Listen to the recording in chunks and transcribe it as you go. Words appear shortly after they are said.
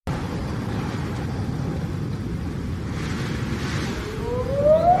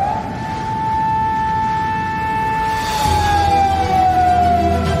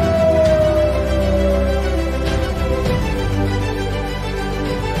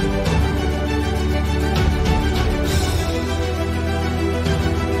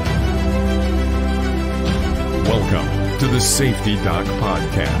Safety Doc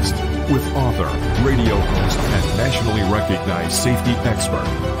Podcast with author, radio host, and nationally recognized safety expert,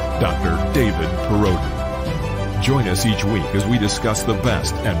 Dr. David Perrodin. Join us each week as we discuss the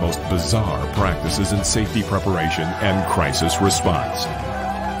best and most bizarre practices in safety preparation and crisis response.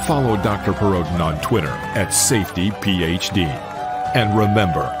 Follow Dr. Perrodin on Twitter at SafetyPhD. And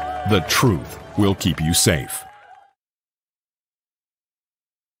remember, the truth will keep you safe.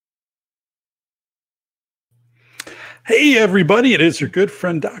 Hey everybody, it is your good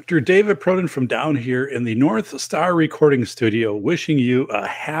friend Dr. David Perrodin from down here in the North Star Recording Studio, wishing you a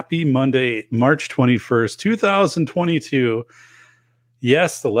happy Monday, March 21st, 2022.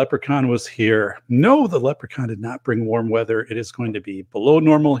 Yes, the leprechaun was here. No, the leprechaun did not bring warm weather. It is going to be below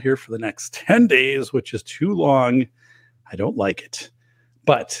normal here for the nenext 10 days, which is too long. I don't like it.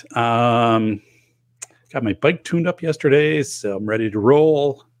 But got my bike tuned up yesterday, so I'm ready to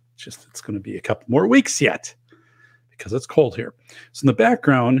roll. It's going to be a couple more weeks yet, because it's cold here. So in the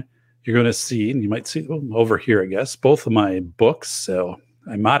background, you're going to see, and you might see over here, I guess, both of my books. So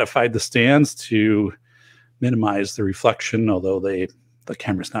I modified the stands to minimize the reflection, although the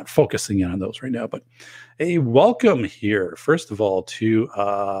camera's not focusing in on those right now. But a welcome here, first of all, to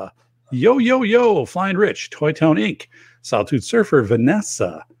Flying Rich, Toy Town Inc., Solitude Surfer,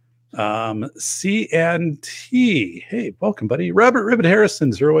 Vanessa, C&T. Hey, welcome, buddy. Robert Ribbit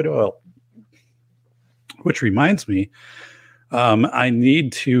Harrison, Zero Weight Oil. Which reminds me, I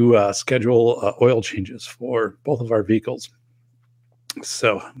need to schedule oil changes for both of our vehicles.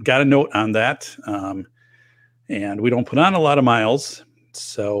 So got a note on that. And we don't put on a lot of miles.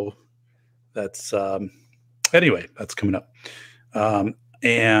 So that's, anyway, that's coming up.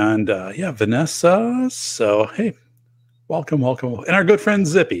 Vanessa. So, hey, welcome. And our good friend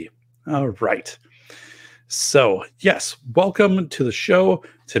Zippy. All right. So, yes, welcome to the show.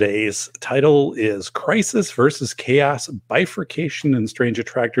 Today's title is Crisis versus Chaos, Bifurcation, and Strange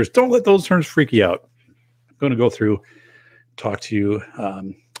Attractors. Don't let those terms freak you out. I'm going to go through, talk to you,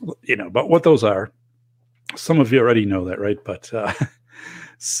 about what those are. Some of you already know that, right? But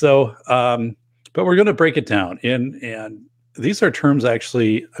but we're going to break it down. And these are terms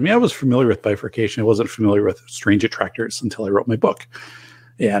actually, I was familiar with bifurcation. I wasn't familiar with strange attractors until I wrote my book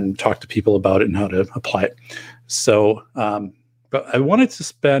and talked to people about it and how to apply it. So, but I wanted to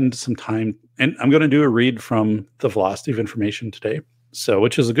spend some time, and I'm going to do a read from The Velocity of Information today. So,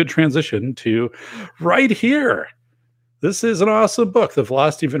 which is a good transition to right here. This is an awesome book, The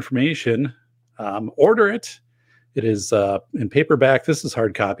Velocity of Information. Order it. It is in paperback. This is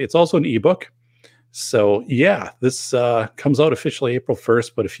hard copy. It's also an ebook. So yeah, this comes out officially April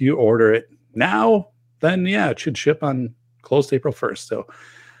 1st, but if you order it now, then yeah, it should ship on close to April 1st. So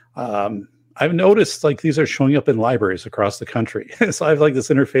I've noticed like these are showing up in libraries across the country. So I have like this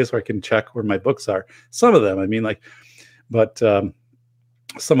interface where I can check where my books are. Some of them, but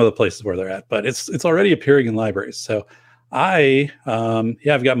some of the places where they're at, but it's already appearing in libraries. So I've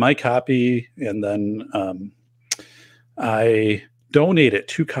got my copy, and then I donated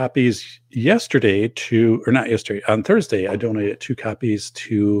 2 copies on Thursday. I donated 2 copies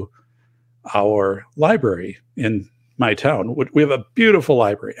to our library in my town. We have a beautiful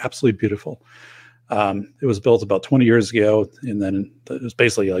library, absolutely beautiful. It was built about 20 years ago, and then it was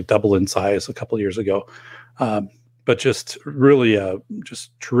basically like double in size a couple of years ago. But just really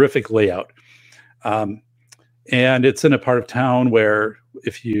just terrific layout. And it's in a part of town where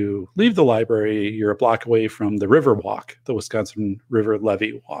if you leave the library, you're a block away from the River Walk, the Wisconsin River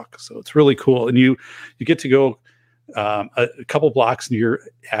Levee Walk. So it's really cool. And you get to go a couple blocks, and you're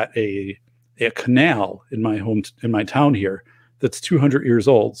at a canal in my town here that's 200 years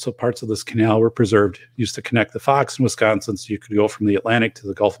old. So parts of this canal were preserved, used to connect the Fox in Wisconsin. So you could go from the Atlantic to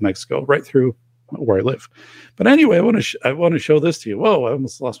the Gulf of Mexico right through where I live. But anyway, I want to show this to you. Whoa, I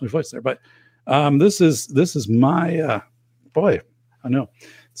almost lost my voice there. But this is my I know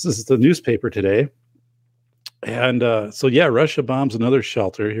this is the newspaper today. And Russia bombs another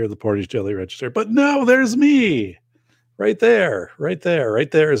shelter here, the Portage Daily Register. But no, there's me right there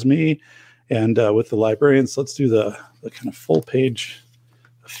is me. And with the librarians, let's do the kind of full page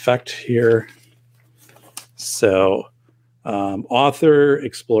effect here. So author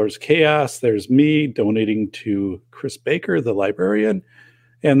explores chaos. There's me donating to Chris Baker, the librarian.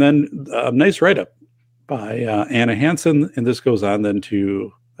 And then a nice write-up by Anna Hansen. And this goes on then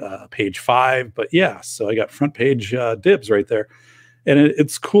to page 5. But yeah, so I got front page dibs right there. And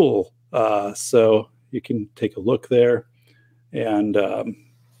it's cool. So you can take a look there. And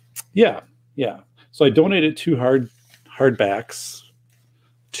so I donated 2 hardbacks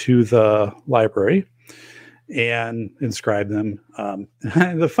to the library and inscribed them.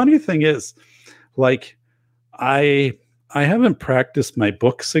 The funny thing is, like, I I haven't practiced my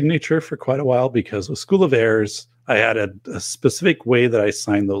book signature for quite a while because with School of Airs, I had a specific way that I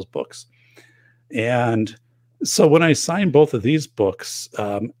signed those books. And so when I signed both of these books,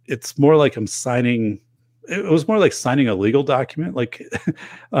 it's more like I'm signing, it was more like signing a legal document. Like,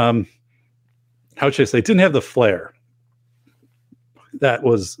 how should I say, it didn't have the flair that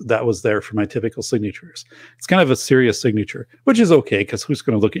was there for my typical signatures. It's kind of a serious signature, which is okay, because who's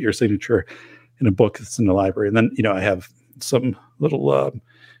going to look at your signature in a book that's in the library? And then, I have some little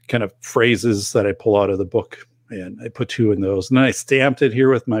kind of phrases that I pull out of the book, and I put 2 in those. And then I stamped it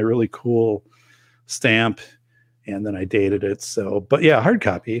here with my really cool stamp, and then I dated it. So, but yeah, hard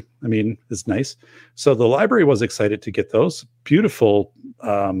copy, I mean, is nice. So the library was excited to get those. Beautiful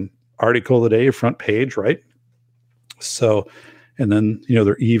article today, front page, right? So, and then,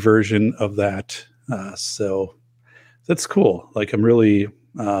 their e-version of that. So that's cool. Like, I'm really,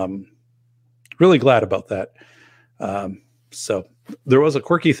 really glad about that. So there was a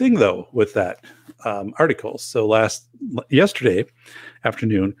quirky thing though with that article. So yesterday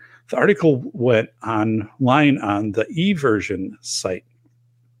afternoon, the article went online on the e-version site.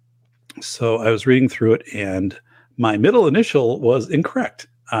 So I was reading through it, and my middle initial was incorrect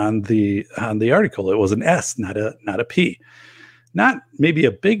on the article. It was an S, not a P. Not maybe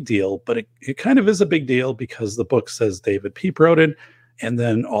a big deal, but it kind of is a big deal, because the book says David P. Perodin, and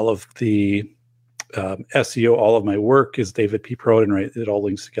then all of the SEO, all of my work is David P. Perodin, right? It all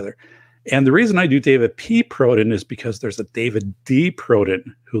links together. And the reason I do David P. Perodin is because there's a David D.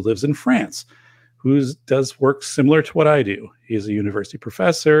 Perodin who lives in France, who does work similar to what I do. He's a university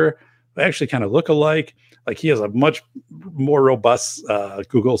professor. We actually kind of look alike. Like, he has a much more robust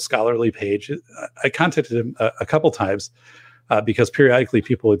Google scholarly page. I contacted him a couple times because periodically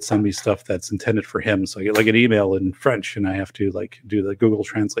people would send me stuff that's intended for him. So I get like an email in French, and I have to like do the Google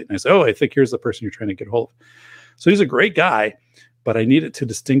Translate. And I say, oh, I think here's the person you're trying to get hold of. So he's a great guy, but I needed to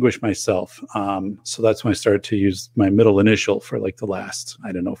distinguish myself. So that's when I started to use my middle initial for like the last,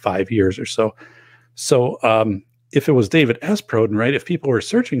 5 years or so. So if it was David S. Perodin, right, if people were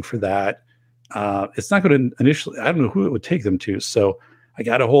searching for that, it's not going to initially, I don't know who it would take them to. So I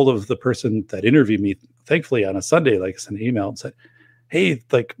got a hold of the person that interviewed me, thankfully on a Sunday, like, sent an email and said, hey,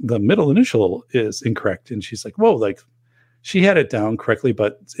 like, the middle initial is incorrect. And she's like, whoa, like, she had it down correctly,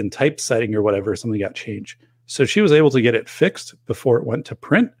 but in typesetting or whatever, something got changed. So she was able to get it fixed before it went to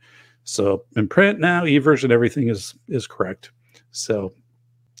print. So in print now, e-version, everything is correct. So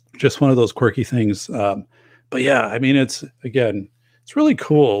just one of those quirky things. But yeah, I mean, it's really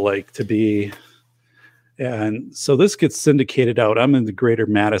cool, like, to be. And so this gets syndicated out. I'm in the greater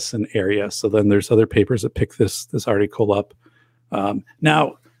Madison area. So then there's other papers that pick this article up.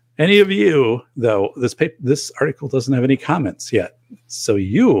 Now, any of you, though, this article doesn't have any comments yet. So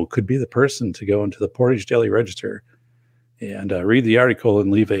you could be the person to go into the Portage Daily Register and read the article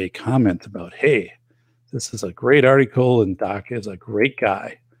and leave a comment about, hey, this is a great article and Doc is a great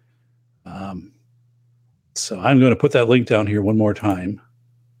guy. So I'm going to put that link down here one more time.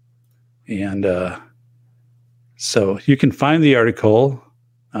 And so you can find the article.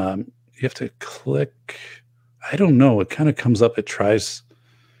 You have to click. I don't know. It kind of comes up. It tries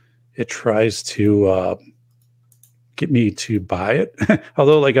to get me to buy it.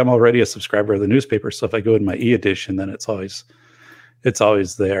 Although, like, I'm already a subscriber of the newspaper, so if I go in my e-edition, then it's always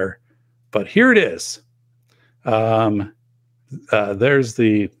there. But here it is. There's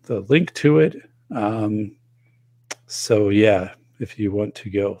the link to it. So yeah, if you want to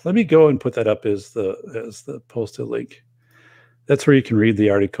go, let me go and put that up as the posted link. That's where you can read the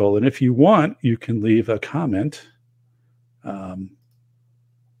article. And if you want, you can leave a comment.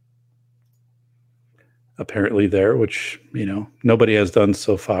 Apparently there, which, nobody has done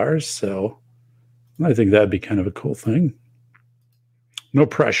so far. So I think that'd be kind of a cool thing. No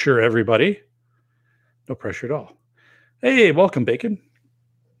pressure, everybody. No pressure at all. Hey, welcome, Bacon.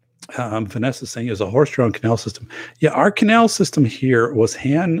 Vanessa saying is a horse-drawn canal system. Yeah, our canal system here was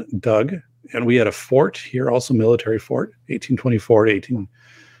hand dug, and we had a fort here, also military fort, 1824 to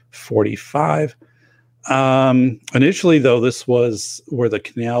 1845. Initially, though, this was where the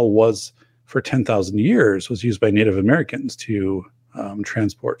canal was for 10,000 years, was used by Native Americans to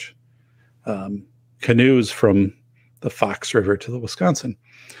transport canoes from the Fox River to the Wisconsin.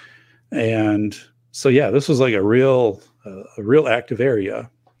 And so, yeah, this was like a real active area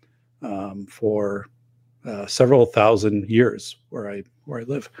for several thousand years where I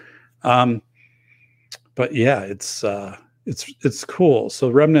live. But yeah, it's cool. So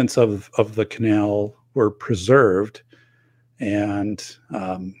remnants of the canal were preserved, and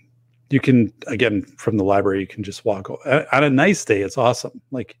you can, again, from the library, you can just walk on a nice day. It's awesome.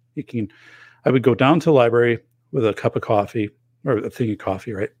 Like, I would go down to the library, with a cup of coffee or a thing of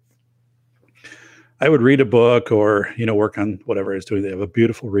coffee, right? I would read a book or, work on whatever I was doing. They have a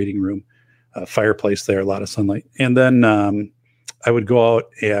beautiful reading room, a fireplace there, a lot of sunlight. And then I would go out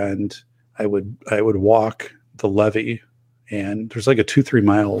and I would walk the levee, and there's like a 2-3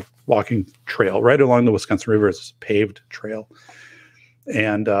 mile walking trail right along the Wisconsin River. It's a paved trail.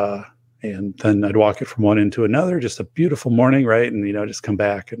 And then I'd walk it from one end to another, just a beautiful morning, right? And, just come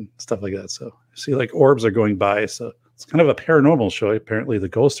back and stuff like that. So I see like orbs are going by. So it's kind of a paranormal show. Apparently the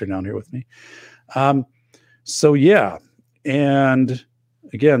ghosts are down here with me. So yeah. And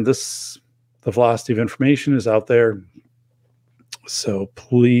again, the velocity of information is out there. So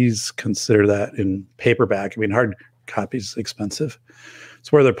please consider that in paperback. I mean, hard copy is expensive.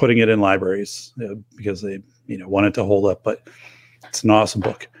 It's where they're putting it in libraries because they, want it to hold up, but it's an awesome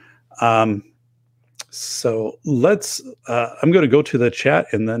book. So let's, I'm going to go to the chat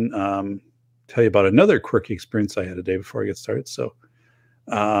and then, tell you about another quirky experience I had a day before I get started. So,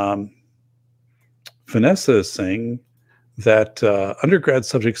 Vanessa is saying that, undergrad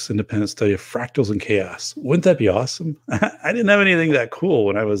subjects independent study of fractals and chaos. Wouldn't that be awesome? I didn't have anything that cool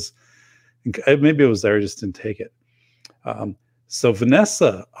when I was, maybe it was there, I just didn't take it. So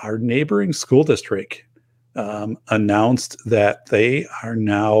Vanessa, our neighboring school district, announced that they are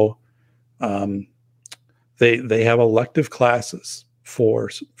now, they have elective classes for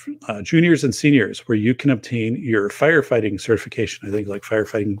juniors and seniors where you can obtain your firefighting certification. I think like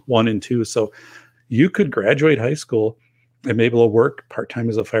firefighting 1 and 2. So you could graduate high school and be able to work part-time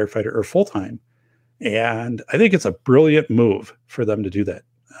as a firefighter or full-time. And I think it's a brilliant move for them to do that.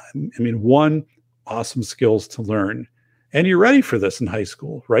 I mean, one, awesome skills to learn. And you're ready for this in high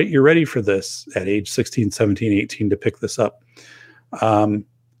school, right? You're ready for this at age 16, 17, 18 to pick this up. And,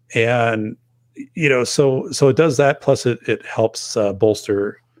 so it does that. Plus it helps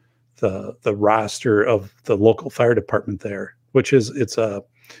bolster the roster of the local fire department there, it's a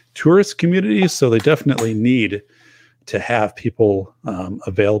tourist community. So they definitely need to have people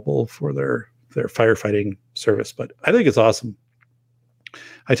available for their firefighting service. But I think it's awesome.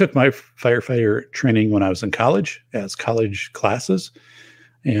 I took my firefighter training when I was in college as college classes.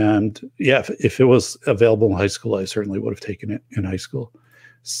 And yeah, if it was available in high school, I certainly would have taken it in high school.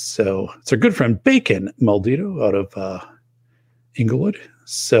 So it's our good friend Bacon Maldito out of Inglewood.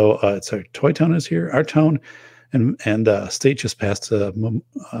 So it's our Toy Town is here, our town. And state just passed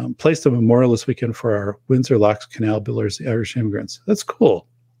placed a memorial this weekend for our Windsor Locks Canal builders, the Irish immigrants. That's cool.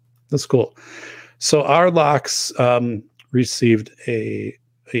 That's cool. So our locks received a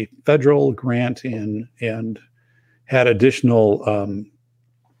federal grant and had additional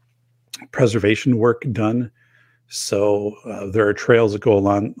preservation work done. So there are trails that go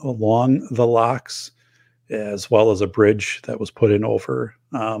along the locks, as well as a bridge that was put in over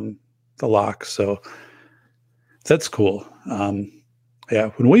the locks. So that's cool. Yeah,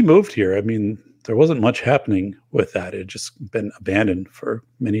 when we moved here, I mean, there wasn't much happening with that. It had just been abandoned for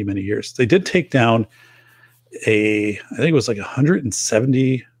many, many years. They did take down I think it was like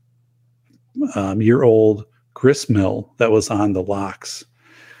 170 year old grist mill that was on the locks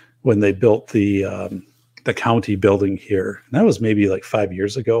when they built the county building here. And that was maybe like 5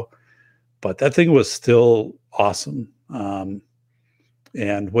 years ago, but that thing was still awesome.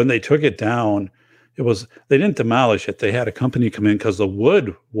 And when they took it down, they didn't demolish it. They had a company come in because the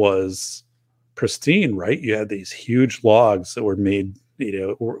wood was pristine, right? You had these huge logs that were made,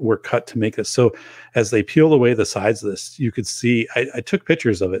 were cut to make this. So as they peeled away the sides of this, you could see, I took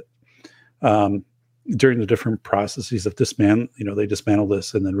pictures of it during the different processes of they dismantled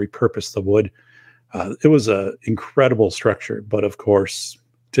this and then repurposed the wood. It was an incredible structure, but of course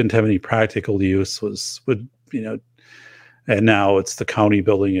didn't have any practical use, and now it's the county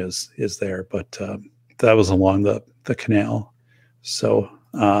building is there, but that was along the canal. So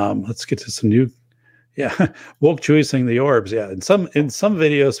let's get to some new, woke Chewy saying the orbs. Yeah, in some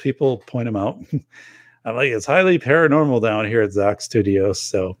videos people point them out. I'm like, it's highly paranormal down here at Zoc Studios,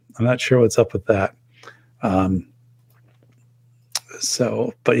 so I'm not sure what's up with that.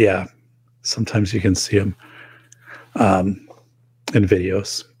 But yeah, sometimes you can see them in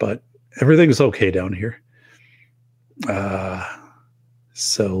videos, but everything's okay down here.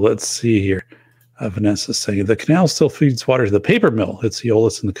 So let's see here. Vanessa's saying the canal still feeds water to the paper mill. It's the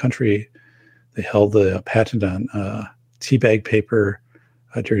oldest in the country. They held the patent on tea bag paper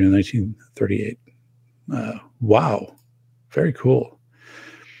during 1938. Wow, very cool.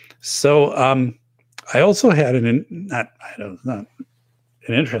 So I also had not an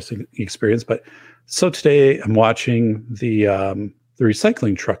interesting experience, but so today I'm watching the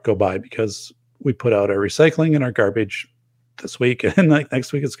recycling truck go by because we put out our recycling and our garbage this week, and like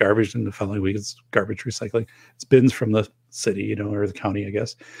next week it's garbage, and the following week it's garbage recycling. It's bins from the city, or the county, I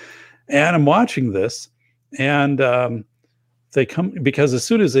guess. And I'm watching this, and they come, because as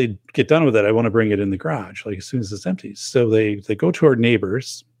soon as they get done with it, I want to bring it in the garage, like as soon as it's empty. So they go to our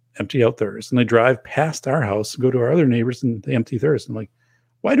neighbors, empty out theirs, and they drive past our house, go to our other neighbors, and they empty theirs. I'm like,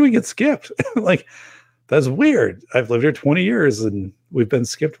 why do we get skipped? Like, that's weird. I've lived here 20 years and we've been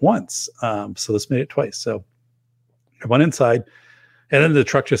skipped once. So this made it twice. So I went inside, and then the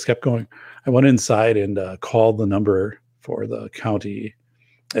truck just kept going. I went inside and called the number for the county,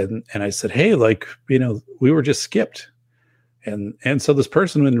 and I said, hey, like, we were just skipped. And so this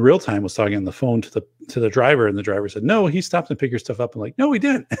person in real time was talking on the phone to the driver, and the driver said, no, he stopped and picked your stuff up. I'm like, no, he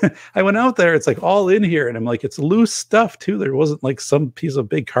didn't. I went out there. It's like all in here. And I'm like, it's loose stuff too. There wasn't like some piece of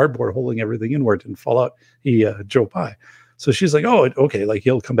big cardboard holding everything in where it didn't fall out. He drove by. So she's like, oh, okay. Like,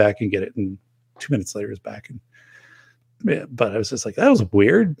 he'll come back and get it. And 2 minutes later he's back. And yeah, but I was just like, that was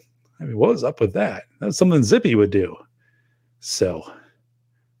weird. I mean, what was up with that? That was something Zippy would do. So,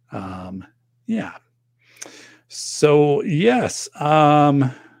 yeah. So yes,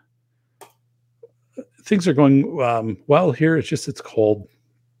 things are going well here. It's cold.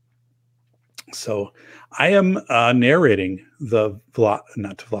 So I am narrating not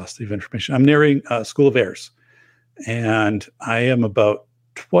the velocity of information. I'm narrating School of Airs, and I am about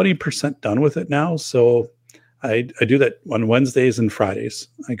 20% done with it now. So I do that on Wednesdays and Fridays.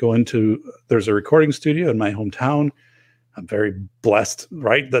 I go there's a recording studio in my hometown. I'm very blessed,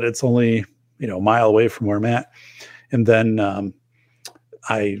 right, that it's only a mile away from where I'm at. And then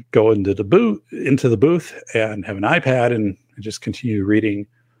I go into the booth and have an iPad, and I just continue reading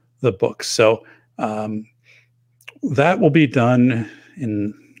the book. So that will be done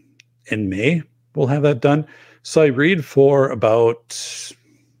in May. We'll have that done. So I read for about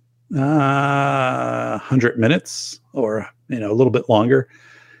 100 minutes, or a little bit longer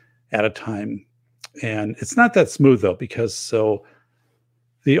at a time. And it's not that smooth though, because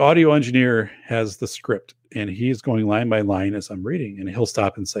the audio engineer has the script, and he's going line by line as I'm reading, and he'll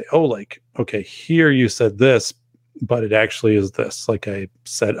stop and say, oh, like, okay, here you said this, but it actually is this. Like, I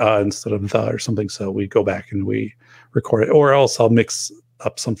said instead of the or something. So we go back and we record it, or else I'll mix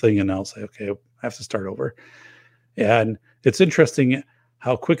up something and I'll say, okay, I have to start over. And it's interesting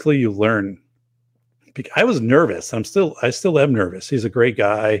how quickly you learn. I was nervous. I still am nervous. He's a great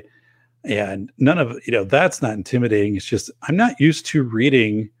guy. And none of, that's not intimidating. It's just, I'm not used to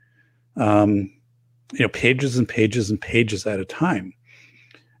reading, pages and pages and pages at a time.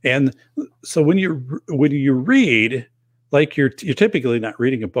 And so when you read, like, you're typically not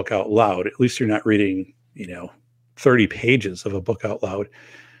reading a book out loud. At least you're not reading, 30 pages of a book out loud.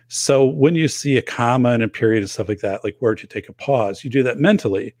 So when you see a comma and a period and stuff like that, like where to take a pause, you do that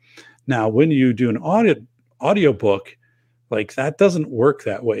mentally. Now, when you do an audio book, like, that doesn't work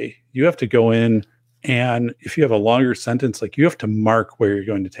that way. You have to go in, and if you have a longer sentence, like, you have to mark where you're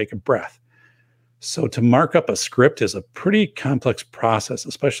going to take a breath. So to mark up a script is a pretty complex process,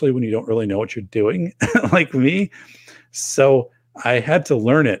 especially when you don't really know what you're doing, like me. So I had to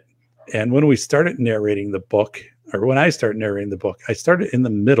learn it. And when we started narrating the book, or when I started narrating the book, I started in the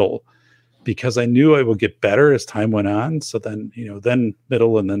middle, because I knew I would get better as time went on. So then, then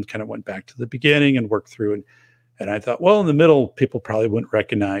middle, and then kind of went back to the beginning and worked through. And I thought, well, in the middle, people probably wouldn't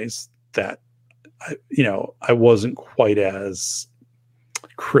recognize that, I wasn't quite as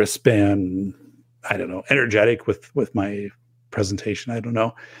crisp and, I don't know, energetic with my presentation. I don't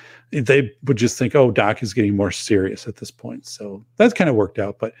know. They would just think, oh, Doc is getting more serious at this point. So that kind of worked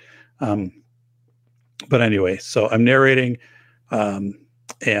out. But anyway, so I'm narrating,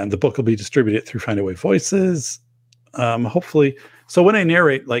 and the book will be distributed through Findaway Voices, hopefully. So when I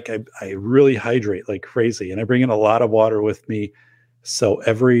narrate, like, I really hydrate like crazy, and I bring in a lot of water with me. So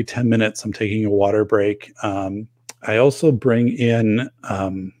every 10 minutes, I'm taking a water break. I also bring in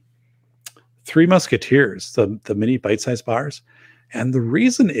Three Musketeers, the mini bite-sized bars. And the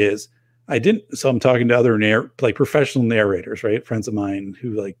reason is so I'm talking to other professional narrators, right? Friends of mine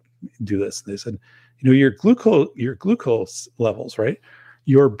who like do this. They said, your glucose levels, right?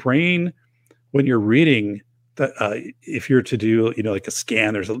 Your brain, when you're reading, if you're to do, like a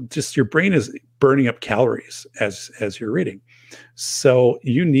scan, your brain is burning up calories as you're reading. So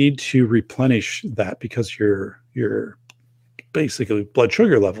you need to replenish that, because your basically blood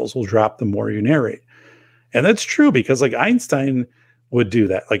sugar levels will drop the more you narrate. And that's true, because like Einstein would do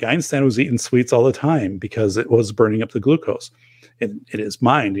that. Like, Einstein was eating sweets all the time because it was burning up the glucose in his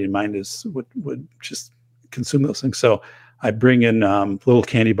mind. Your mind would just consume those things. So I bring in little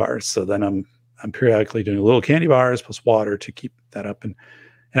candy bars. So then I'm periodically doing little candy bars plus water to keep that up.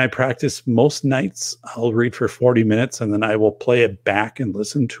 And I practice most nights. I'll read for 40 minutes and then I will play it back and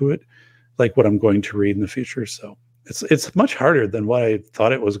listen to it like what I'm going to read in the future. So it's much harder than what I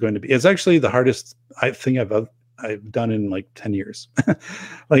thought it was going to be. It's actually the hardest thing I've done in like 10 years.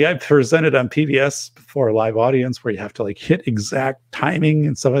 Like I've presented on PBS before a live audience where you have to like hit exact timing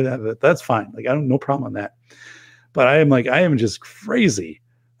and stuff like that. But that's fine. Like I don't no problem on that. But I am just crazy.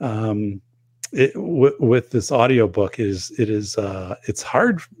 With this audiobook it's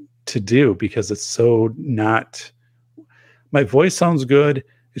hard to do because it's so not, my voice sounds good.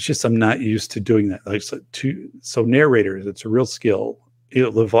 It's just, I'm not used to doing that. Like, so narrators, it's a real skill. You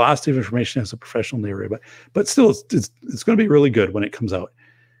know, the velocity of information as a professional narrator, but still it's going to be really good when it comes out.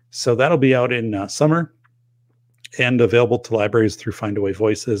 So that'll be out in summer and available to libraries through Findaway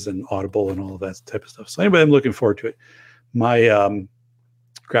Voices and Audible and all of that type of stuff. So anyway, I'm looking forward to it. My,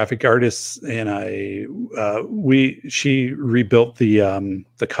 graphic artists and she rebuilt the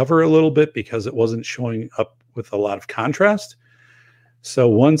cover a little bit because it wasn't showing up with a lot of contrast. So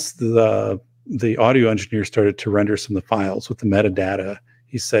once the audio engineer started to render some of the files with the metadata,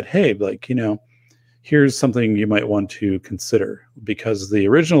 he said, hey, like, you know, here's something you might want to consider, because the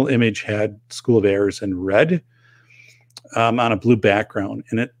original image had School of Errors in red on a blue background.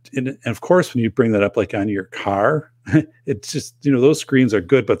 And of course, when you bring that up like on your car, it's just, you know, those screens are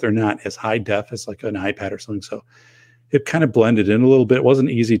good, but they're not as high def as like an iPad or something. So it kind of blended in a little bit. It wasn't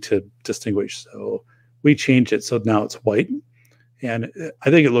easy to distinguish. So we changed it. So now it's white. And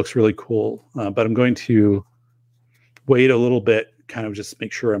I think it looks really cool. But I'm going to wait a little bit, kind of just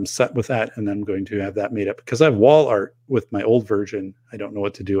make sure I'm set with that. And then I'm going to have that made up because I have wall art with my old version. I don't know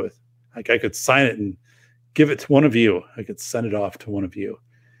what to do with. Like I could sign it and give it to one of you. I could send it off to one of you.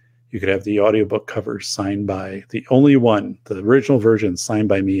 You could have the audiobook cover signed by the only one, the original version signed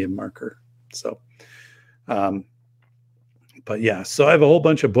by me in marker. So, but yeah, so I have a whole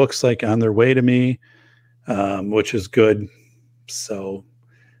bunch of books like on their way to me, which is good. So,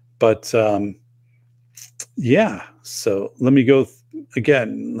 but yeah, so let me go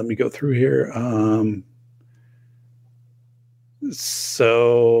through here.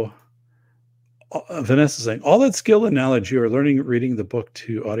 So Vanessa saying, all that skill and knowledge you are learning reading the book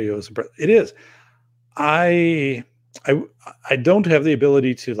to audio is it is. I don't have the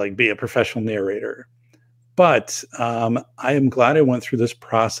ability to like be a professional narrator, but I am glad I went through this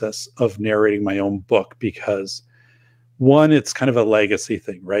process of narrating my own book because one, it's kind of a legacy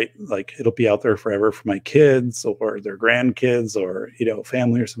thing, right? Like it'll be out there forever for my kids or their grandkids or, you know,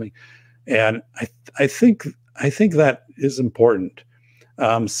 family or something. And I think that is important.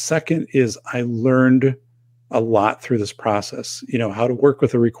 Second is I learned a lot through this process, you know, how to work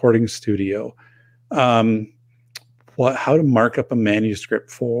with a recording studio, how to mark up a manuscript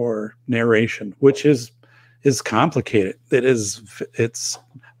for narration, which is complicated. It's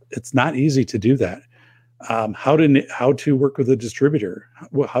not easy to do that. How to work with a distributor,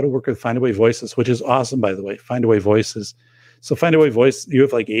 how to work with Findaway Voices, which is awesome, by the way, Findaway Voices. So Findaway Voice, you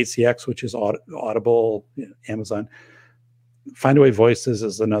have like ACX, which is Audible, you know, Amazon. Findaway Voices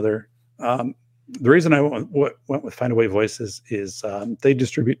is another. The reason I went with Findaway Voices is they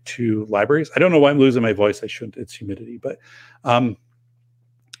distribute to libraries. I don't know why I'm losing my voice. I shouldn't. It's humidity. But Findaway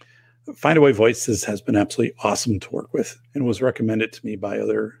Voices has been absolutely awesome to work with and was recommended to me by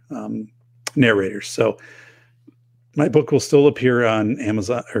other narrators. So my book will still appear on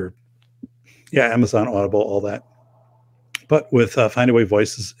Amazon Amazon, Audible, all that. But with Findaway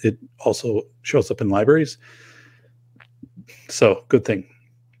Voices, it also shows up in libraries. So good thing.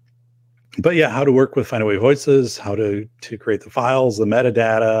 But yeah, how to work with Findaway Voices, how to create the files, the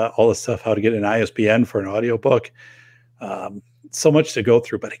metadata, all the stuff, how to get an ISBN for an audiobook. So much to go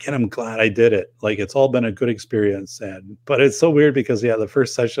through. But again, I'm glad I did it. Like it's all been a good experience. But it's so weird because the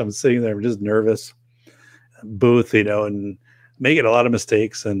first session I'm sitting there, I'm just nervous, booth, you know, and making a lot of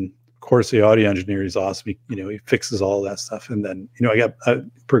mistakes. And of course the audio engineer is awesome. He fixes all of that stuff. And then, you know, I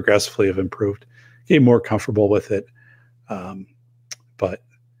progressively have improved, getting more comfortable with it. But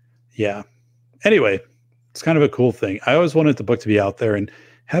yeah, anyway, it's kind of a cool thing. I always wanted the book to be out there, and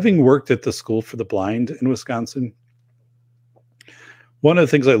having worked at the School for the Blind in Wisconsin, one of the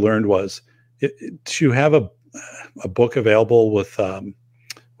things I learned was to have a book available with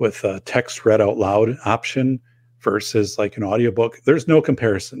text read out loud option versus like an audiobook. There's no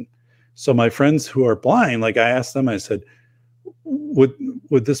comparison. So my friends who are blind, like I asked them, I said,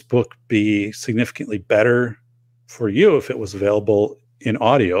 would this book be significantly better for you if it was available in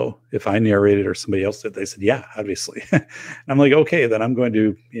audio, if I narrated or somebody else did? They said, yeah, obviously. And I'm like, okay, then I'm going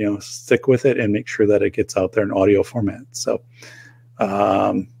to, you know, stick with it and make sure that it gets out there in audio format. So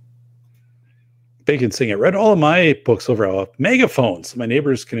Bacon saying, I read all of my books over a megaphone so my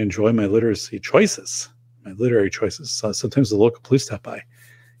neighbors can enjoy my literacy choices, my literary choices. So sometimes the local police stop by.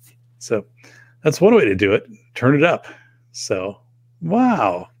 So that's one way to do it. Turn it up. So,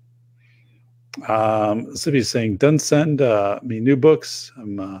 wow. Zippy's saying, done send me new books.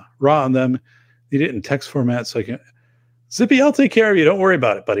 I'm raw on them. Need it in text format so I can. Zippy, I'll take care of you. Don't worry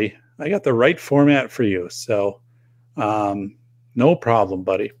about it, buddy. I got the right format for you. So, no problem,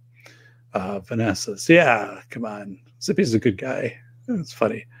 buddy. Vanessa's, yeah, come on. Zippy's a good guy. It's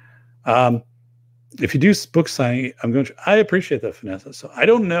funny. If you do book signing, I appreciate that, Vanessa. So I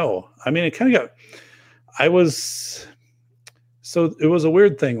don't know. I mean, it kind of so it was a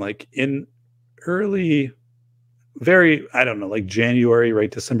weird thing. Like in early, I don't know, like January,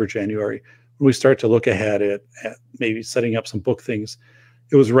 right? December, January, when we start to look ahead at maybe setting up some book things,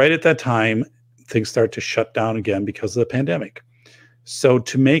 it was right at that time things start to shut down again because of the pandemic. So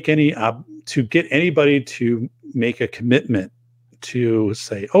to get anybody to make a commitment to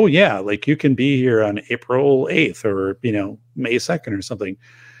say, oh yeah, like you can be here on April 8th or, May 2nd or something,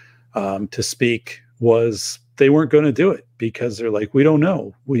 to speak they weren't going to do it because they're like, we don't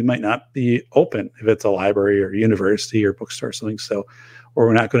know. We might not be open if it's a library or university or bookstore or something. So, or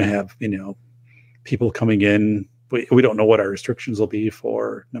we're not going to have, people coming in. We don't know what our restrictions will be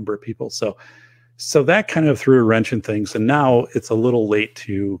for number of people. So that kind of threw a wrench in things. And now it's a little late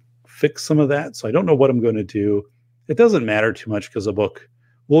to fix some of that. So I don't know what I'm going to do. It doesn't matter too much because the book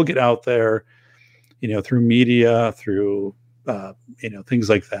will get out there, through media, through, things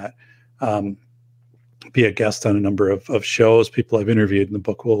like that. Be a guest on a number of shows, people I've interviewed, and the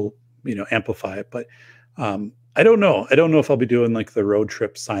book will, amplify it. But I don't know. I don't know if I'll be doing like the road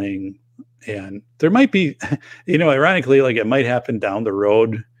trip signing. And there might be, ironically, like it might happen down the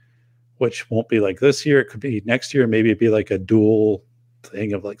road, which won't be like this year. It could be next year. Maybe it'd be like a dual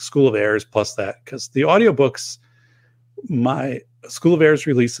thing of like School of Airs plus that. Because the audiobooks, my School of Airs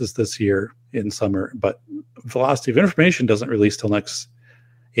releases this year in summer, but Velocity of Information doesn't release till next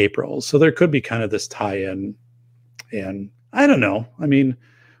April. So there could be kind of this tie-in. And I don't know. I mean,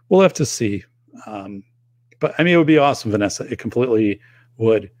 we'll have to see. But I mean, it would be awesome, Vanessa. It completely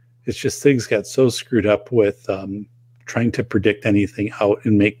would. It's just things got so screwed up with trying to predict anything out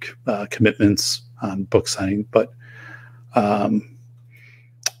and make commitments on book signing. But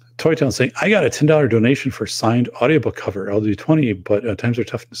Toy Town saying, I got a $10 donation for signed audiobook cover. I'll do 20, but times are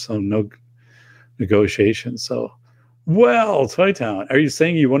tough, so no negotiation. So, well, Toy Town, are you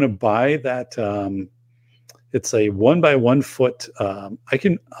saying you want to buy that? It's a 1 by 1 foot.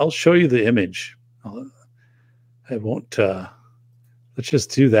 I'll show you the image. I won't. Let's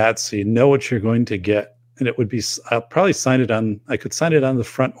just do that so you know what you're going to get. And it would be, I'll probably sign it on, I could sign it on the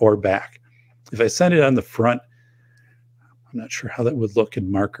front or back. If I sign it on the front, I'm not sure how that would look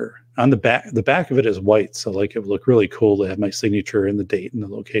in marker. On the back of it is white. So like it would look really cool to have my signature and the date and the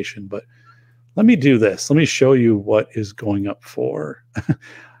location. But let me do this. Let me show you what is going up for.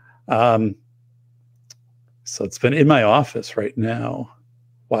 So it's been in my office right now.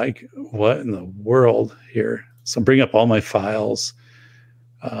 Like, what in the world here? So bring up all my files.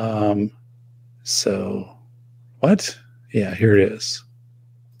 So what? Yeah, here it is.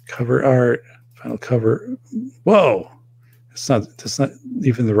 Cover art, final cover. Whoa. It's not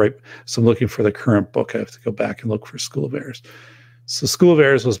even the right. So I'm looking for the current book. I have to go back and look for School of Airs. So School of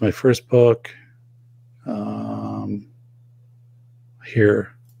Airs was my first book.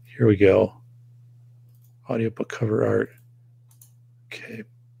 Here we go. Audiobook cover art. Okay.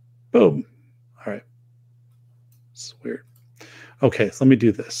 Boom. All right. This is weird. Okay, so let me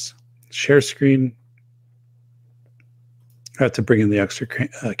do this. Share screen. I have to bring in the extra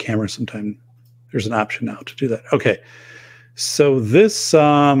camera sometime. There's an option now to do that. Okay. So this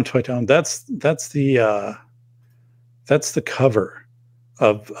Toy Town, that's the cover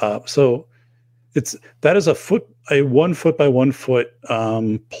of so that is a 1 foot by 1 foot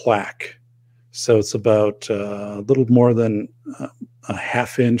plaque. So it's about a little more than a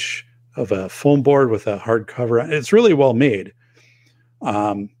half inch of a foam board with a hard cover. It's really well made.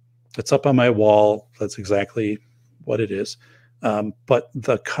 It's up on my wall. That's exactly what it is. But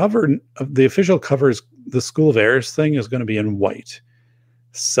the cover, the official cover is the School of Airs thing is going to be in white.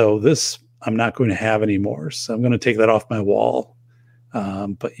 So this I'm not going to have anymore. So I'm going to take that off my wall.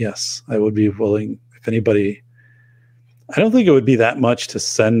 But yes, I would be willing if anybody. I don't think it would be that much to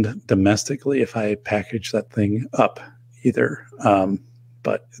send domestically if I package that thing up either.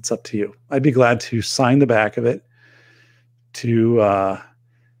 But it's up to you. I'd be glad to sign the back of it to,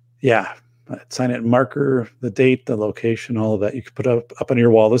 sign it, marker, the date, the location, all of that. You could put up on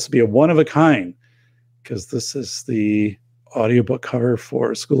your wall. This would be a one of a kind because this is the audiobook cover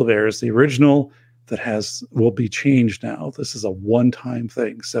for School of Airs, the original that will be changed now. This is a one-time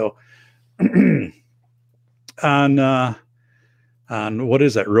thing. So on what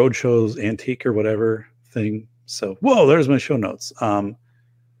is that, Roadshows Antique or whatever thing. So whoa, there's my show notes.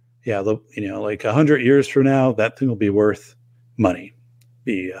 Yeah, like 100 years from now, that thing will be worth money.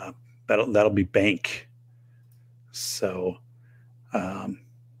 That'll be bank. So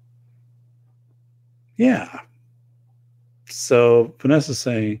yeah. So Vanessa's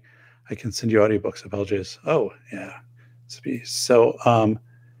saying I can send you audiobooks. I apologize. Oh yeah. So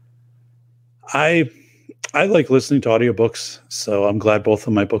I like listening to audiobooks, so I'm glad both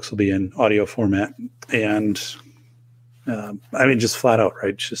of my books will be in audio format. And I mean, just flat out,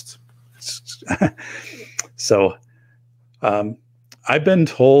 right? So I've been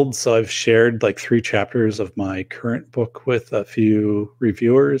told, so I've shared like 3 chapters of my current book with a few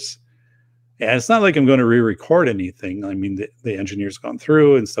reviewers. And it's not like I'm going to re-record anything. I mean, the engineer's gone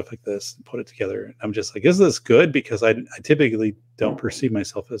through and stuff like this and put it together. And I'm just like, is this good? Because I typically don't perceive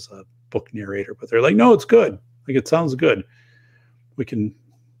myself as a book narrator, but they're like, no, it's good. Like, it sounds good. We can,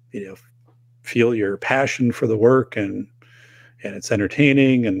 feel your passion for the work, and it's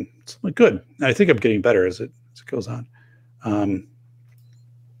entertaining, and it's like, good. And I think I'm getting better as it goes on.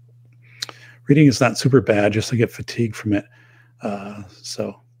 Reading is not super bad, just I get fatigued from it.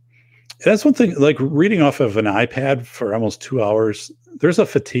 So that's one thing, like reading off of an iPad for almost 2 hours, there's a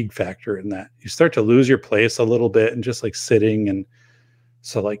fatigue factor in that. You start to lose your place a little bit and just like sitting. And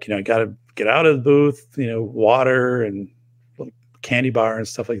so like, I got to get out of the booth, water and candy bar and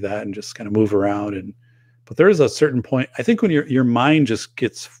stuff like that, and just kind of move around. But there is a certain point, I think, when your mind just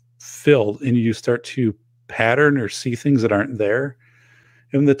gets filled and you start to pattern or see things that aren't there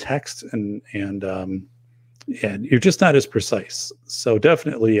in the text, and you're just not as precise. So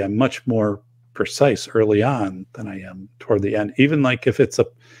definitely I'm much more precise early on than I am toward the end. Even like if it's a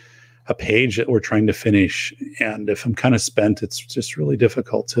page that we're trying to finish, and if I'm kind of spent, it's just really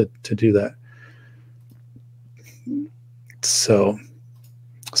difficult to do that. So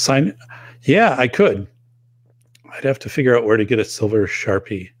yeah, I could. I'd have to figure out where to get a silver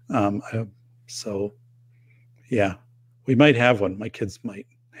Sharpie. So yeah, we might have one. My kids might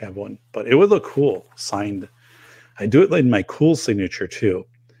have one, but it would look cool signed. I do it in my cool signature too,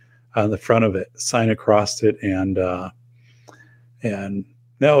 on the front of it, sign across it. And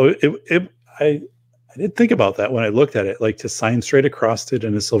no, I did think about that when I looked at it, like to sign straight across it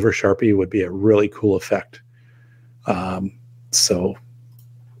in a silver Sharpie would be a really cool effect. So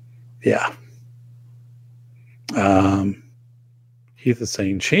yeah. Heath is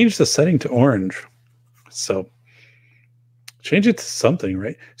saying, change the setting to orange. So change it to something,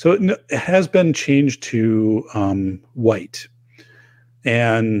 right? So it has been changed to white.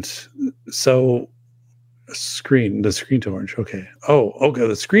 And so the screen to orange. Okay. Oh, okay.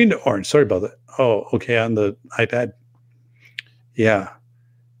 The screen to orange. Sorry about that. Oh, okay. On the iPad. Yeah.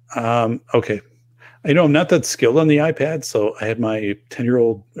 Okay. I know I'm not that skilled on the iPad, so I had my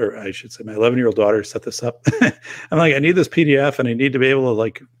 10-year-old, or I should say my 11-year-old daughter set this up. I'm like, I need this PDF and I need to be able to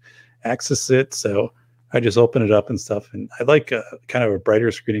like access it. So I just open it up and stuff. And I like kind of a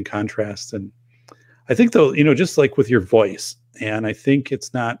brighter screen and contrast. And I think though, just like with your voice, and I think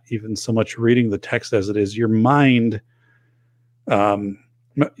it's not even so much reading the text as it is your mind,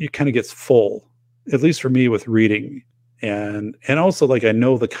 you kind of gets full, at least for me with reading. And also like I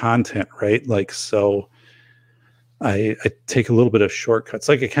know the content, right? Like, so I take a little bit of shortcuts.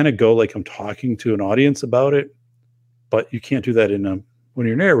 Like I kind of go like I'm talking to an audience about it, but you can't do that when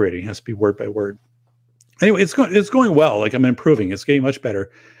you're narrating. It has to be word by word. Anyway, it's going well. Like I'm improving. It's getting much better,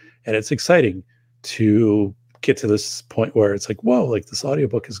 and it's exciting to get to this point where it's like, whoa, like this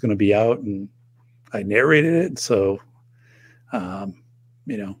audiobook is going to be out, and I narrated it. So,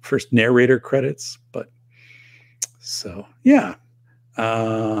 first narrator credits, but. So yeah,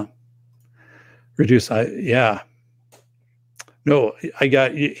 yeah. No, I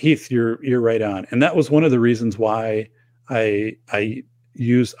got Heath. You're right on, and that was one of the reasons why I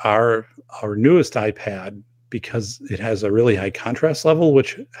use our newest iPad, because it has a really high contrast level,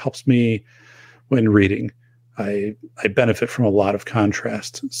 which helps me when reading. I benefit from a lot of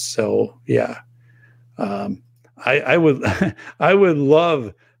contrast. So yeah, I would I would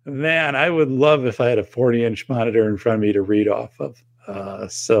love. Man, I would love if I had a 40-inch monitor in front of me to read off of.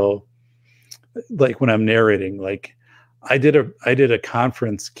 So like when I'm narrating, like I did a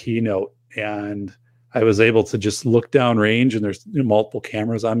conference keynote, and I was able to just look down range, and there's multiple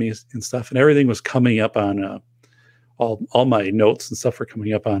cameras on me and stuff, and everything was coming up on all my notes and stuff were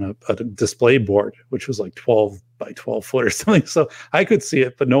coming up on a display board, which was like 12 by 12 foot or something. So I could see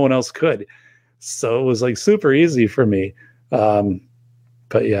it, but no one else could. So it was like super easy for me.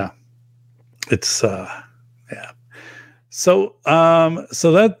 But yeah, it's yeah. So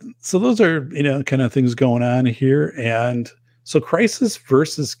so those are, kind of things going on here. And so crisis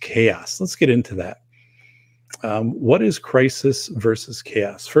versus chaos. Let's get into that. What is crisis versus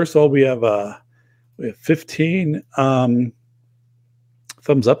chaos? First of all, we have 15 thumbs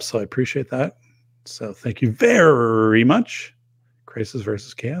up, so I appreciate that. So thank you very much. Crisis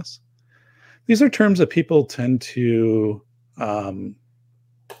versus chaos. These are terms that people tend to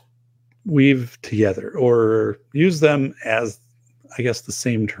weave together or use them as, I guess, the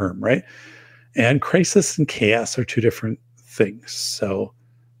same term, right? And crisis and chaos are two different things. So,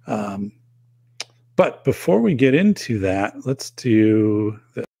 but before we get into that, let's do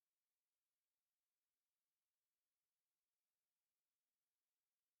this.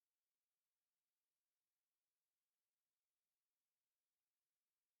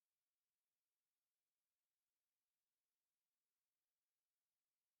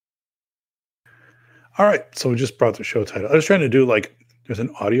 All right, so we just brought the show title. I was trying to do there's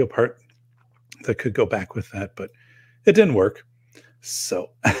an audio part that could go back with that, but it didn't work. So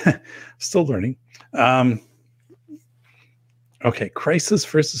still learning. Okay, crisis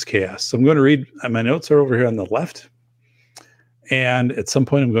versus chaos. So I'm going to read, my notes are over here on the left. And at some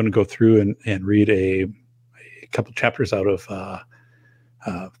point I'm going to go through and read a couple chapters out of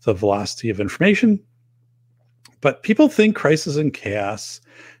The Velocity of Information. But people think crisis and chaos,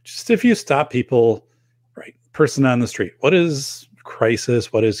 just if you stop people, right, person on the street, what is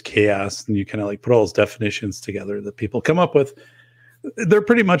crisis, what is chaos? And you kind of put all those definitions together that people come up with. They're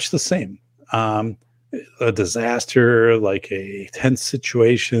pretty much the same. A disaster, like a tense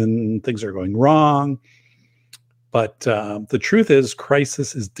situation, things are going wrong. But the truth is,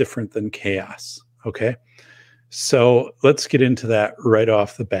 crisis is different than chaos. Okay. So let's get into that right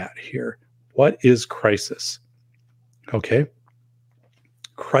off the bat here. What is crisis? Okay.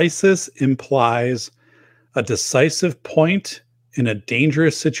 Crisis implies a decisive point in a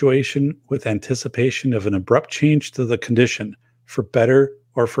dangerous situation with anticipation of an abrupt change to the condition for better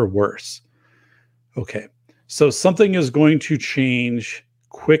or for worse. Okay. So something is going to change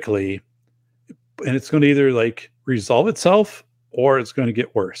quickly, and it's going to either resolve itself or it's going to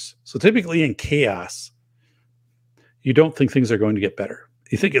get worse. So typically in chaos, you don't think things are going to get better.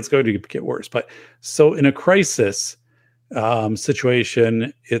 You think it's going to get worse. But so in a crisis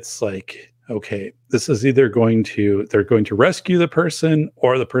situation, it's okay, this is either they're going to rescue the person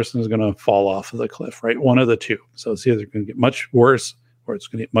or the person is going to fall off of the cliff, right? One of the two. So it's either going to get much worse or it's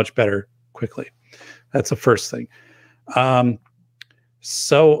going to get much better quickly. That's the first thing.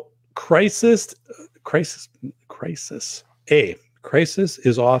 So crisis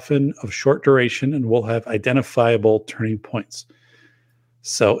is often of short duration and will have identifiable turning points.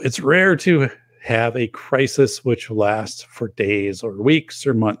 So it's rare to have a crisis which lasts for days or weeks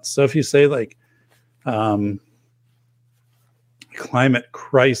or months. So if you say climate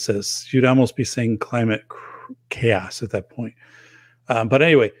crisis, you'd almost be saying climate chaos at that point. But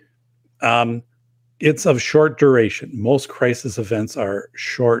anyway, it's of short duration. Most crisis events are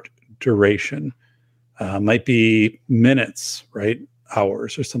short duration. Might be minutes, right?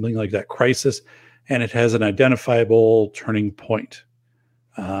 Hours or something like that. Crisis, and it has an identifiable turning point.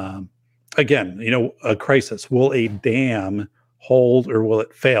 Again, a crisis. Will a dam hold or will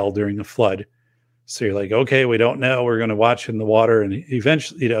it fail during a flood? So you're okay, we don't know. We're going to watch in the water. And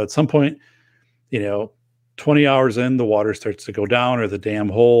eventually, at some point, 20 hours in, the water starts to go down or the dam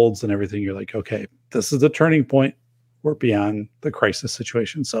holds and everything. You're okay, this is the turning point. We're beyond the crisis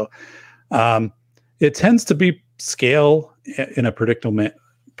situation. So it tends to be scale in a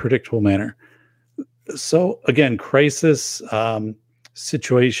predictable manner. So again, crisis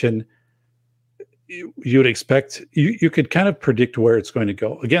situation, you would expect, you could kind of predict where it's going to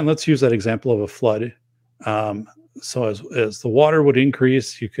go. Again, let's use that example of a flood. So as the water would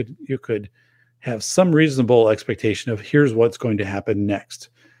increase, you could have some reasonable expectation of here's what's going to happen next.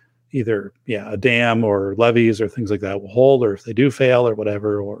 Either, a dam or levees or things like that will hold, or if they do fail or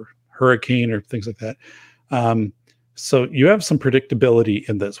whatever, or hurricane or things like that. So you have some predictability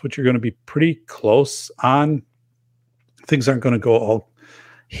in this, which you're going to be pretty close on. Things aren't going to go all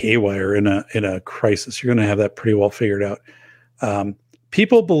haywire in a crisis. You're going to have that pretty well figured out.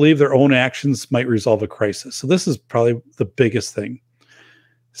 People believe their own actions might resolve a crisis. So this is probably the biggest thing.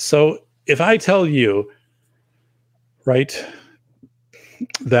 So if I tell you, right,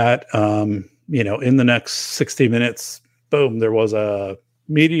 that, in the next 60 minutes, boom, there was a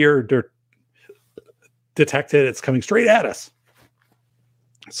meteor detected. It's coming straight at us.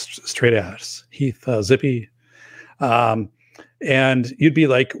 Straight at us. Heath, Zippy. And you'd be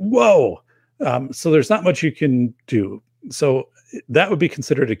whoa. So there's not much you can do. So that would be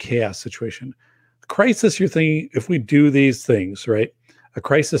considered a chaos situation. Crisis, you're thinking, if we do these things, right? A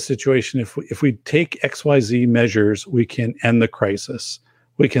crisis situation, if we take XYZ measures, we can end the crisis.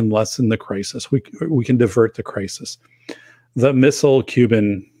 We can lessen the crisis. We can divert the crisis. The missile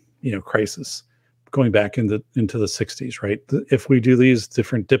Cuban, crisis, going back into the 60s, right? If we do these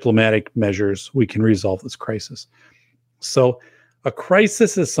different diplomatic measures, we can resolve this crisis. So a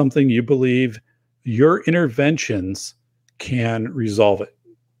crisis is something you believe your interventions can resolve it,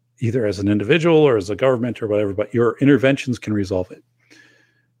 either as an individual or as a government or whatever, but your interventions can resolve it.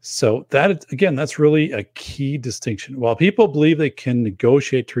 So that's really a key distinction. While people believe they can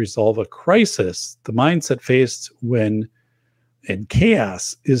negotiate to resolve a crisis, the mindset faced when in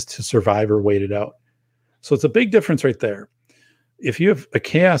chaos is to survive or wait it out. So it's a big difference right there. If you have a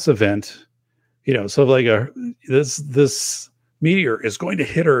chaos event, so like this meteor is going to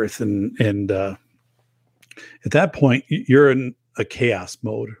hit Earth, and at that point you're in a chaos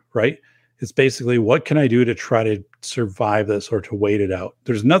mode, right? It's basically, what can I do to try to survive this or to wait it out?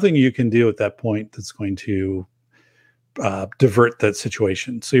 There's nothing you can do at that point that's going to divert that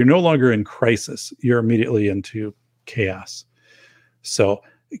situation. So you're no longer in crisis. You're immediately into chaos. So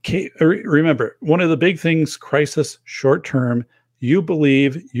remember, one of the big things, crisis, short term, you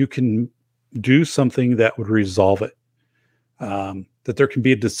believe you can do something that would resolve it, that there can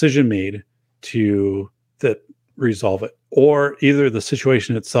be a decision made that resolve it, or either the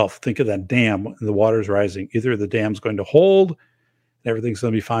situation itself. Think of that dam, and the water's rising. Either the dam's going to hold and everything's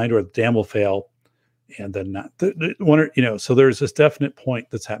going to be fine, or the dam will fail and then not. So there's this definite point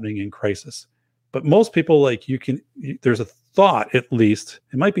that's happening in crisis. But most people, there's a thought, at least,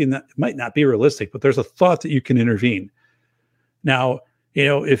 it might not be realistic, but there's a thought that you can intervene. Now,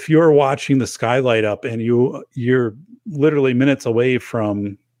 if you're watching the sky light up and you're literally minutes away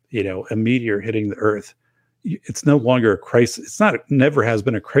from, a meteor hitting the Earth, it's no longer a crisis. Never has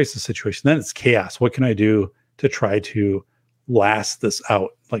been a crisis situation. Then it's chaos. What can I do to try to last this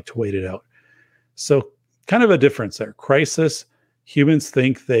out, to wait it out? So kind of a difference there. Crisis, humans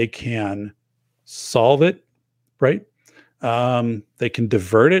think they can solve it, right? They can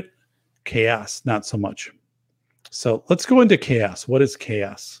divert it. Chaos, not so much. So let's go into chaos. What is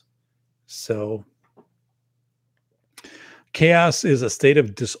chaos? So chaos is a state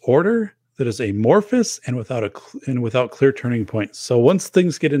of disorder that is amorphous and without clear turning points. So once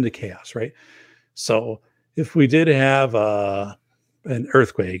things get into chaos, right? So if we did have an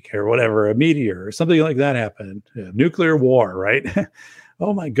earthquake or whatever, a meteor or something like that happened, nuclear war, right?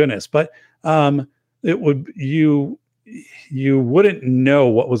 Oh my goodness! But you wouldn't know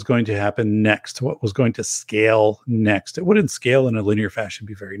what was going to happen next, what was going to scale next. It wouldn't scale in a linear fashion;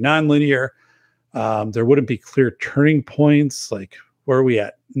 it'd be very nonlinear. There wouldn't be clear turning points, like, where are we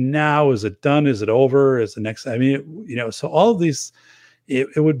at now? Is it done? Is it over? Is the next? So all of these,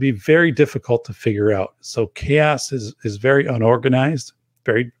 it would be very difficult to figure out. So chaos is very unorganized.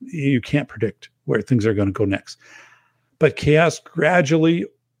 You can't predict where things are going to go next. But chaos quickly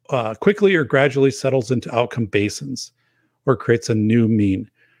or gradually settles into outcome basins or creates a new mean.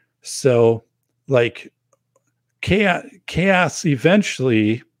 So chaos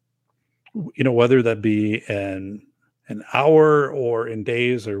eventually, whether that be an hour or in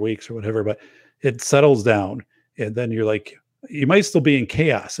days or weeks or whatever, but it settles down. And then you might still be in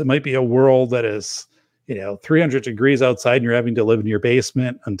chaos. It might be a world that is, 300 degrees outside and you're having to live in your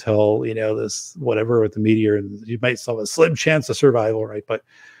basement until, this whatever with the meteor, and you might still have a slim chance of survival, right? But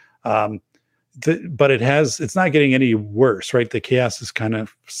it's not getting any worse, right? The chaos is kind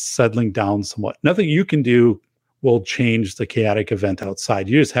of settling down somewhat. Nothing you can do will change the chaotic event outside.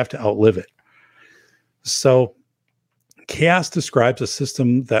 You just have to outlive it. So chaos describes a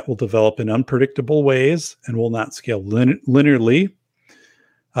system that will develop in unpredictable ways and will not scale linearly.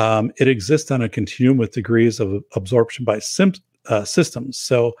 It exists on a continuum with degrees of absorption by systems.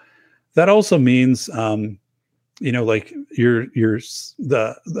 So that also means, the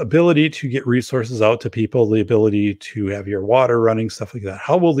ability to get resources out to people, the ability to have your water running, stuff like that.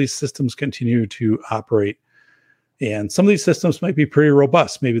 How will these systems continue to operate? And some of these systems might be pretty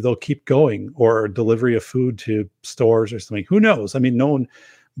robust. Maybe they'll keep going, or delivery of food to stores or something. Who knows? No one,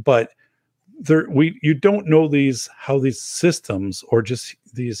 but you don't know how these systems, or just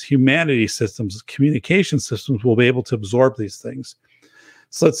these humanity systems, communication systems, will be able to absorb these things.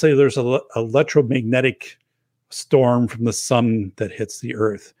 So let's say there's an electromagnetic storm from the sun that hits the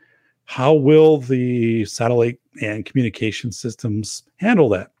Earth. How will the satellite and communication systems handle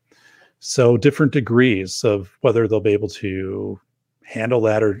that? So different degrees of whether they'll be able to handle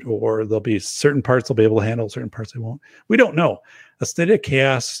that, or there'll be certain parts they'll be able to handle, certain parts they won't. We don't know. A state of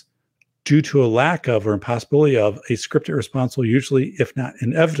chaos due to a lack of or impossibility of a scripted response will usually, if not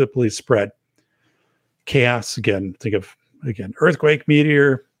inevitably, spread. Chaos, again, think of, earthquake,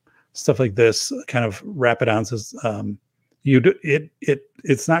 meteor, stuff like this, kind of rapid answers.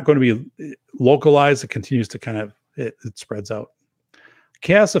 It's not going to be localized. It continues to kind of, it spreads out.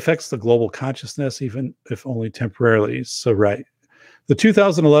 Chaos affects the global consciousness, even if only temporarily. So, right. The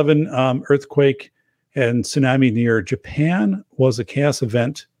 2011 earthquake and tsunami near Japan was a chaos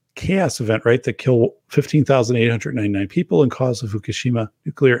event, right, that killed 15,899 people and caused the Fukushima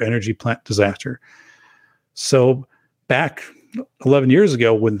nuclear energy plant disaster. So back 11 years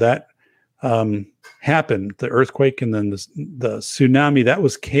ago, when that happened, the earthquake and then the tsunami, that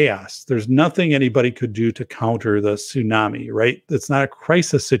was chaos. There's nothing anybody could do to counter the tsunami, right? It's not a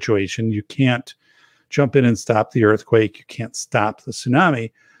crisis situation. You can't jump in and stop the earthquake. You can't stop the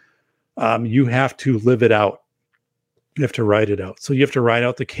tsunami. You have to live it out. You have to ride it out. So you have to ride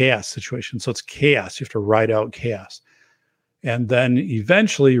out the chaos situation. So it's chaos. You have to ride out chaos. And then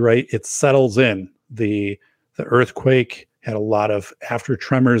eventually, right, it settles in. The earthquake had a lot of after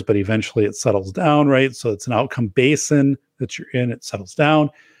tremors, but eventually it settles down, right? So it's an outcome basin that you're in. It settles down.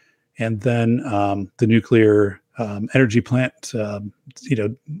 And then the nuclear energy plant,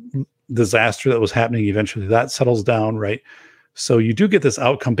 disaster that was happening, eventually that settles down, right? So you do get this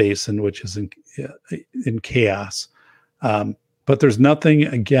outcome basin, which is in chaos. But there's nothing,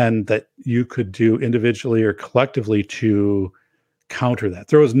 again, that you could do individually or collectively to counter that.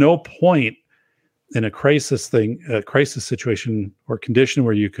 There was no point in a crisis situation or condition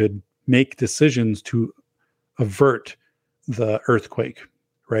where you could make decisions to avert the earthquake,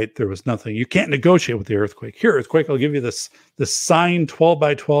 right? There was nothing. You can't negotiate with the earthquake. Here, earthquake, I'll give you this signed 12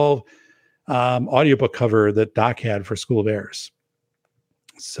 by 12 audiobook cover that Doc had for School of Airs.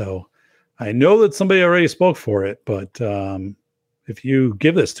 So I know that somebody already spoke for it, but if you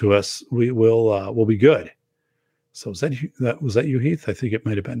give this to us, we'll be good. So was that you, Heath? I think it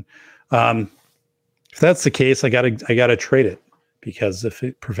might have been. If that's the case, I gotta trade it, because if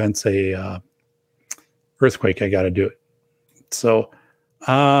it prevents a earthquake, I gotta do it. So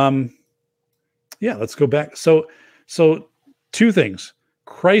let's go back. So two things.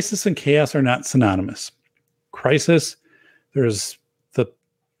 Crisis and chaos are not synonymous. Crisis, there's the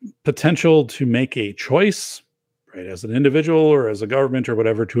potential to make a choice, right, as an individual or as a government or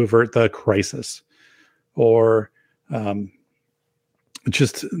whatever, to avert the crisis, or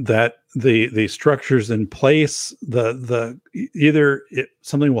just that the structures in place, either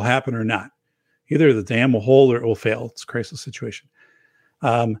something will happen or not. Either the dam will hold or it will fail. It's a crisis situation.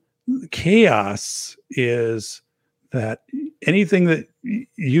 Chaos is that anything that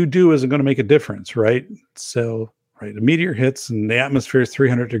you do isn't going to make a difference, right? So, right, a meteor hits and the atmosphere is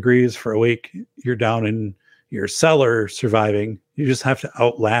 300 degrees for a week. You're down in your cellar surviving. You just have to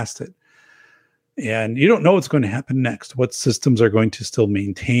outlast it. And you don't know what's going to happen next. What systems are going to still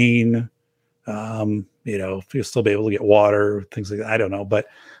maintain, if you'll still be able to get water, things like that. I don't know. But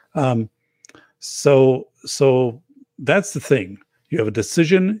so that's the thing. You have a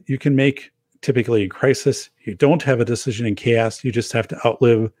decision you can make typically in crisis. You don't have a decision in chaos. You just have to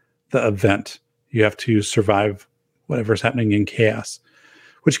outlive the event. You have to survive whatever's happening in chaos,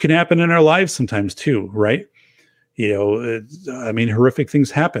 which can happen in our lives sometimes too, right? Horrific things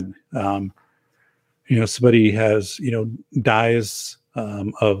happen. Somebody has, dies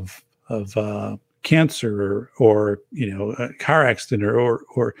of cancer or a car accident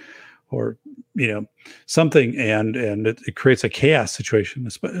or something, and it creates a chaos situation.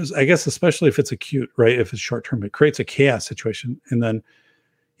 I guess especially if it's acute, right? If it's short term, it creates a chaos situation, and then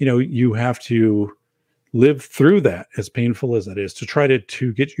you have to live through that, as painful as that is, to try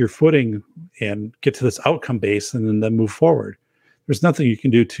to get your footing and get to this outcome base, and then move forward. There's nothing you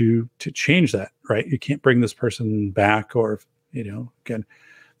can do to change that, right? You can't bring this person back, or again,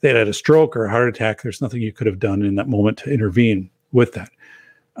 they had a stroke or a heart attack. There's nothing you could have done in that moment to intervene with that.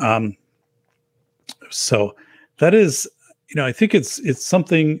 So that is, I think it's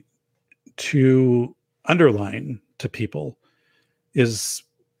something to underline to people, is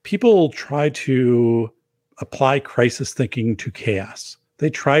people try to apply crisis thinking to chaos.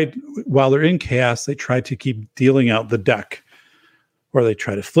 While they're in chaos, they try to keep dealing out the deck, or they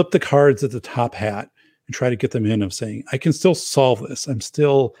try to flip the cards at the top hat and try to get them in of saying, I can still solve this.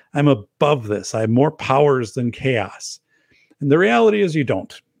 I'm above this. I have more powers than chaos. And the reality is you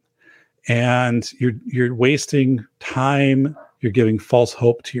don't. And you're wasting time. You're giving false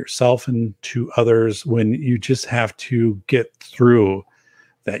hope to yourself and to others, when you just have to get through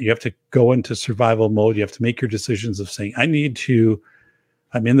that. You have to go into survival mode. You have to make your decisions of saying, I'm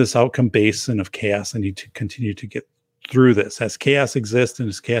in this outcome basin of chaos. I need to continue to get through this. As chaos exists and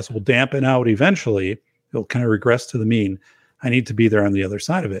as chaos will dampen out eventually, it'll kind of regress to the mean. I need to be there on the other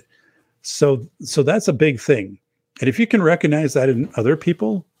side of it. So that's a big thing. And if you can recognize that in other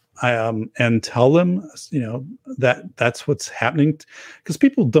people, and tell them, that that's what's happening, because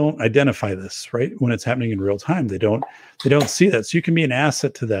people don't identify this, right? When it's happening in real time, they don't see that. So you can be an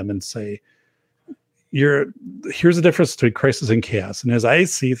asset to them and say, here's the difference between crisis and chaos. And as I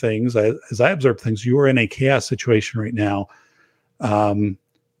see things, as I observe things, you are in a chaos situation right now. And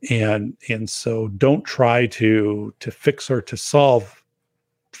so don't try to fix or to solve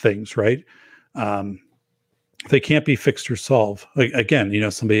things, right? They can't be fixed or solved. Like,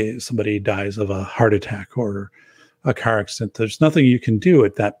 again, somebody dies of a heart attack or a car accident. There's nothing you can do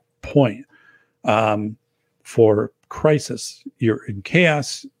at that point. For crisis, you're in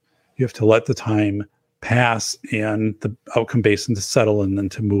chaos. You have to let the time pass and the outcome basin to settle and then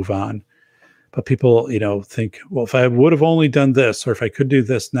to move on. But people, think, well, if I would have only done this, or if I could do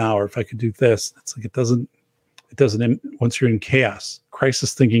this now, or if I could do this, it's like, it doesn't, once you're in chaos,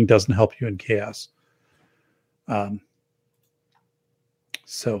 crisis thinking doesn't help you in chaos.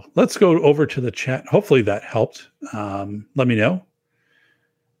 So let's go over to the chat. Hopefully that helped. Let me know.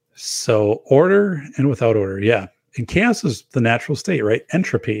 So order and without order. Yeah. And chaos is the natural state, right?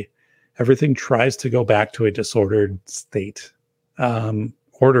 Entropy. Everything tries to go back to a disordered state.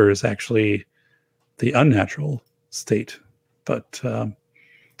 Order is actually the unnatural state. But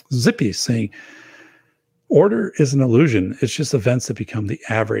Zippy is saying, order is an illusion. It's just events that become the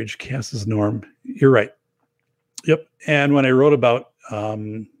average. Chaos is norm. You're right. Yep. And when I wrote about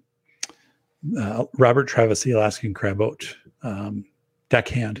Robert Travis, the Alaskan crab boat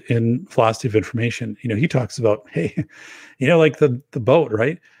deckhand in Philosophy of Information, he talks about, hey, like the boat,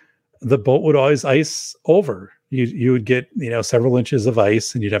 right? The boat would always ice over. You would get, several inches of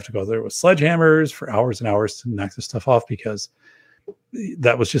ice, and you'd have to go there with sledgehammers for hours and hours to knock the stuff off, because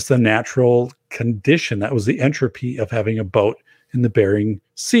that was just the natural condition. That was the entropy of having a boat in the Bering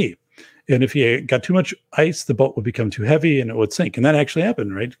Sea. And if you got too much ice, the boat would become too heavy and it would sink. And that actually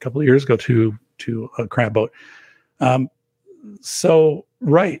happened, right? A couple of years ago to a crab boat. So,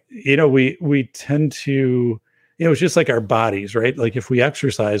 right. We tend to, it's just like our bodies, right? Like if we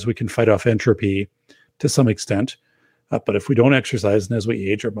exercise, we can fight off entropy to some extent. But if we don't exercise, and as we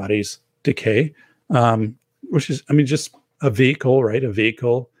age, our bodies decay, which is, just a vehicle, right? A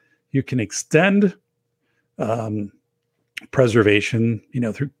vehicle, you can extend, preservation,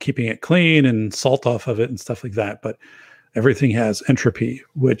 through keeping it clean and salt off of it and stuff like that. But everything has entropy,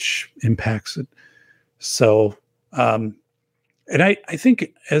 which impacts it. So, and I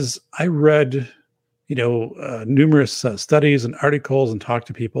think as I read, numerous studies and articles and talked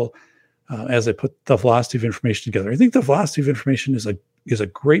to people, as I put the Philosophy of Information together, I think the Philosophy of Information is a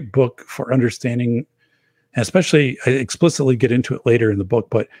great book for understanding, and especially I explicitly get into it later in the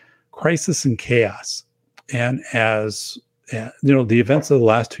book, but crisis and chaos. And as the events of the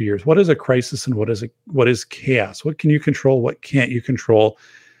last 2 years, what is a crisis and what is chaos? What can you control? What can't you control?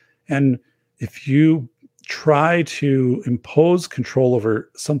 And if you try to impose control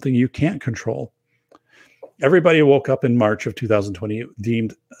over something you can't control, everybody woke up in March of 2020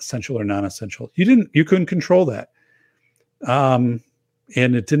 deemed essential or non-essential. You couldn't control that.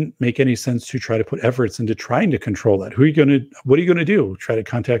 And it didn't make any sense to try to put efforts into trying to control that. What are you going to do? Try to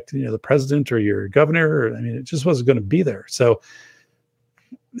contact the president or your governor? It just wasn't going to be there. So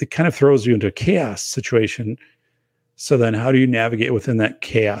it kind of throws you into a chaos situation. So then how do you navigate within that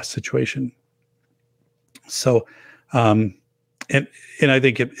chaos situation? So, and I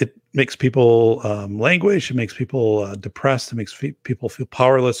think it makes people languish. It makes people depressed. It makes people feel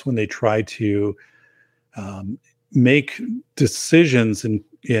powerless when they try to make decisions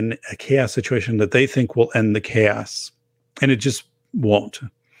in a chaos situation that they think will end the chaos, and it just won't.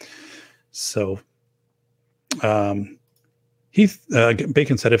 So Heath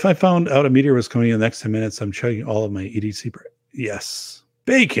Bacon said, if I found out a meteor was coming in the next 10 minutes, I'm chugging all of my EDC. Yes.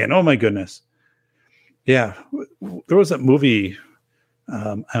 Bacon. Oh my goodness. Yeah. There was that movie.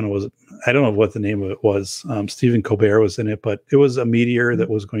 I don't know what the name of it was. Stephen Colbert was in it, but it was a meteor that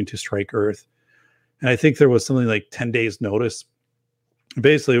was going to strike Earth. And I think there was something like 10 days notice.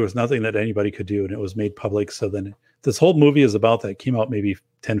 Basically, there was nothing that anybody could do, and it was made public. So then this whole movie is about that. It came out maybe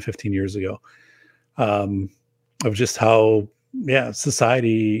 10, 15 years ago, of just how,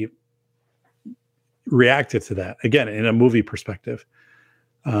 society reacted to that. Again, in a movie perspective.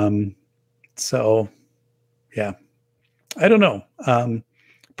 So, yeah, I don't know.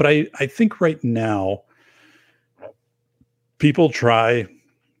 But I think right now, people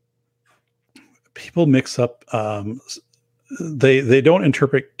mix up they don't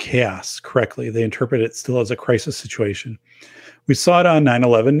interpret chaos correctly. They interpret it still as a crisis situation. We saw it on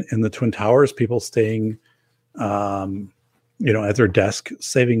 9/11 in the Twin Towers, people staying, at their desk,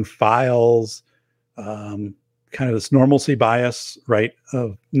 saving files, kind of this normalcy bias, right?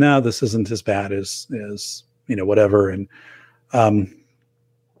 Of no, this isn't as bad as whatever. And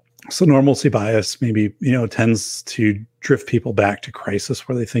so normalcy bias maybe, tends to drift people back to crisis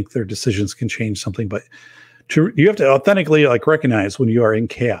where they think their decisions can change something. But you have to authentically recognize when you are in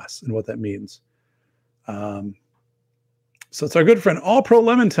chaos and what that means. So it's our good friend, All Pro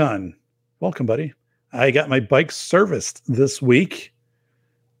Lemon Ton. Welcome, buddy. I got my bike serviced this week,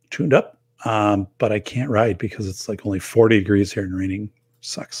 tuned up, but I can't ride because it's only 40 degrees here and raining.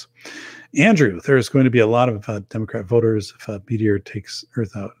 Sucks. Andrew, there's going to be a lot of Democrat voters if a meteor takes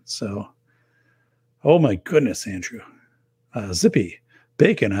Earth out. So, oh my goodness, Andrew. Zippy,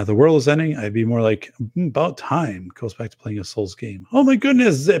 Bacon, the world is ending. I'd be more like, about time. Goes back to playing a Souls game. Oh my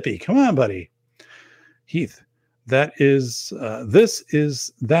goodness, Zippy. Come on, buddy. Heath, that is, this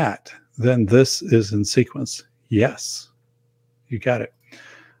is that. Then this is in sequence. Yes, you got it.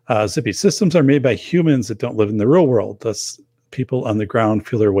 Zippy, systems are made by humans that don't live in the real world. Thus, people on the ground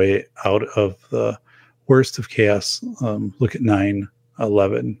feel their way out of the worst of chaos. Look at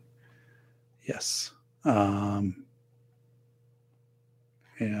 9/11. Yes. And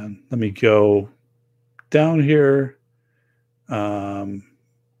let me go down here.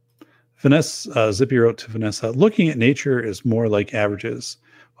 Vanessa, Zippy wrote to Vanessa, looking at nature is more like averages,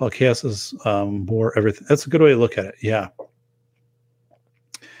 while chaos is more everything. That's a good way to look at it. Yeah.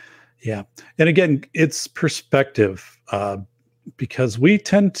 Yeah. And again, it's perspective, because we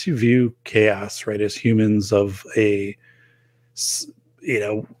tend to view chaos, right, as humans of we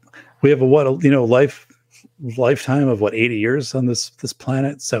have a lifetime of 80 years on this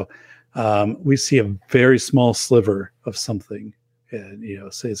planet. So we see a very small sliver of something,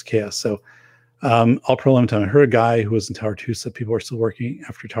 and say it's chaos. So I'll prolong time. I heard a guy who was in Tower 2 said people are still working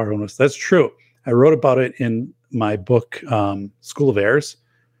after Tower 1 was. That's true. I wrote about it in my book, School of Airs.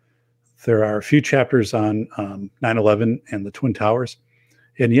 There are a few chapters on 9/11 and the Twin Towers.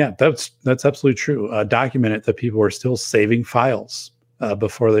 And yeah, that's absolutely true. Documented that people were still saving files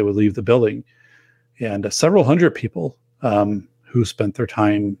before they would leave the building. And several hundred people who spent their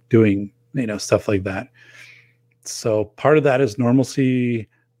time doing, stuff like that. So part of that is normalcy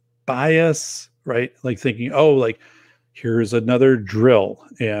bias, right? Like thinking, here's another drill.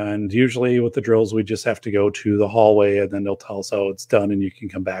 And usually with the drills, we just have to go to the hallway and then they'll tell us, oh, it's done and you can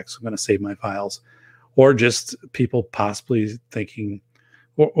come back. So I'm going to save my files. Or just people possibly thinking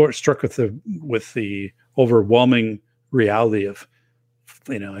or struck with the overwhelming reality of,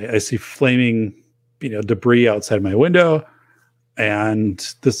 I see flaming, debris outside my window. And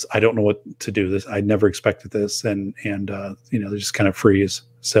this, I don't know what to do. This, I never expected this. And they just kind of freeze.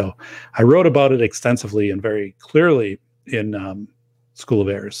 So I wrote about it extensively and very clearly in School of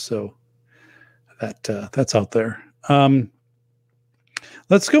Airs. So that's out there.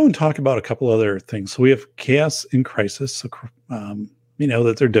 Let's go and talk about a couple other things. So we have chaos and crisis. So,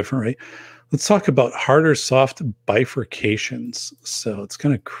 that they're different, right? Let's talk about hard or soft bifurcations. So it's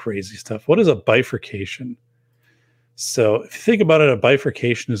kind of crazy stuff. What is a bifurcation? So if you think about it, a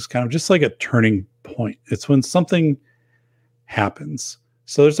bifurcation is kind of just like a turning point. It's when something happens.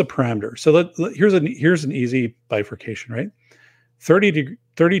 So there's a parameter. So here's an easy bifurcation, right?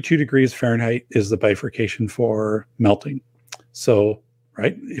 32 degrees Fahrenheit is the bifurcation for melting. So,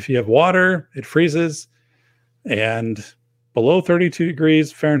 right, if you have water, it freezes, and below 32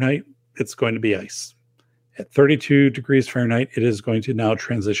 degrees Fahrenheit, it's going to be ice. At 32 degrees Fahrenheit, it is going to now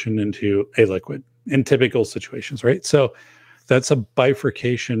transition into a liquid in typical situations, right? So that's a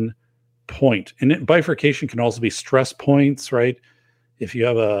bifurcation point. And bifurcation can also be stress points, right? If you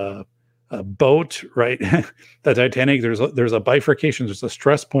have a boat, right? The Titanic, there's a bifurcation. There's a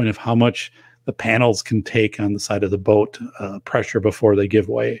stress point of how much the panels can take on the side of the boat pressure before they give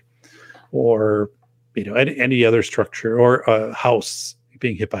way, or any other structure, or a house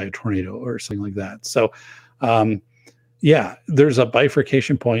being hit by a tornado or something like that. So there's a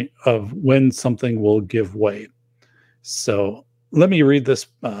bifurcation point of when something will give way. So let me read this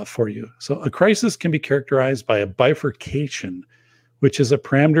for you. So a crisis can be characterized by a bifurcation, which is a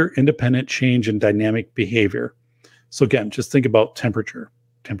parameter-independent change in dynamic behavior. So again, just think about temperature.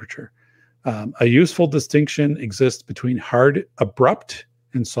 A useful distinction exists between hard, abrupt,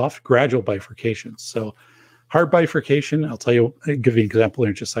 and soft, gradual bifurcations. So hard bifurcation, I'll give you an example here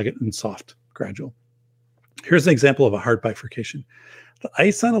in just a second, and soft, gradual. Here's an example of a hard bifurcation. The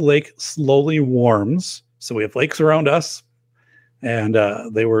ice on a lake slowly warms. So we have lakes around us, and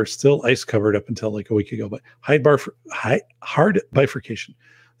they were still ice covered up until like a week ago. But hard bifurcation.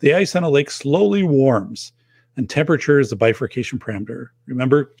 The ice on a lake slowly warms, and temperature is the bifurcation parameter.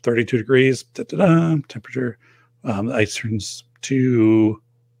 Remember, 32 degrees, temperature. The ice turns to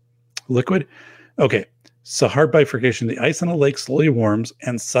liquid. Okay, so hard bifurcation. The ice on a lake slowly warms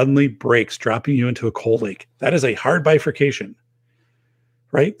and suddenly breaks, dropping you into a cold lake. That is a hard bifurcation,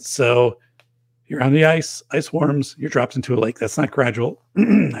 right? So you're on the ice warms, you're dropped into a lake. That's not gradual.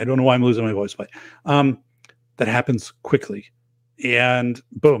 I don't know why I'm losing my voice, but that happens quickly. And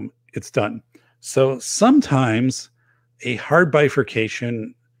boom, it's done. So sometimes a hard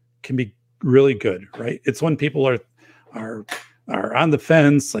bifurcation can be really good, right? It's when people are on the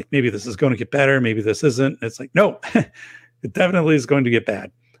fence, like maybe this is going to get better, maybe this isn't. It's like, no, it definitely is going to get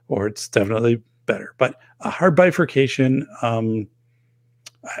bad, or it's definitely better. But a hard bifurcation,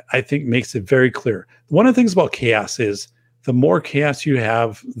 I think, makes it very clear. One of the things about chaos is the more chaos you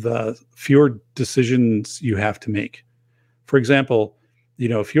have, the fewer decisions you have to make. For example,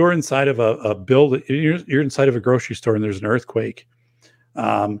 if you're inside of a building, you're inside of a grocery store and there's an earthquake,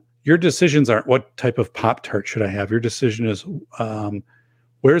 your decisions aren't what type of Pop-Tart should I have. Your decision is,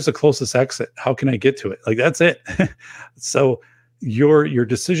 where's the closest exit? How can I get to it? Like, that's it. So your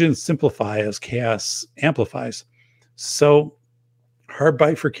decisions simplify as chaos amplifies. So hard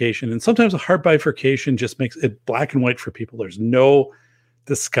bifurcation, and sometimes a hard bifurcation just makes it black and white for people. There's no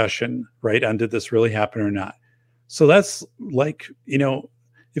discussion, right, on did this really happen or not. So that's like,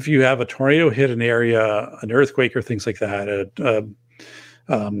 if you have a tornado hit an area, an earthquake or things like that,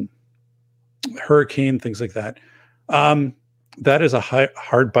 hurricane, things like that, that is a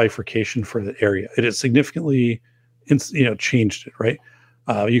hard bifurcation for the area. It has significantly, changed it, right?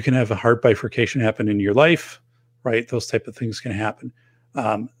 You can have a hard bifurcation happen in your life, right? Those type of things can happen.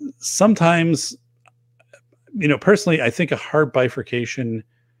 Sometimes, personally, I think a hard bifurcation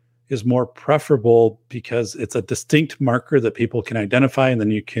is more preferable because it's a distinct marker that people can identify, and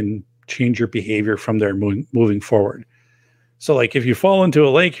then you can change your behavior from there moving forward. So like if you fall into a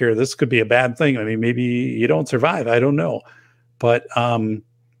lake here, this could be a bad thing. I mean, maybe you don't survive. I don't know. But so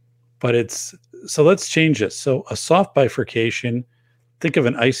let's change this. So a soft bifurcation, think of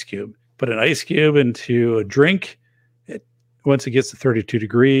an ice cube. Put an ice cube into a drink. Once it gets to 32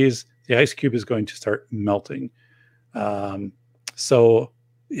 degrees, the ice cube is going to start melting. So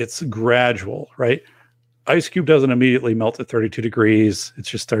it's gradual, right? Ice cube doesn't immediately melt at 32 degrees. It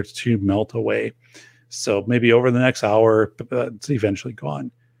just starts to melt away. So maybe over the next hour, it's eventually gone.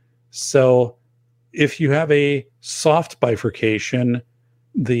 So if you have a soft bifurcation,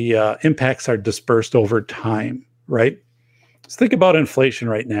 the impacts are dispersed over time, right? Let's think about inflation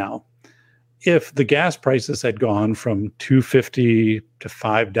right now. If the gas prices had gone from $2.50 to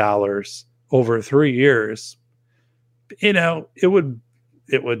 $5 over 3 years, it would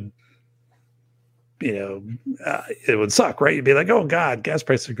suck, right? You'd be like, oh God, gas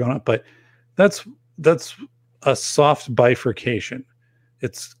prices are going up. But that's a soft bifurcation.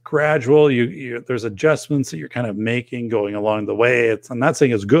 It's gradual. There's adjustments that you're kind of making going along the way. I'm not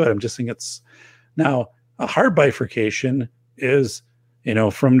saying it's good. I'm just saying it's now a hard bifurcation is,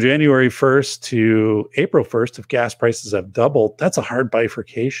 from January 1st to April 1st, if gas prices have doubled, that's a hard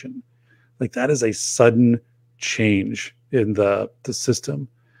bifurcation. Like that is a sudden change in the system.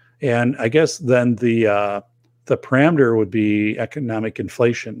 And I guess then the parameter would be economic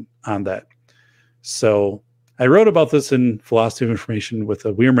inflation on that. So I wrote about this in Philosophy of Information with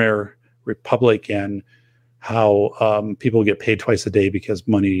the Weimar Republic and how people get paid twice a day because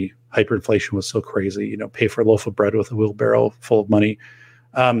hyperinflation was so crazy, pay for a loaf of bread with a wheelbarrow full of money.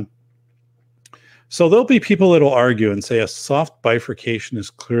 So there'll be people that'll argue and say a soft bifurcation is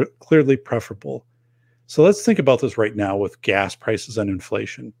clearly preferable. So let's think about this right now with gas prices and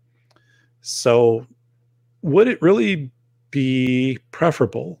inflation. So would it really be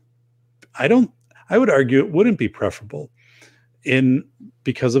preferable? I would argue it wouldn't be preferable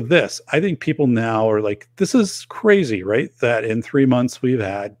because of this. I think people now are like, this is crazy, right? That in 3 months we've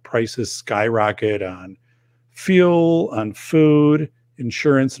had prices skyrocket on fuel, on food,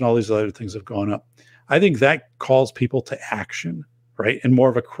 insurance, and all these other things have gone up. I think that calls people to action, right? In more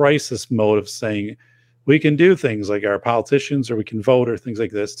of a crisis mode of saying, we can do things like our politicians, or we can vote, or things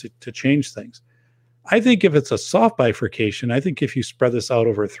like this to change things. I think if it's a soft bifurcation, I think if you spread this out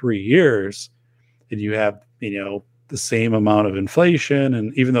over 3 years and you have, the same amount of inflation,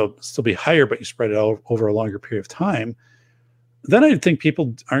 and even though it'll still be higher, but you spread it out over a longer period of time, then I think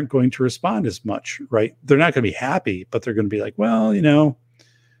people aren't going to respond as much, right? They're not going to be happy, but they're going to be like, well, it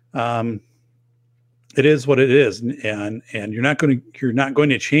is what it is, and you're not going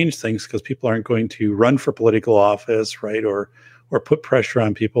to change things because people aren't going to run for political office, right, or put pressure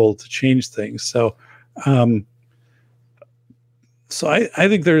on people to change things. So, I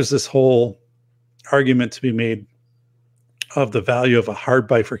think there's this whole argument to be made of the value of a hard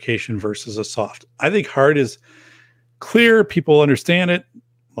bifurcation versus a soft. I think hard is clear, people understand it,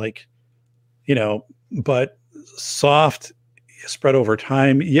 like, but soft spread over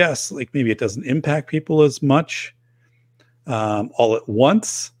time. Yes, like maybe it doesn't impact people as much all at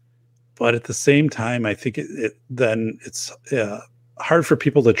once, but at the same time, I think then it's hard for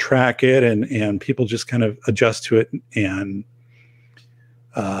people to track it, and people just kind of adjust to it. And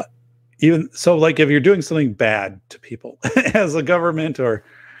even so, like if you're doing something bad to people as a government or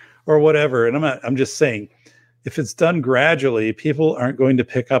whatever, and I'm just saying, if it's done gradually, people aren't going to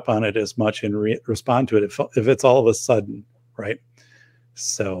pick up on it as much and respond to it if it's all of a sudden, right?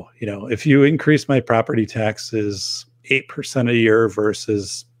 So, if you increase my property taxes 8% a year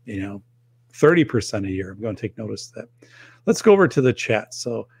versus, 30% a year, I'm going to take notice of that. Let's go over to the chat.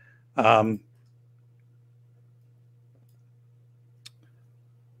 So,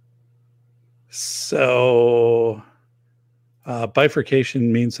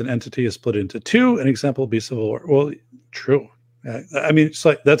 bifurcation means an entity is split into two. An example would be civil war. Well, true. I mean, it's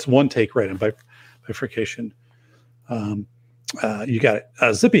like that's one take, right? On bifurcation. You got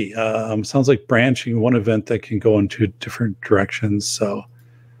it. Zippy sounds like branching one event that can go into different directions. So,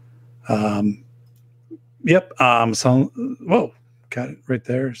 yep. Whoa, got it right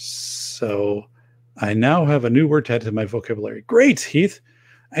there. So I now have a new word to add to my vocabulary. Great, Heath.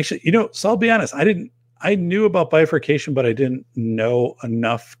 Actually, so I'll be honest. I knew about bifurcation, but I didn't know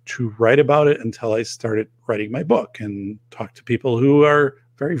enough to write about it until I started writing my book and talked to people who are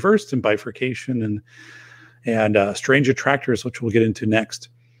very versed in bifurcation and strange attractors, which we'll get into next.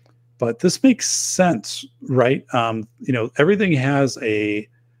 But this makes sense, right? Everything has a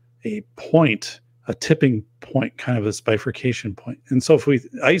point, a tipping point, kind of this bifurcation point. And so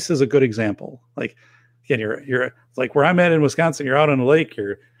ice is a good example. Like, again, you're like where I'm at in Wisconsin, you're out on a lake,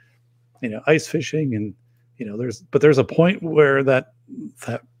 you're, ice fishing, and, there's a point where that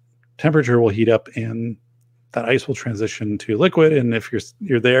temperature will heat up and that ice will transition to liquid. And if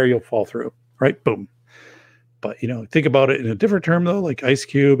you're there, you'll fall through, right? Boom. But, think about it in a different term, though, like ice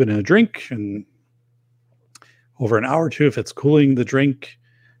cube in a drink. And over an hour or two, if it's cooling the drink,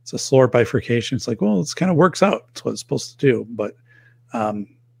 it's a slower bifurcation. It's like, well, it kind of works out. It's what it's supposed to do. But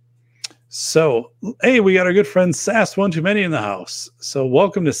so, hey, we got our good friend Sast One Too Many in the house. So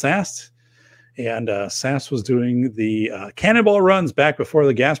welcome to Sast. And Sast was doing the cannonball runs back before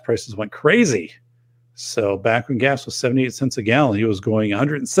the gas prices went crazy. So back when gas was 78 cents a gallon, he was going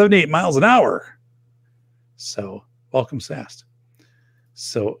 178 miles an hour. So welcome, Sast.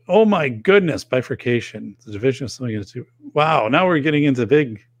 So, oh my goodness, bifurcation, the division of something into. Wow, now we're getting into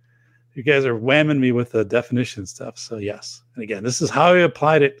big. You guys are whamming me with the definition stuff. So yes, and again, this is how I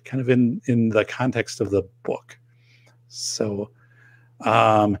applied it, kind of in the context of the book. So,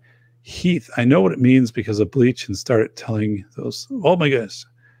 Heath, I know what it means because of Bleach and started telling those. Oh my goodness,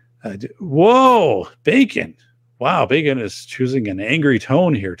 whoa, Bacon! Wow, Bacon is choosing an angry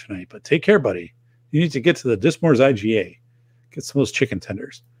tone here tonight. But take care, buddy. You need to get to the Dismore's IGA. Get some of those chicken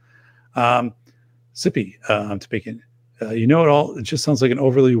tenders. Zippy, to Bacon. It all. It just sounds like an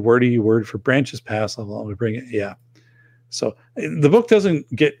overly wordy word for branches pass. I'll bring it. Yeah. So the book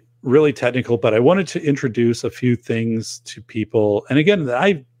doesn't get really technical, but I wanted to introduce a few things to people. And again, that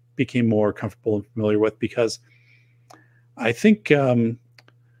I became more comfortable and familiar with because I think when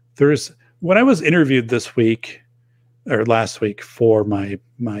I was interviewed this week or last week for my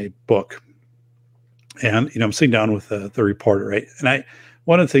book, and I'm sitting down with the reporter, right? And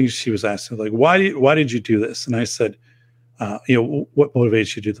one of the things she was asking, like, why did you do this? And I said, what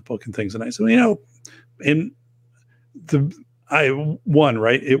motivates you to do the book and things? And I said,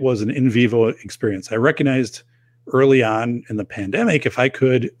 right? It was an in vivo experience. I recognized early on in the pandemic, if I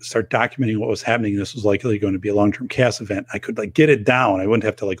could start documenting what was happening, this was likely going to be a long-term chaos event. I could get it down. I wouldn't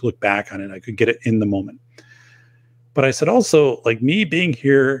have to look back on it. I could get it in the moment. But I said also, me being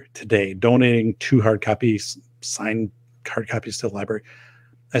here today, donating 2 hard copies, signed hard copies to the library,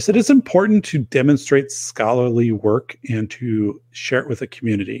 I said it's important to demonstrate scholarly work and to share it with the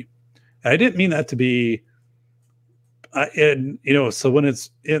community. And I didn't mean that to be, so when it's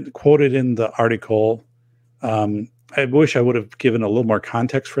quoted in the article, I wish I would have given a little more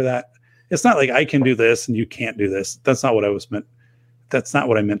context for that. It's not like I can do this and you can't do this. That's not what That's not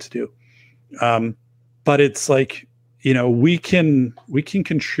what I meant to do. But it's we can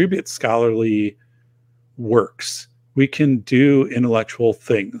contribute scholarly works. We can do intellectual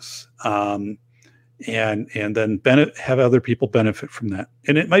things. and then have other people benefit from that.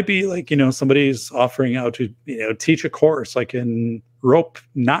 And it might be like, somebody's offering out to, teach a course like in rope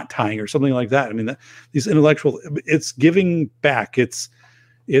knot tying or something like that. I mean, these it's giving back. It's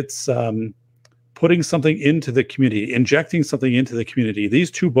putting something into the community, injecting something into the community. These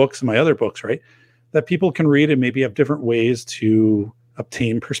 2 books and my other books, right, that people can read and maybe have different ways to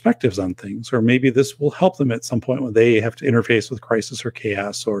obtain perspectives on things, or maybe this will help them at some point when they have to interface with crisis or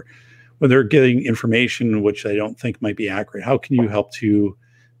chaos, or when they're getting information which they don't think might be accurate. How can you help to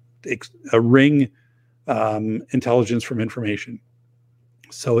wring intelligence from information?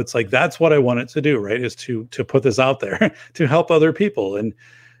 So it's like, that's what I wanted to do, right? Is to put this out there to help other people, and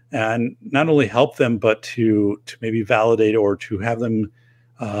not only help them, but to maybe validate or to have them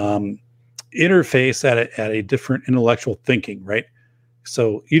interface at a different intellectual thinking, right?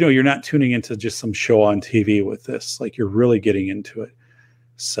 So, you're not tuning into just some show on TV with this, like you're really getting into it.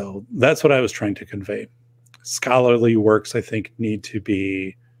 So that's what I was trying to convey. Scholarly works, I think, need to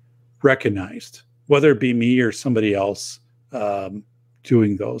be recognized, whether it be me or somebody else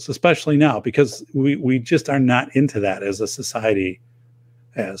doing those, especially now, because we just are not into that as a society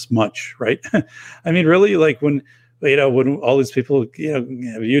as much, right? I mean, really, like when all these people, have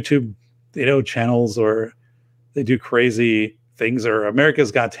YouTube, channels, or they do crazy things, or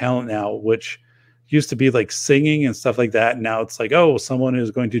America's Got Talent now, which used to be like singing and stuff like that. Now it's like, oh, someone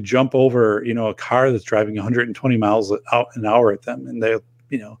is going to jump over, a car that's driving 120 miles an hour at them, and they,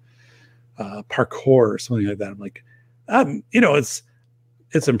 parkour or something like that. I'm like,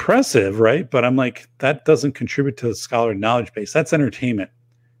 it's impressive, right? But I'm like, that doesn't contribute to the scholar knowledge base. That's entertainment.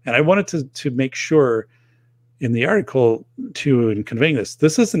 And I wanted to make sure in the article in conveying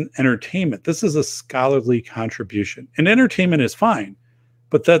this isn't entertainment. This is a scholarly contribution. And entertainment is fine,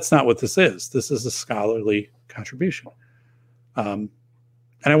 but that's not what this is. This is a scholarly contribution. And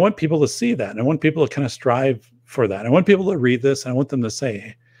I want people to see that. And I want people to kind of strive for that. I want people to read this, and I want them to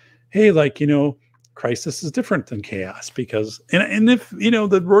say, hey, like, crisis is different than chaos, because, and if,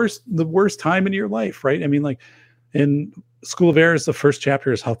 the worst time in your life, right? I mean, like in School of Errors, the first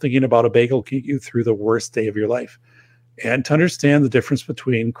chapter is how thinking about a bagel can get you through the worst day of your life. And to understand the difference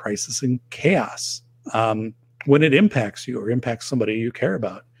between crisis and chaos, when it impacts you or impacts somebody you care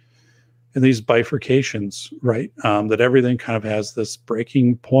about. And these bifurcations, right? That everything kind of has this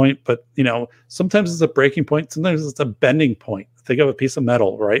breaking point, but sometimes it's a breaking point, sometimes it's a bending point. Think of a piece of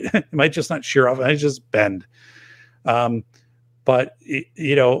metal, right? It might just not shear off, it might just bend. But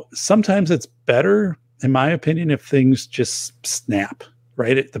sometimes it's better, in my opinion, if things just snap,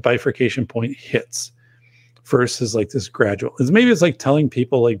 right? The bifurcation point hits, versus like this gradual. Maybe it's like telling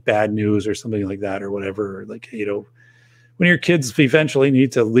people like bad news or something like that, or whatever. Like, when your kids eventually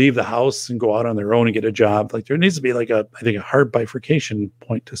need to leave the house and go out on their own and get a job, like there needs to be like I think a hard bifurcation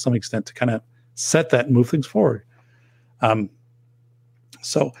point to some extent to kind of set that and move things forward.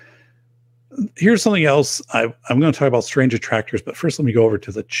 So here's something else. I'm going to talk about strange attractors, but first let me go over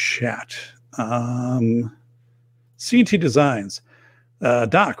to the chat. CNT Designs.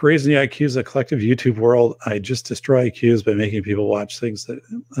 Doc, raising the IQs of the collective YouTube world. I just destroy IQs by making people watch things that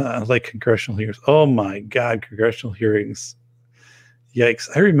like congressional hearings. Oh my God, congressional hearings. Yikes.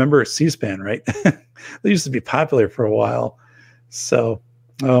 I remember C-SPAN, right? They used to be popular for a while. So,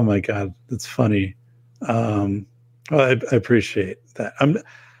 oh my God, that's funny. Well, I appreciate that.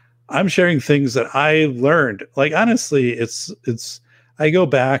 I'm sharing things that I learned. Like, honestly, I go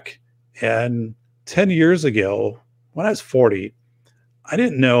back, and 10 years ago, when I was 40, I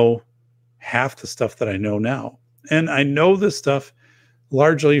didn't know half the stuff that I know now. And I know this stuff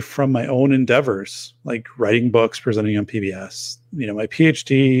largely from my own endeavors, like writing books, presenting on PBS, my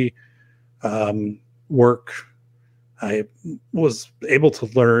PhD work. I was able to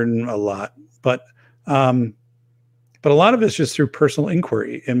learn a lot, but a lot of it's just through personal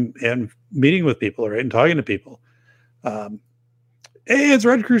inquiry and meeting with people, right? And talking to people. Hey, it's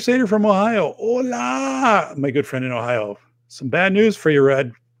Red Crusader from Ohio. Hola, my good friend in Ohio. Some bad news for you,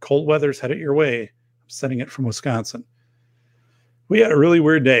 Red. Cold weather's headed your way. I'm sending it from Wisconsin. We had a really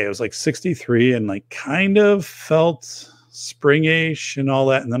weird day. It was like 63 and like kind of felt springish and all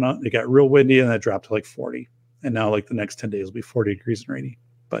that. And then it got real windy and that dropped to like 40. And now like the next 10 days will be 40 degrees and rainy.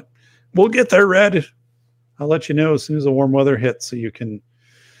 But we'll get there, Red. I'll let you know as soon as the warm weather hits so you can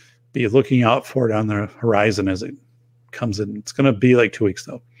be looking out for it on the horizon as it comes in. It's going to be like 2 weeks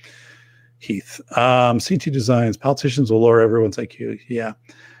though. Heath. CT Designs. Politicians will lower everyone's IQ. Yeah.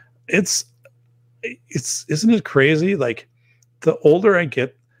 It's isn't it crazy? Like the older I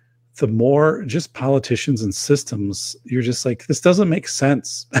get, the more just politicians and systems, you're just like, this doesn't make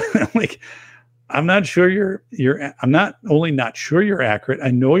sense. Like, I'm not sure I'm not only not sure you're accurate, I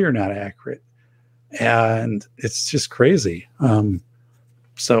know you're not accurate. and it's just crazy.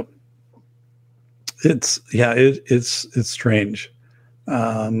 So it's strange.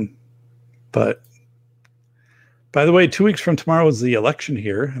 But by the way, 2 weeks from tomorrow is the election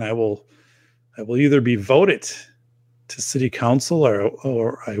here, and I will either be voted to city council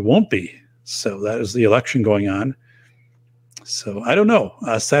or I won't be. So that is the election going on. So I don't know.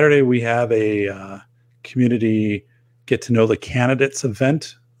 Saturday we have a community get to know the candidates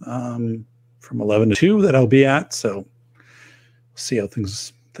event from 11 to 2 that I'll be at. So we'll see how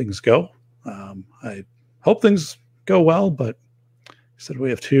things go. I hope things go well, but I said we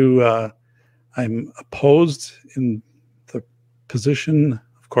have two. I'm opposed in the position,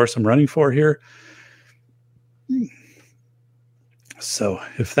 of course, I'm running for here. So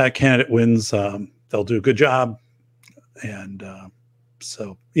if that candidate wins, they'll do a good job. And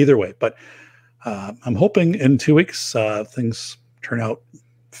so either way, but I'm hoping in 2 weeks things turn out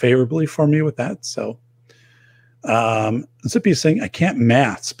favorably for me with that. So Zippy is saying I can't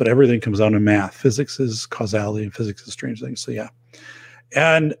maths, but everything comes down to math. Physics is causality and physics is strange things. So yeah.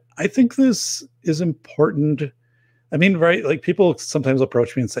 And I think this is important. I mean, right, like people sometimes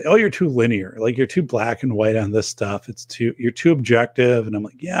approach me and say, oh, you're too linear. Like you're too black and white on this stuff. You're too objective. And I'm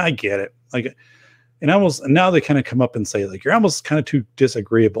like, yeah, I get it. Like, and now they kind of come up and say, like, you're almost kind of too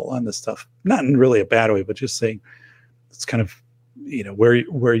disagreeable on this stuff. Not in really a bad way, but just saying it's kind of,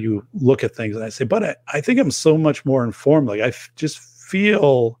 where you look at things. And I say, but I think I'm so much more informed. Like I just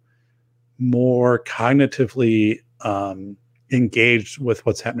feel more cognitively engaged with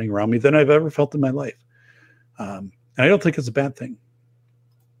what's happening around me than I've ever felt in my life. And I don't think it's a bad thing.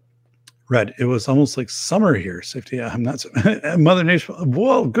 Red, it was almost like summer here. Safety, I'm not Mother Nature.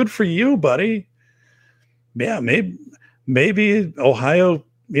 Whoa, good for you, buddy. Yeah, maybe Ohio,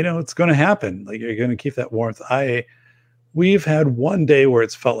 it's going to happen. Like you're going to keep that warmth. We've had one day where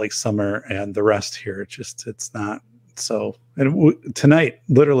it's felt like summer, and the rest here, it's not. So, and tonight,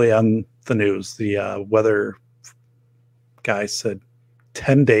 literally on the news, the weather guy said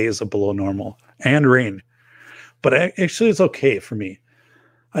 10 days of below normal and rain. But actually, it's okay for me.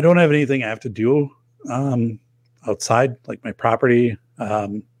 I don't have anything I have to do outside, like my property.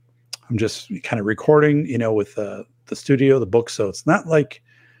 I'm just kind of recording, with the studio, the book. So it's not like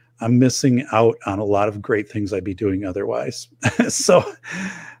I'm missing out on a lot of great things I'd be doing otherwise. So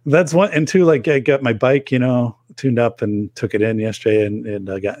that's one. And two, like I got my bike, tuned up and took it in yesterday and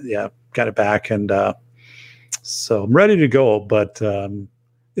got it back. And so I'm ready to go, but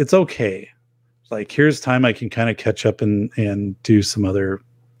it's okay. Like here's time I can kind of catch up and do some other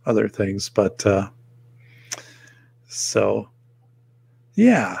things. But so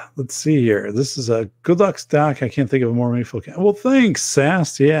yeah, let's see here. This is a good luck stock. I can't think of a more meaningful. Well, thanks,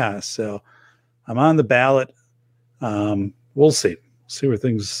 Sass. Yeah, so I'm on the ballot. We'll see where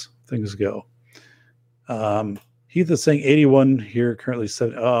things go. Heath is saying 81 here, currently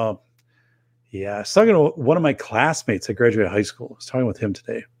 7. Oh, yeah. I was talking to one of my classmates at graduate high school. I was talking with him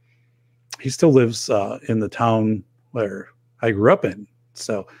today. He still lives in the town where I grew up in.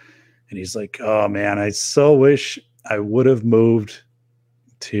 So, and he's like, oh man, I so wish I would have moved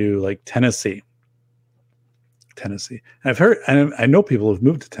to like Tennessee. And I've heard, and I know people who've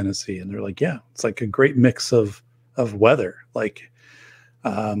moved to Tennessee and they're like, yeah, it's like a great mix of weather. Like, so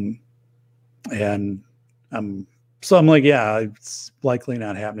I'm like, yeah, it's likely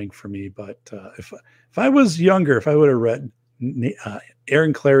not happening for me. But if I was younger, if I would have read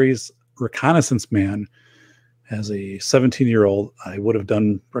Aaron Clary's Reconnaissance Man as a 17-year-old, I would have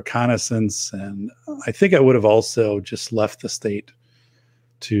done reconnaissance, and I think I would have also just left the state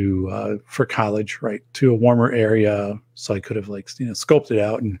for college, right, to a warmer area, so I could have scoped it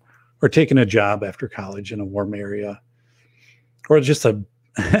out or taken a job after college in a warm area, or just a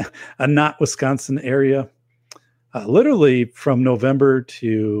not Wisconsin area. Literally from November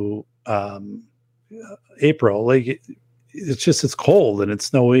to April, like it's cold and it's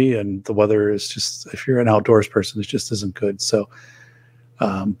snowy and the weather is just, if you're an outdoors person, it just isn't good. So,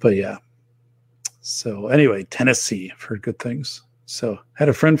 but yeah. So anyway, Tennessee, I've heard good things. So had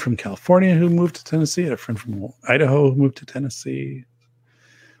a friend from California who moved to Tennessee. Had a friend from Idaho who moved to Tennessee.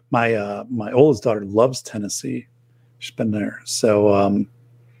 My oldest daughter loves Tennessee. She's been there. So,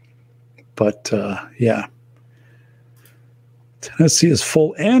 yeah. Tennessee is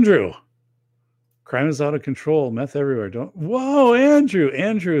full. Andrew, crime is out of control. Meth everywhere. Whoa, Andrew.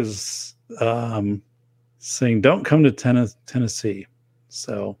 Andrew's saying don't come to Tennessee.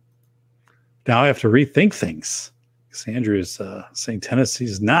 So now I have to rethink things. Because Andrew is saying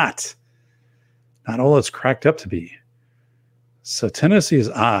Tennessee's not all it's cracked up to be. So Tennessee is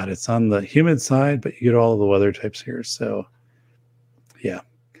odd. It's on the humid side, but you get all of the weather types here. So yeah.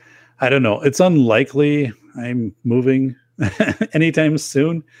 I don't know. It's unlikely I'm moving anytime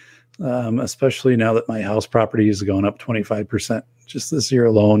soon, especially now that my house property is going up 25% just this year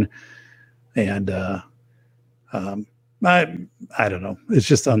alone. And I don't know. It's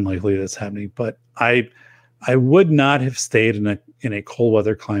just unlikely that's happening. But I would not have stayed in a cold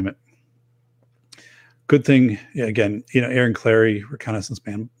weather climate. Good thing, again, Aaron Clary, reconnaissance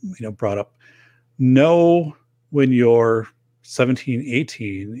man, brought up, know when you're 17,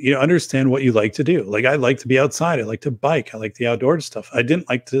 18, understand what you like to do. Like, I like to be outside. I like to bike. I like the outdoor stuff. I didn't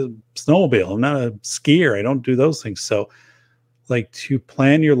like to snowmobile. I'm not a skier. I don't do those things. So, like, to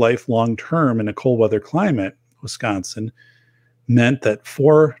plan your life long term in a cold weather climate, Wisconsin, meant that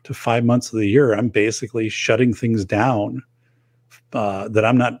 4 to 5 months of the year, I'm basically shutting things down, that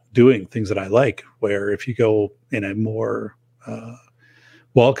I'm not doing things that I like. Where if you go in a more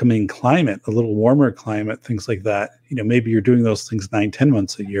welcoming climate, a little warmer climate, things like that, maybe you're doing those things 9-10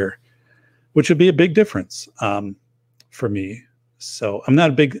 months a year, which would be a big difference for me. So I'm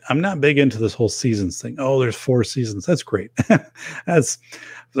not big into this whole seasons thing. Oh, there's 4 seasons. That's great. Then, I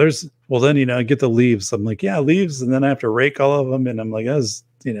get the leaves. I'm like, yeah, leaves. And then I have to rake all of them. And I'm like, that's,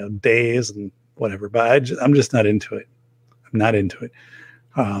 days and whatever, but I'm just not into it. I'm not into it.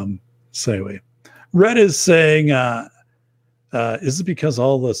 So anyway, Red is saying, is it because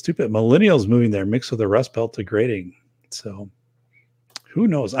all the stupid millennials moving there mixed with the Rust Belt degrading? So who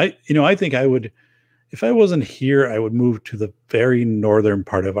knows? I think I would, if I wasn't here, I would move to the very northern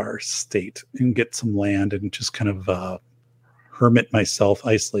part of our state and get some land and just kind of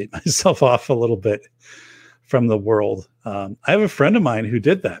isolate myself off a little bit from the world. I have a friend of mine who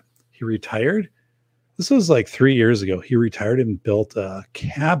did that. He retired. This was like 3 years ago. He retired and built a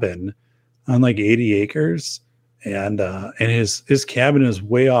cabin on like 80 acres. And his cabin is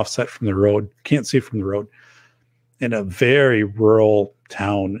way offset from the road. Can't see it from the road, in a very rural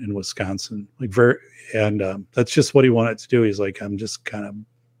town in Wisconsin. That's just what he wanted to do. He's like, I'm just kind of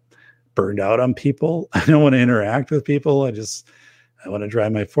burned out on people. I don't want to interact with people. I want to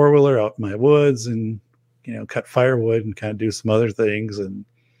drive my 4-wheeler out in my woods and, cut firewood and kind of do some other things. And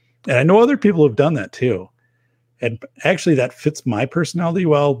I know other people have done that too. And actually that fits my personality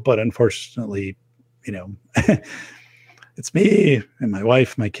well, but unfortunately, it's me and my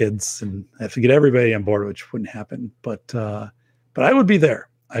wife, my kids, and I have to get everybody on board, which wouldn't happen. But I would be there.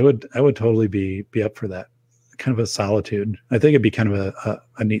 I would totally be up for that kind of a solitude. I think it'd be kind of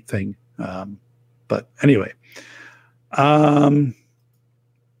a neat thing. But anyway,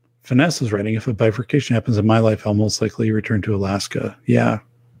 Finesse is writing, if a bifurcation happens in my life, I'll most likely return to Alaska. Yeah.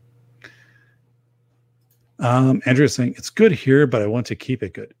 Andrew is saying, it's good here, but I want to keep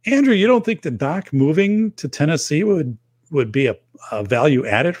it good. Andrew, you don't think the doc moving to Tennessee would be a value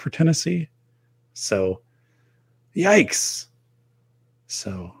added for Tennessee? So, yikes.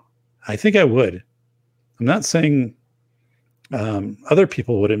 So, I think I would. I'm not saying other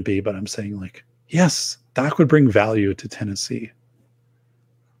people wouldn't be, but I'm saying, like, yes, doc would bring value to Tennessee.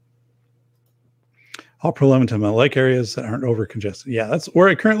 All pro Leventon, I like areas that aren't over congested. Yeah, that's where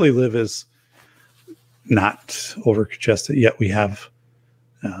I currently live, is not over congested yet. We have,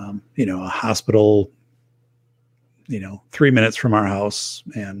 a hospital, 3 minutes from our house,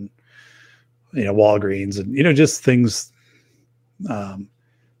 and, Walgreens, and, just things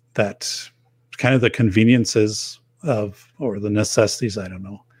that kind of the conveniences or the necessities. I don't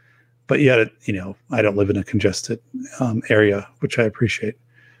know, but yet, I don't live in a congested area, which I appreciate.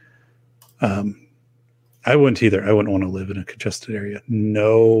 I wouldn't either. I wouldn't want to live in a congested area.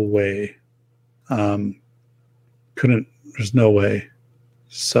 No way. There's no way.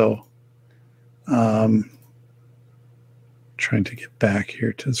 So, trying to get back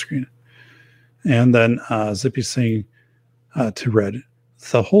here to the screen. And then Zippy's saying to Red,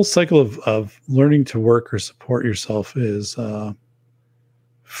 the whole cycle of learning to work or support yourself is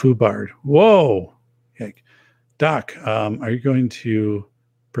FUBARD. Whoa. Okay. Doc, are you going to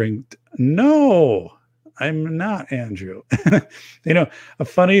bring... No, I'm not, Andrew. A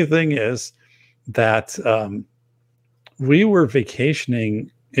funny thing is that we were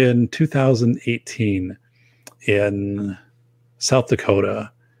vacationing in 2018 in South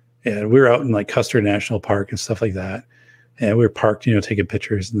Dakota, and we were out in like Custer National Park and stuff like that. And we were parked, taking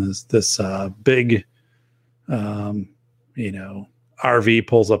pictures, and this big, RV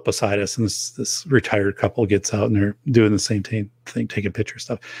pulls up beside us, and this retired couple gets out, and they're doing the same thing, taking pictures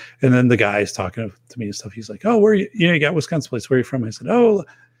stuff. And then the guy's talking to me and stuff. He's like, "Oh, where are you? You got Wisconsin place. Where are you from?" I said, "Oh,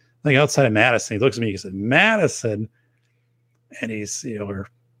 like outside of Madison." He looks at me. He said, "Madison," and he's, he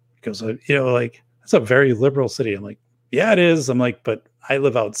goes, like, that's a very liberal city. I'm like, "Yeah, it is." I'm like, "But I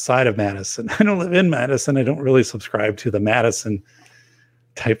live outside of Madison. I don't live in Madison. I don't really subscribe to the Madison,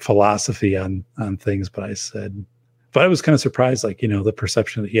 type philosophy on things. But I was kind of surprised, like, the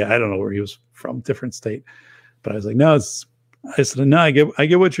perception that, I don't know where he was from, different state. But I was like, no, I said, no, I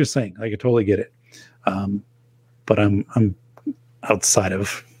get what you're saying. I could totally get it. But I'm outside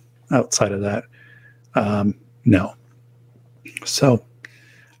of that. No. So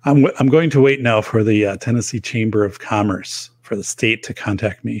I'm going to wait now for the Tennessee Chamber of Commerce, for the state to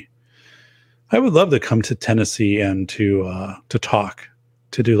contact me. I would love to come to Tennessee and to talk,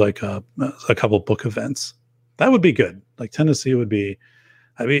 to do like a couple book events. That would be good. Like Tennessee would be,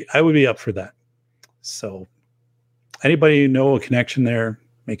 I would be up for that. So anybody know a connection there,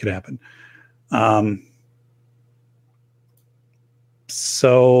 make it happen.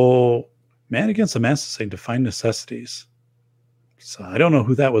 So Man Against the Mass is saying define necessities. So I don't know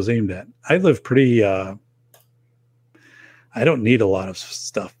who that was aimed at. I live pretty, I don't need a lot of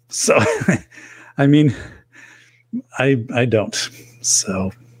stuff. So, I mean, I don't.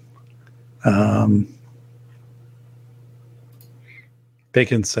 So,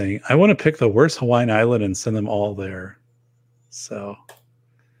 Bacon's saying, I want to pick the worst Hawaiian island and send them all there. So,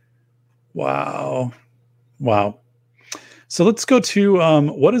 wow. So let's go to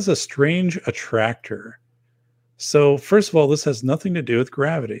what is a strange attractor? So first of all, this has nothing to do with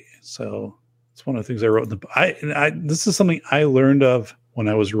gravity. So it's one of the things I wrote in the book. This is something I learned of when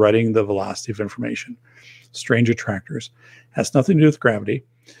I was writing The Velocity of Information. Strange attractors has nothing to do with gravity.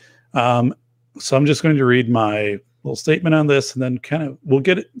 So I'm just going to read my little statement on this, and then we'll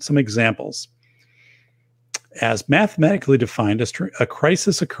get some examples. As mathematically defined, a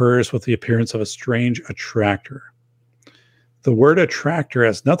crisis occurs with the appearance of a strange attractor. The word attractor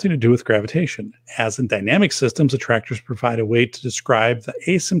has nothing to do with gravitation. As in dynamic systems, attractors provide a way to describe the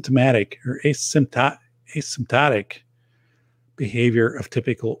asymptotic behavior of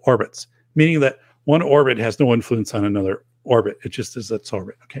typical orbits, meaning that one orbit has no influence on another orbit. It just is its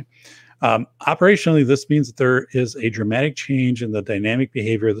orbit. Okay. Operationally, this means that there is a dramatic change in the dynamic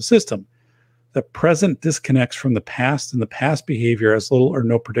behavior of the system. The present disconnects from the past, and the past behavior has little or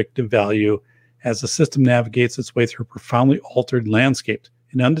no predictive value as the system navigates its way through a profoundly altered landscape.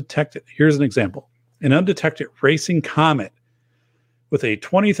 Here's an example. An undetected racing comet with a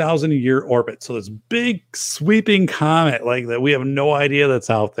 20,000-year orbit. So this big sweeping comet like that, we have no idea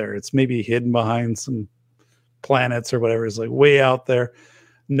that's out there. It's maybe hidden behind some planets or whatever. It's like way out there.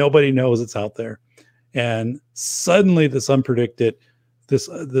 Nobody knows it's out there. And suddenly this unpredicted,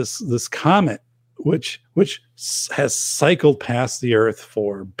 this comet, which has cycled past the Earth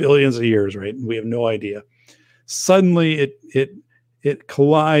for billions of years, right? And we have no idea. Suddenly it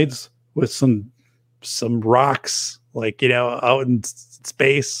collides with some rocks, like, out in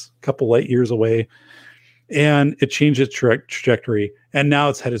space, a couple light years away, and it changes trajectory, and now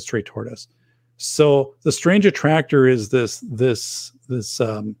it's headed straight toward us. So the strange attractor is this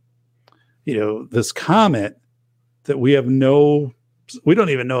comet that we don't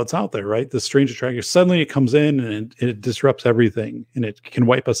even know it's out there, right? The strange attractor, suddenly it comes in and it disrupts everything, and it can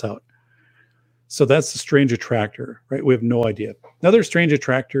wipe us out. So that's the strange attractor, right? We have no idea. Another strange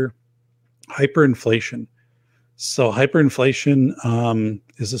attractor, hyperinflation. So hyperinflation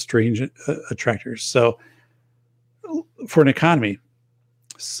is a strange attractor. So for an economy.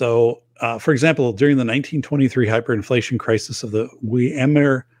 So for example, during the 1923 hyperinflation crisis of the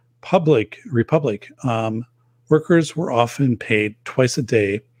Weimar Republic, workers were often paid twice a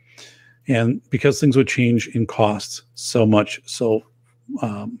day, and because things would change in cost so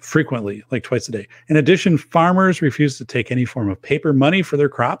frequently, like twice a day. In addition, farmers refused to take any form of paper money for their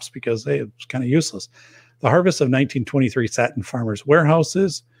crops because it was kind of useless. The harvest of 1923 sat in farmers'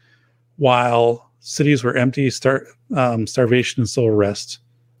 warehouses, while cities were empty. Starvation and civil unrest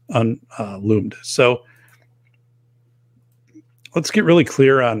loomed. So let's get really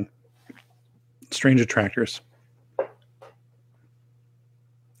clear on strange attractors.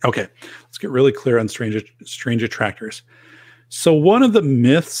 Okay, let's get really clear on strange attractors. So one of the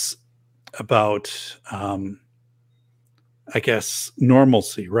myths about, I guess,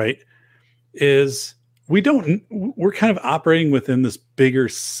 normalcy, right, is we're kind of operating within this bigger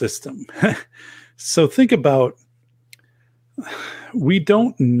system. So think about, we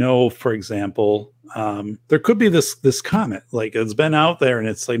don't know, for example, there could be this comet, like it's been out there and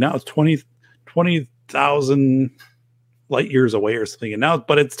it's like now it's 20,000 light years away or something, and now,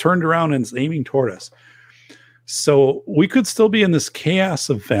 but it's turned around and it's aiming toward us. So we could still be in this chaos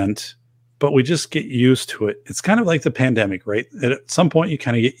event, but we just get used to it. It's kind of like the pandemic, right? At some point you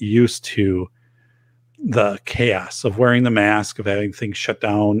kind of get used to the chaos of wearing the mask, of having things shut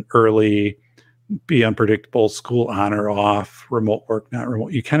down early, be unpredictable, school on or off, remote work, not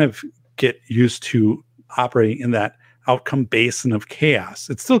remote. You kind of get used to operating in that outcome basin of chaos.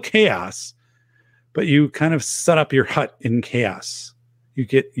 It's still chaos, but you kind of set up your hut in chaos. You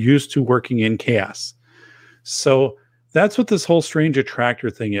get used to working in chaos. So that's what this whole strange attractor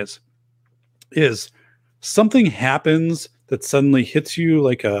thing is something happens that suddenly hits you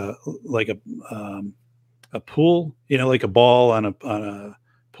like a pool, like a ball on a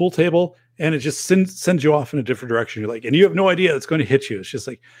pool table, and it just sends you off in a different direction. You're like, and you have no idea it's going to hit you. It's just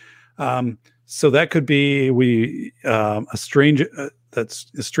like, so that could be a strange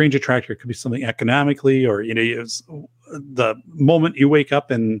attractor. It could be something economically, or it's the moment you wake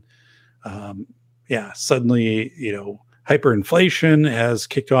up and suddenly hyperinflation has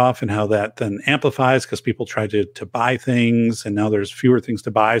kicked off, and how that then amplifies because people try to buy things, and now there's fewer things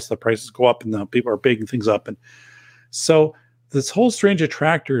to buy, so the prices go up, and now people are bigging things up. And so this whole strange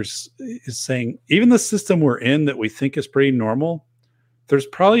attractors is saying, even the system we're in that we think is pretty normal, there's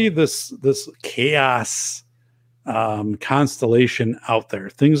probably this chaos constellation out there,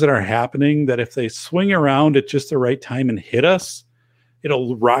 things that are happening that if they swing around at just the right time and hit us,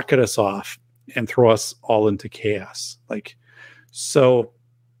 it'll rocket us off and throw us all into chaos. So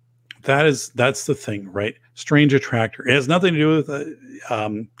that's the thing, right? Strange attractor. It has nothing to do with,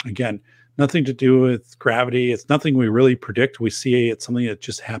 again, nothing to do with gravity. It's nothing we really predict. We see it's something that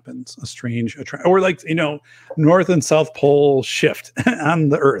just happens, a strange attractor. Or North and South Pole shift on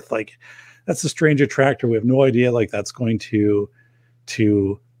the Earth. That's a strange attractor. We have no idea that's going to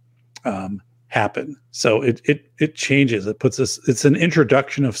happen. So it changes. It puts us, it's an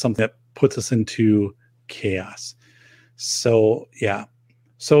introduction of something that puts us into chaos. So, yeah.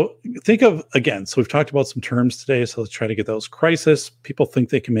 So think of, again, so we've talked about some terms today, so let's try to get those. Crisis, people think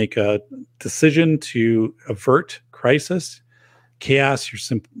they can make a decision to avert crisis. Chaos,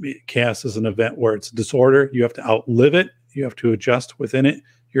 chaos is an event where it's a disorder. You have to outlive it. You have to adjust within it.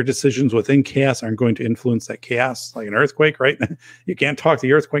 Your decisions within chaos aren't going to influence that chaos, like an earthquake, right? You can't talk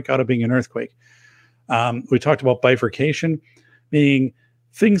the earthquake out of being an earthquake. We talked about bifurcation, meaning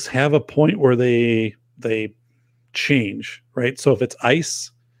things have a point where they change, right? So if it's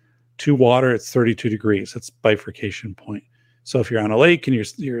ice to water, it's 32 degrees. That's bifurcation point. So if you're on a lake and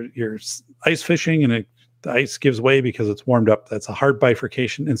you're ice fishing and the ice gives way because it's warmed up, that's a hard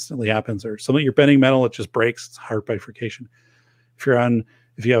bifurcation instantly happens. Or something you're bending metal, it just breaks. It's a hard bifurcation.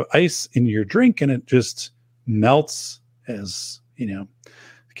 If you have ice in your drink and it just melts as, it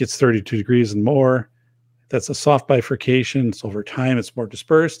gets 32 degrees and more, that's a soft bifurcation. So over time, it's more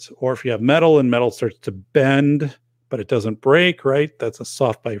dispersed. Or if you have metal and metal starts to bend, but it doesn't break, right? That's a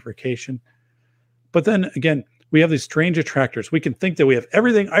soft bifurcation. But then again, we have these strange attractors. We can think that we have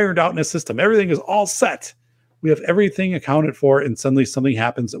everything ironed out in a system. Everything is all set. We have everything accounted for, and suddenly something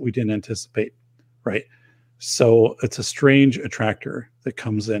happens that we didn't anticipate, right? So it's a strange attractor that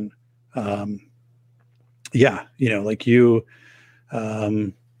comes in.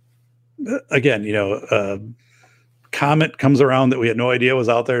 Comet comes around that we had no idea was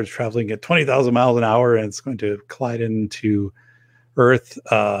out there. It's traveling at 20,000 miles an hour, and it's going to collide into Earth.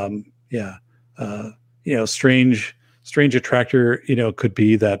 Strange attractor, could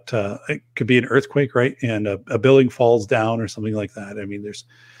be that it could be an earthquake, right? And a building falls down or something like that. I mean, there's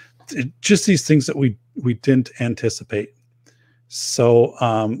just these things that we didn't anticipate. So,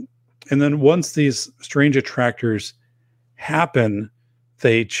 and then once these strange attractors happen,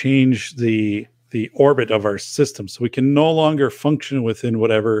 they change the orbit of our system. So we can no longer function within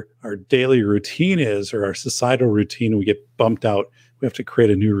whatever our daily routine is or our societal routine. We get bumped out. We have to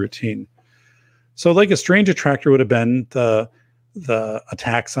create a new routine. So like a strange attractor would have been the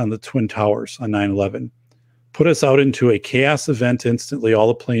attacks on the Twin Towers on 9/11. Put us out into a chaos event instantly. All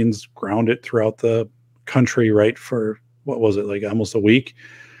the planes grounded throughout the country, right, for, what was it, like almost a week.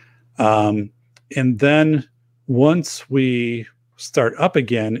 And then once we start up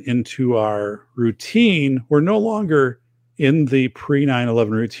again into our routine, we're no longer in the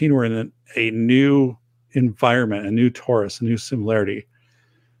pre-9/11 routine. We're in a new environment, a new torus, a new similarity,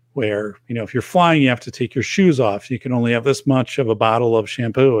 where, if you're flying, you have to take your shoes off. You can only have this much of a bottle of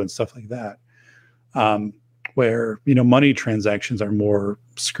shampoo and stuff like that. Where, money transactions are more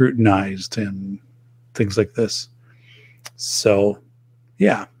scrutinized and things like this. So,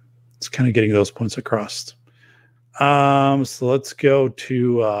 yeah, it's kind of getting those points across. So let's go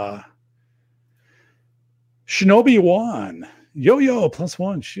to Shinobi Juan. Yo,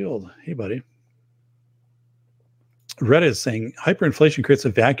 +1 shield. Hey, buddy. Reddit is saying hyperinflation creates a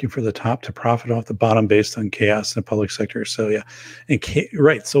vacuum for the top to profit off the bottom based on chaos in the public sector. So, yeah. And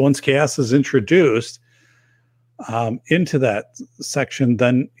right. So once chaos is introduced into that section,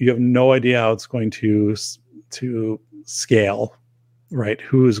 then you have no idea how it's going to scale. right?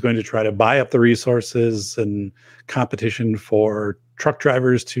 Who is going to try to buy up the resources and competition for truck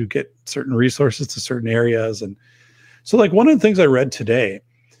drivers to get certain resources to certain areas. And so like one of the things I read today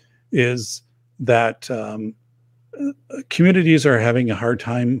is that communities are having a hard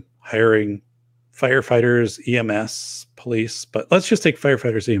time hiring firefighters, EMS, police, but let's just take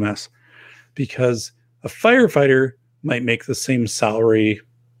firefighters, EMS, because a firefighter might make the same salary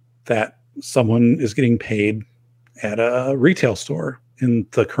that someone is getting paid at a retail store in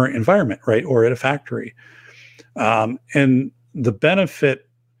the current environment, right? Or at a factory. And the benefit,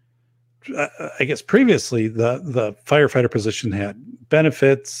 I guess previously the firefighter position had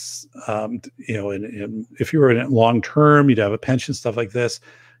benefits, and if you were in it long term, you'd have a pension, stuff like this,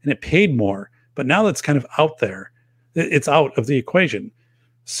 and it paid more. But now that's kind of out there. It's out of the equation.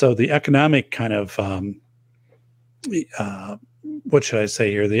 So the economic kind of, what should I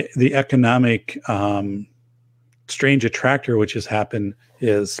say here? The economic strange attractor, which has happened,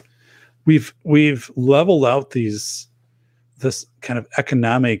 is we've leveled out this kind of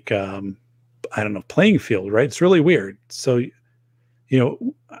economic, playing field, right? It's really weird. So,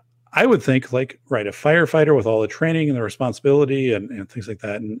 I would think like, right, a firefighter with all the training and the responsibility and things like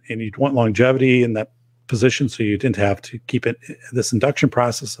that, and you'd want longevity in that position, so you didn't have to keep it this induction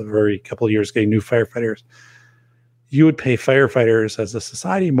process of every couple of years getting new firefighters. You would pay firefighters as a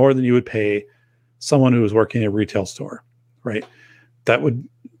society more than you would pay someone who was working at a retail store, right? That would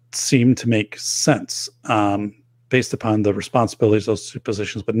seem to make sense based upon the responsibilities of those two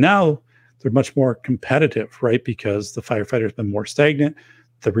positions. But now they're much more competitive, right? Because the firefighter's been more stagnant,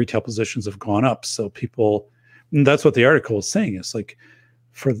 the retail positions have gone up. So people, and that's what the article is saying, is like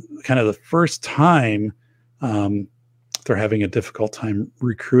for kind of the first time, they're having a difficult time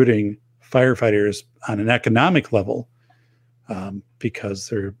recruiting firefighters on an economic level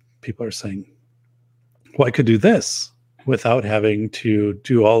because people are saying, well, I could do this without having to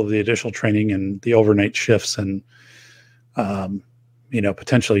do all of the additional training and the overnight shifts and,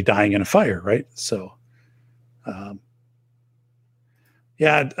 potentially dying in a fire, right? So,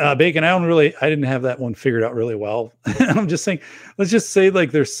 Bacon, I didn't have that one figured out really well. I'm just saying, let's just say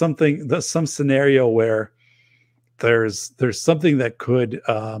like there's some scenario where there's something that could,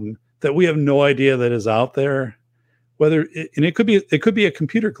 that we have no idea that is out there, and it could be a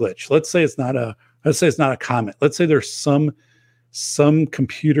computer glitch. Let's say it's not a comet. Let's say there's some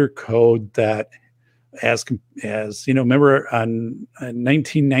computer code that as remember in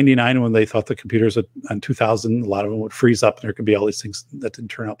 1999 when they thought the computers on 2000, a lot of them would freeze up and there could be all these things that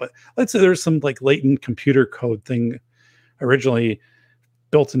didn't turn out. But let's say there's some like latent computer code thing originally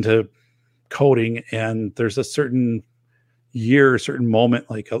built into coding, and there's a certain year, a certain moment,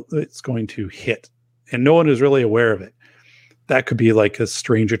 like it's going to hit, and no one is really aware of it. That could be like a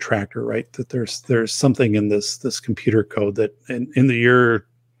strange attractor, right? That there's something in this computer code that in the year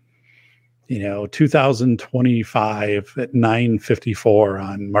 2025 at 9:54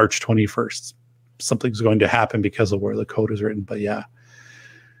 on March 21st, something's going to happen because of where the code is written. But yeah,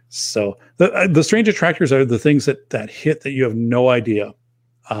 so the strange attractors are the things that hit that you have no idea,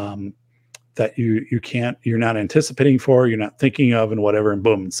 that you're not anticipating for, you're not thinking of, and whatever, and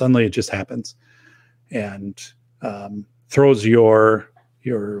boom, suddenly it just happens and throws your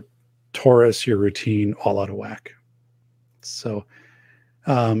Taurus, your routine, all out of whack. So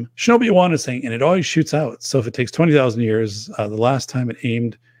Shinobi 1 is saying, and it always shoots out. So if it takes 20,000 years, the last time it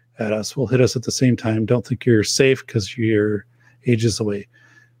aimed at us will hit us at the same time. Don't think you're safe because you're ages away.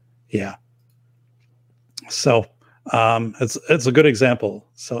 Yeah. So it's a good example.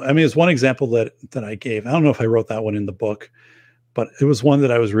 So, I mean, it's one example that I gave. I don't know if I wrote that one in the book, but it was one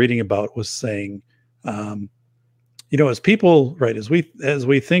that I was reading about, was saying, as people, right, as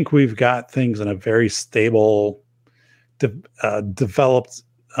we think we've got things in a very stable, developed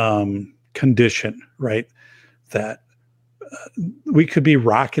condition, right, that we could be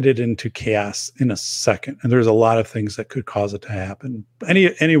rocketed into chaos in a second, and there's a lot of things that could cause it to happen.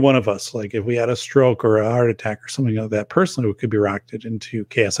 Any one of us, like if we had a stroke or a heart attack or something like that, personally, we could be rocketed into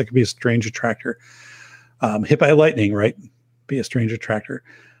chaos. That could be a strange attractor. Hit by lightning, right, be a strange attractor.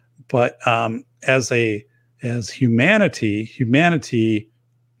 But as humanity,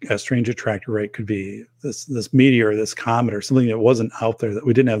 a strange attractor, right, could be this meteor, this comet, or something that wasn't out there, that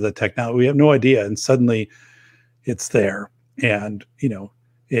we didn't have the technology. We have no idea, and suddenly it's there, and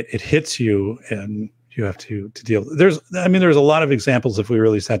it hits you, and you have to deal. There's a lot of examples. If we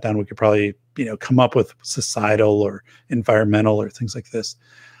really sat down, we could probably come up with societal or environmental or things like this.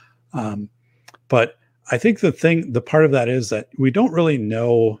 But I think the part of that is that we don't really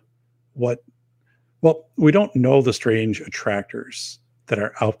know we don't know the strange attractors that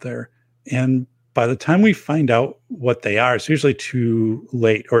are out there. And by the time we find out what they are, it's usually too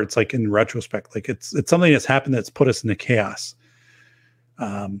late, or it's like in retrospect, like it's something that's happened that's put us into chaos.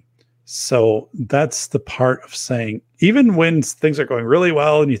 So that's the part of saying, even when things are going really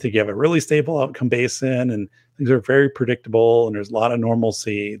well and you think you have a really stable outcome basin and things are very predictable and there's a lot of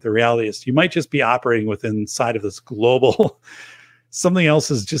normalcy, the reality is you might just be operating within inside of this global, something else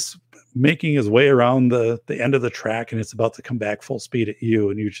is just making his way around the end of the track and it's about to come back full speed at you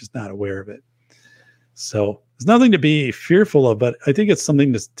and you're just not aware of it. So there's nothing to be fearful of, but I think it's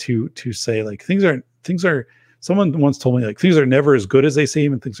something to say, like, things are, someone once told me, like, things are never as good as they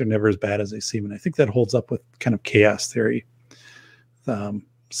seem and things are never as bad as they seem. And I think that holds up with kind of chaos theory. Yeah.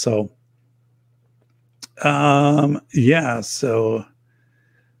 So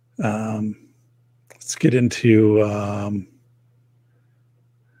let's get into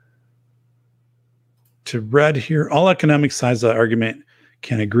to Red here. All economic sides of the argument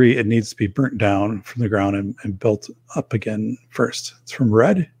can agree it needs to be burnt down from the ground and built up again first. It's from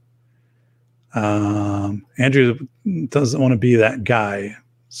Red. Andrew doesn't want to be that guy,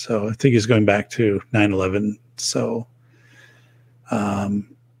 so I think he's going back to 9/11. So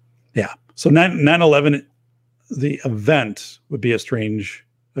yeah, so 9/11, the event would be a strange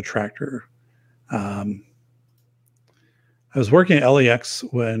attractor. I was working at LAX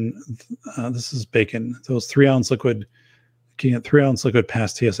when this is Bacon. Those 3-ounce liquid, getting a 3-ounce liquid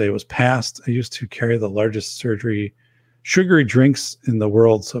past TSA was passed. I used to carry the largest sugary drinks in the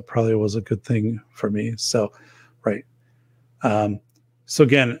world, so it probably was a good thing for me. So, right. So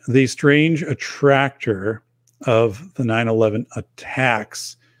again, the strange attractor of the 9/11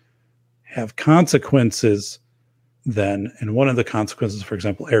 attacks have consequences then, and one of the consequences, for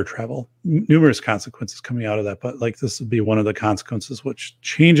example, air travel, numerous consequences coming out of that, but like this would be one of the consequences which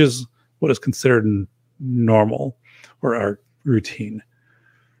changes what is considered normal or our routine.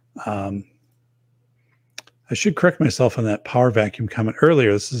 I should correct myself on that power vacuum comment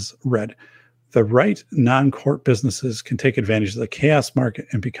earlier. This is Red. The right non-court businesses can take advantage of the chaos market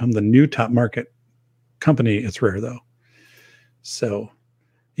and become the new top market company. It's rare though. So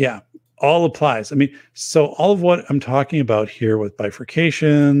yeah, all applies. I mean, so all of what I'm talking about here with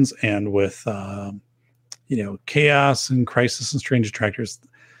bifurcations and with, chaos and crisis and strange attractors,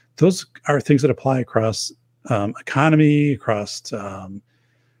 those are things that apply across economy, across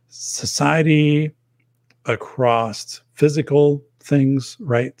society, across physical things,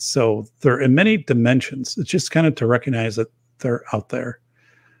 right? So they're in many dimensions. It's just kind of to recognize that they're out there.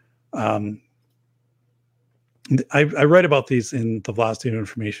 I write about these in the velocity of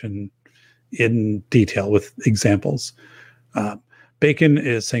information in detail with examples. Bacon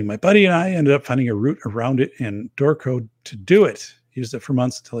is saying, my buddy and I ended up finding a route around it and door code to do it. Used it for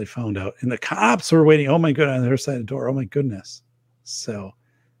months until he found out. And the cops were waiting, oh my goodness, on the other side of the door. Oh my goodness. So,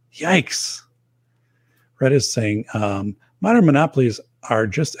 yikes. Red is saying, modern monopolies are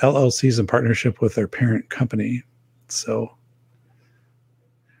just LLCs in partnership with their parent company. So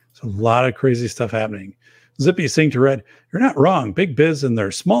a lot of crazy stuff happening. Zippy is saying to Red, you're not wrong. Big biz and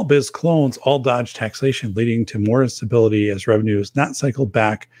their small biz clones all dodge taxation, leading to more instability as revenue is not cycled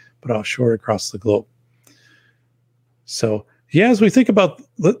back, but offshore across the globe. So yeah, as we think about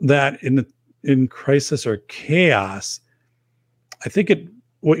that in crisis or chaos, I think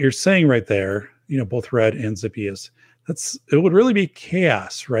what you're saying right there, both Red and Zippy, it would really be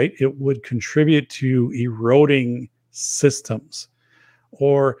chaos, right? It would contribute to eroding systems,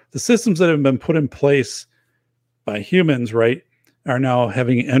 or the systems that have been put in place by humans, right, are now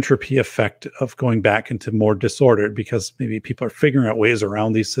having an entropy effect of going back into more disordered because maybe people are figuring out ways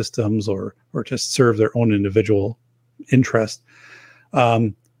around these systems or just serve their own individual interest.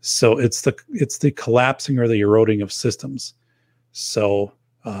 So it's the collapsing or the eroding of systems. So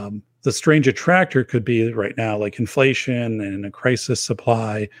the strange attractor could be right now like inflation and a crisis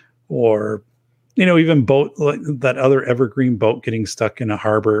supply, or even boat, like that other evergreen boat getting stuck in a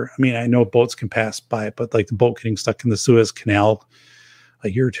harbor. I mean, I know boats can pass by it, but like the boat getting stuck in the Suez Canal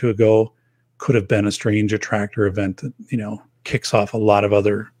a year or two ago could have been a strange attractor event that kicks off a lot of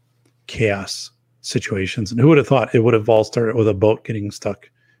other chaos situations. And who would have thought it would have all started with a boat getting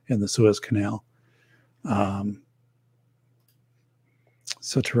stuck in the Suez Canal?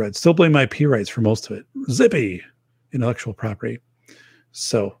 So to Red, still blame IP rights for most of it. Zippy, intellectual property.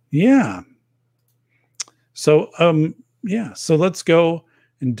 So yeah. So so let's go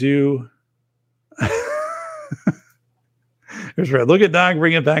and do here's Red. Look at Doc,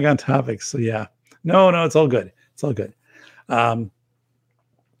 bring it back on topic. So yeah. No, it's all good. It's all good.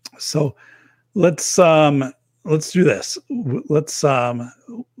 So let's do this. Let's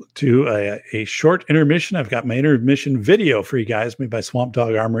do a short intermission. I've got my intermission video for you guys made by Swamp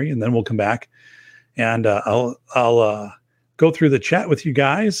Dog Armory, and then we'll come back and I'll go through the chat with you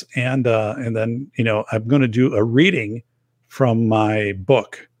guys, and then I'm going to do a reading from my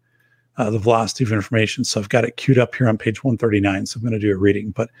book, The Velocity of Information. So I've got it queued up here on page 139. So I'm going to do a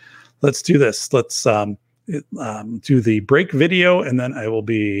reading, but let's do this. Let's do the break video, and then I will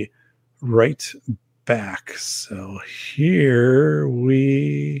be right back. So here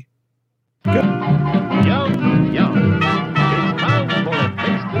we go. Yum, yum. It's time for a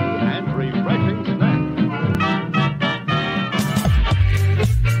tasty and refreshing snack.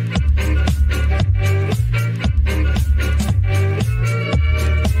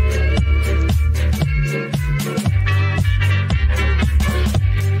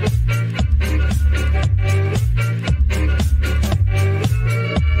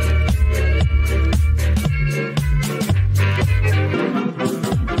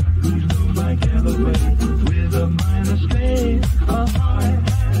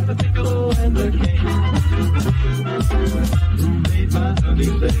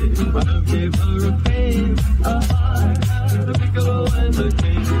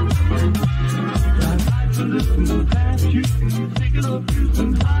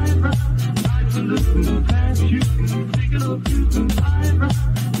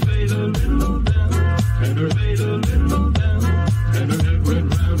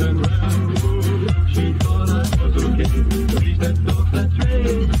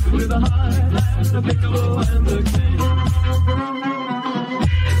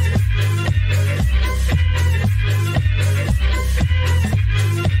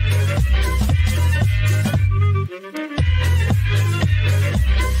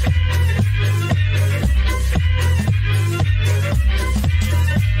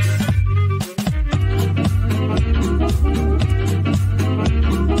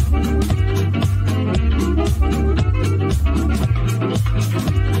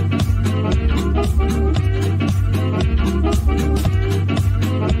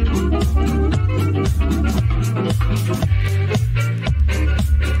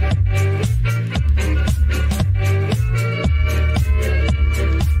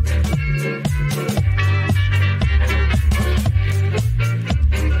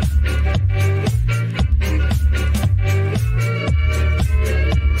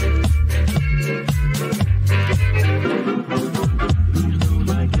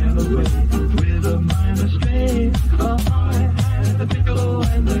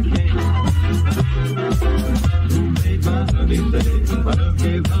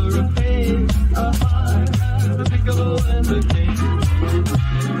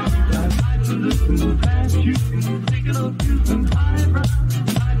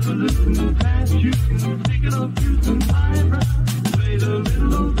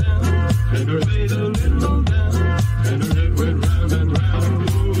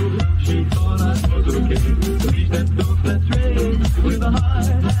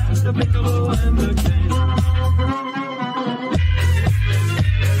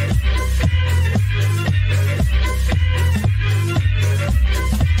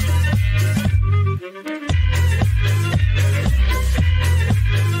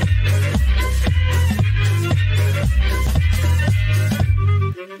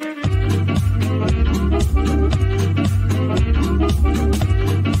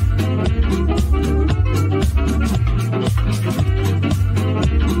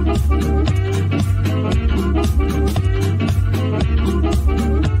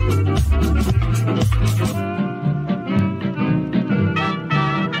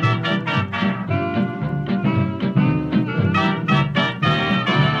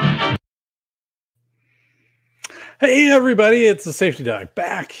 Hey everybody, it's the Safety Dog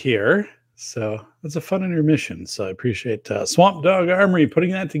back here. So it's a fun intermission. So I appreciate Swamp Dog Armory putting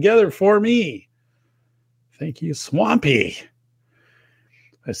that together for me. Thank you, Swampy.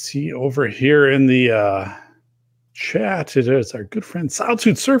 I see over here in the chat, it is our good friend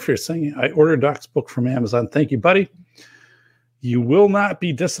Solitude Surfer saying, I ordered Doc's book from Amazon. Thank you, buddy. You will not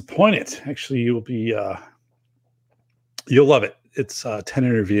be disappointed. Actually, you'll love it. It's 10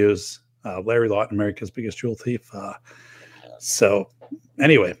 interviews. Larry Lawton, America's Biggest Jewel Thief. So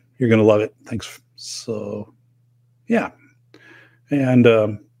anyway, you're going to love it. Thanks. So yeah. And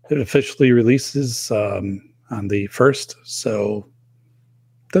it officially releases on the 1st. So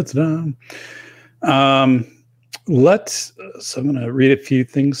that's done. So I'm going to read a few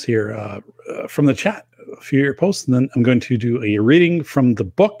things here from the chat, a few of your posts, and then I'm going to do a reading from the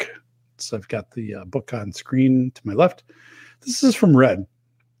book. So I've got the book on screen to my left. This is from Red.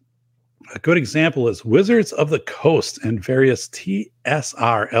 A good example is Wizards of the Coast and various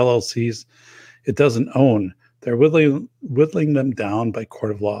TSR LLCs it doesn't own. They're whittling them down by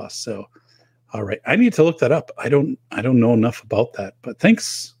court of law. So All right, I need to look that up. I don't know enough about that, but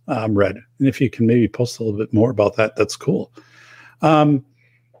thanks, Red. And if you can maybe post a little bit more about that, that's cool.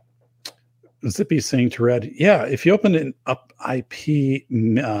 Zippy saying to Red, yeah, if you open an up IP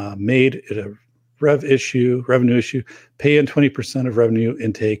made it a revenue issue, pay in 20% of revenue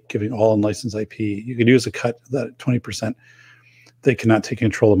intake, giving all unlicensed IP. You could use a cut of that 20%. They cannot take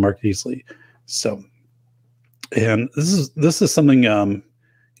control of the market easily. So, and this is something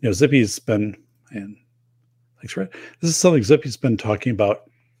Zippy's been, and thanks, Red. This is something Zippy's been talking about.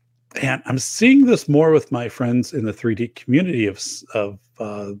 And I'm seeing this more with my friends in the 3D community of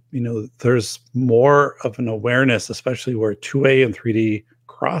there's more of an awareness, especially where 2A and 3D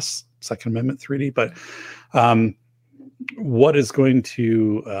cross, Second Amendment 3D. But what is going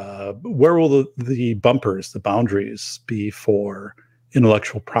to, where will the bumpers, the boundaries be for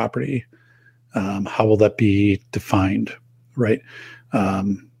intellectual property? How will that be defined, right?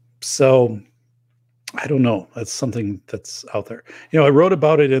 So I don't know. That's something that's out there. I wrote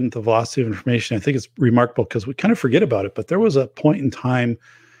about it in the Velocity of Information. I think it's remarkable because we kind of forget about it, but there was a point in time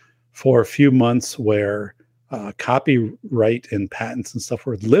for a few months where copyright and patents and stuff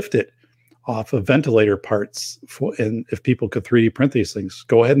were lifted off of ventilator parts and if people could 3D print these things,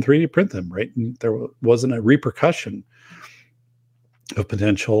 go ahead and 3D print them, right? And there wasn't a repercussion of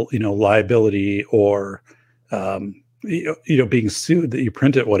potential, liability or, being sued that you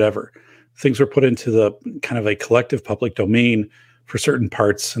print it, whatever. Things were put into the kind of a collective public domain for certain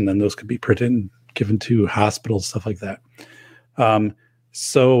parts, and then those could be printed and given to hospitals, stuff like that.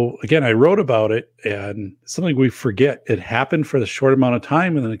 So again, I wrote about it, and something we forget. It happened for the short amount of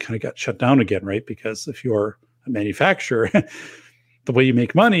time, and then it kind of got shut down again, right? Because if you're a manufacturer, the way you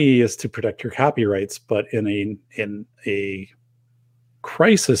make money is to protect your copyrights. But in a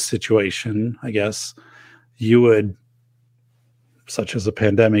crisis situation, I guess you would, such as a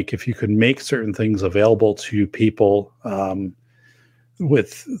pandemic, if you could make certain things available to people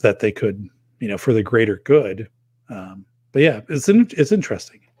with that they could, for the greater good. But yeah, it's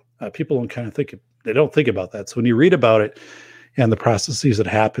interesting. People don't kind of they don't think about that. So when you read about it and the processes that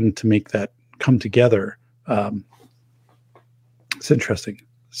happen to make that come together, it's interesting.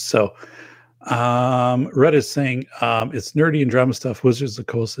 So Red is saying it's nerdy and drama stuff. Wizards of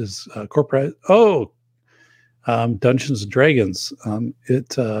the Coast is corporate. Dungeons and Dragons.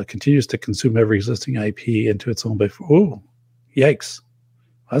 It continues to consume every existing IP into its own. Oh, yikes!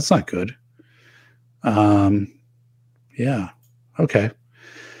 That's not good. Yeah. Okay.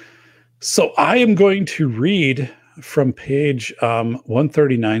 So I am going to read from page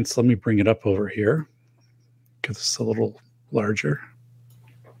 139. So let me bring it up over here because it's a little larger.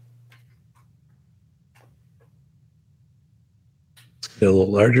 Let's get a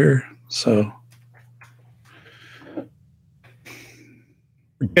little larger. So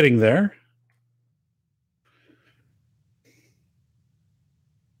we're getting there.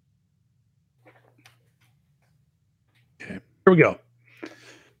 Okay, here we go.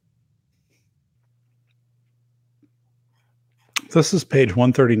 This is page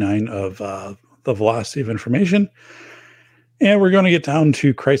 139 of the Velocity of Information. And we're going to get down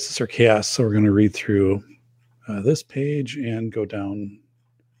to Crisis or Chaos. So we're going to read through this page and go down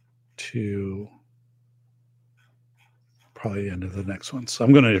to probably the end of the next one. So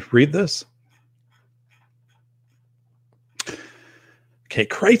I'm going to read this. Okay,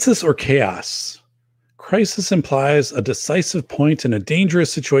 crisis or chaos. Crisis implies a decisive point in a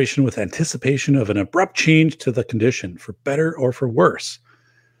dangerous situation with anticipation of an abrupt change to the condition, for better or for worse.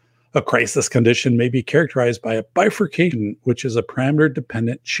 A crisis condition may be characterized by a bifurcation, which is a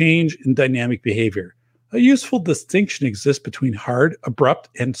parameter-dependent change in dynamic behavior. A useful distinction exists between hard, abrupt,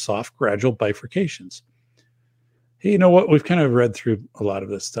 and soft, gradual bifurcations. Hey, you know what? We've kind of read through a lot of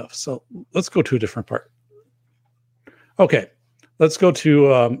this stuff, so let's go to a different part. Okay, let's go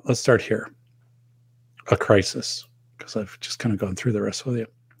to, let's start here. A crisis, because I've just kind of gone through the rest with you.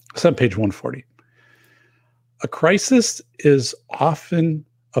 It's on page 140. A crisis is often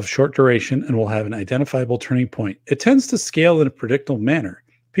of short duration and will have an identifiable turning point. It tends to scale in a predictable manner.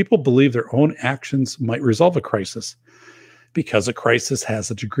 People believe their own actions might resolve a crisis. Because a crisis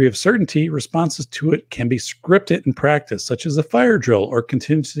has a degree of certainty, responses to it can be scripted in practice, such as a fire drill or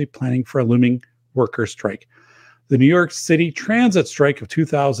contingency planning for a looming worker strike. The New York City transit strike of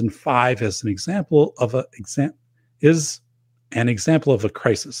 2005 is an example of a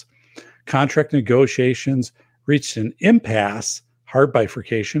crisis. Contract negotiations reached an impasse, hard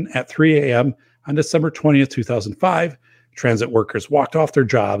bifurcation, at 3 a.m. on December 20th, 2005. Transit workers walked off their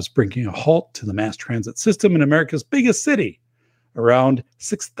jobs, bringing a halt to the mass transit system in America's biggest city. Around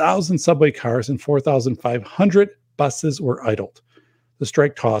 6,000 subway cars and 4,500 buses were idled. The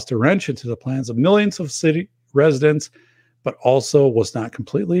strike tossed a wrench into the plans of millions of city residents, but also was not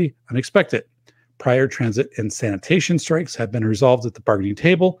completely unexpected. Prior transit and sanitation strikes had been resolved at the bargaining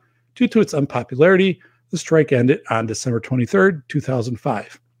table. Due to its unpopularity, the strike ended on December 23rd,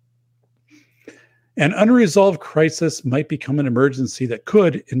 2005. An unresolved crisis might become an emergency that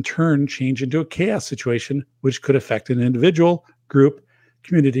could, in turn, change into a chaos situation, which could affect an individual, group,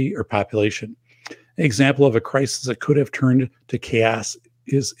 community, or population. An example of a crisis that could have turned to chaos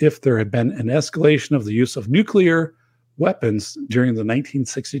is if there had been an escalation of the use of nuclear weapons during the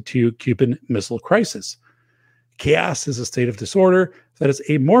 1962 Cuban Missile Crisis. Chaos is a state of disorder that is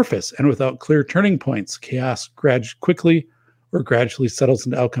amorphous and without clear turning points. Chaos quickly or gradually settles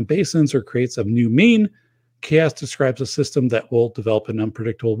into outcome basins or creates a new mean. Chaos describes a system that will develop in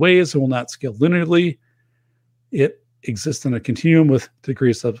unpredictable ways and will not scale linearly. It exists in a continuum with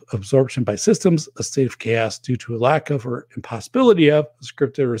degrees of absorption by systems. A state of chaos due to a lack of or impossibility of a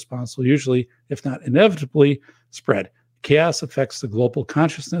scripted response will usually, if not inevitably, spread. Chaos affects the global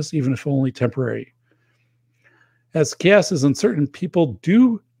consciousness, even if only temporary. As chaos is uncertain, people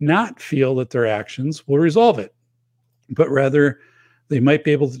do not feel that their actions will resolve it, but rather they might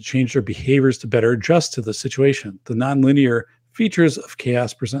be able to change their behaviors to better adjust to the situation. The nonlinear features of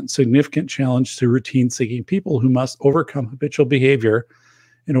chaos present significant challenge to routine-seeking people who must overcome habitual behavior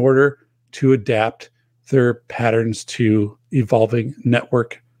in order to adapt their patterns to evolving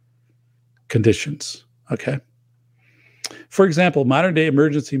network conditions. Okay. For example, modern-day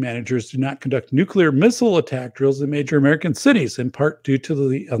emergency managers do not conduct nuclear missile attack drills in major American cities, in part due to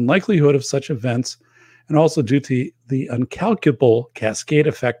the unlikelihood of such events and also due to the uncalculable cascade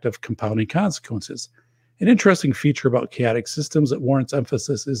effect of compounding consequences. An interesting feature about chaotic systems that warrants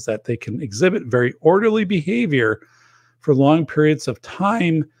emphasis is that they can exhibit very orderly behavior for long periods of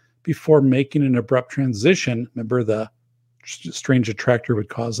time before making an abrupt transition. Remember, the strange attractor would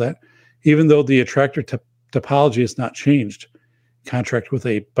cause that, even though the attractor topology is not changed, contract with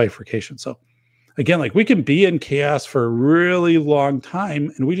a bifurcation. So again, like we can be in chaos for a really long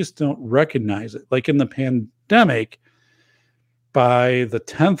time and we just don't recognize it. Like in the pandemic, by the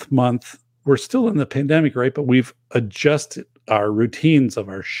 10th month, we're still in the pandemic, right? But we've adjusted our routines of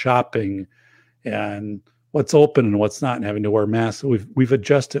our shopping and what's open and what's not, and having to wear masks. We've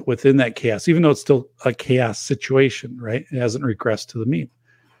adjusted within that chaos, even though it's still a chaos situation, right? It hasn't regressed to the mean.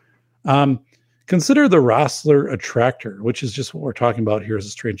 Consider the Rossler attractor, which is just what we're talking about here as a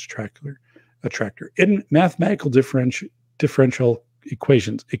strange attractor. In mathematical differential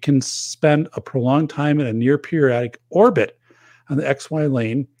equations, it can spend a prolonged time in a near periodic orbit on the XY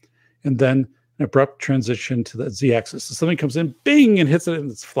lane and then an abrupt transition to the z-axis. So something comes in, bing, and hits it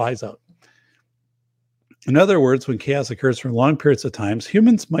and it flies out. In other words, when chaos occurs for long periods of times,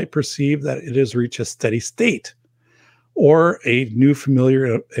 humans might perceive that it has reached a steady state or a new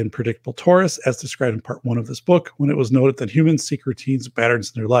familiar and predictable torus, as described in part 1 of this book, when it was noted that humans seek routines and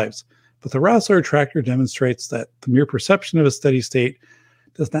patterns in their lives. But the Rossler attractor demonstrates that the mere perception of a steady state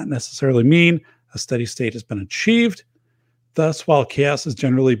does not necessarily mean a steady state has been achieved. Thus, while chaos is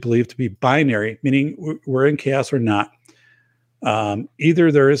generally believed to be binary, meaning we're in chaos or not,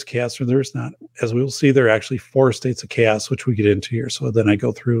 either there is chaos or there's not. As we will see, there are actually 4 states of chaos, which we get into here. So then I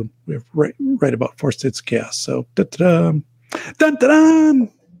go through, we have right about 4 states of chaos. So, dun-dun-dun!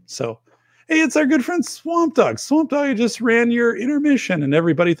 So, hey, it's our good friend Swamp Dog. Swamp Dog just ran your intermission and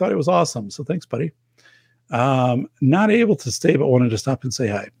everybody thought it was awesome. So thanks, buddy. Not able to stay, but wanted to stop and say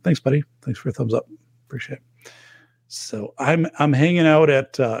hi. Thanks, buddy. Thanks for a thumbs up. Appreciate it. So I'm hanging out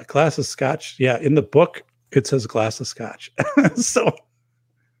at Glass of Scotch. Yeah, in the book, it says Glass of Scotch. So,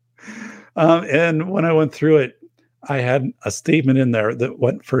 and when I went through it, I had a statement in there that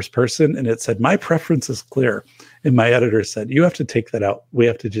went first person, and it said, "My preference is clear." And my editor said, "You have to take that out. We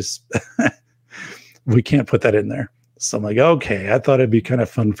have to just, we can't put that in there." So I'm like, okay, I thought it'd be kind of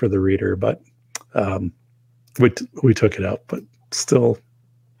fun for the reader, but we took it out, but still.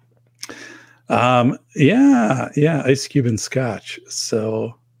 Yeah, Ice Cube and Scotch.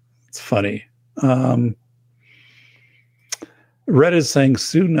 So it's funny. Red is saying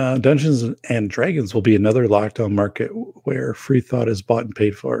soon Dungeons and Dragons will be another lockdown market where free thought is bought and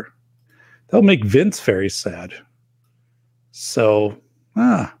paid for. That'll make Vince very sad. So,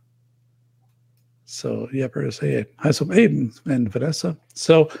 So, yeah, Bertus, hey, hi, so, hey, and Vanessa.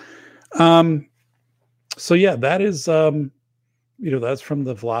 So, yeah, that is, that's from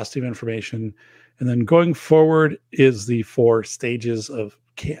the velocity of information. And then going forward is the 4 stages of,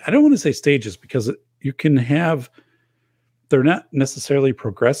 I don't want to say stages because you can have, they're not necessarily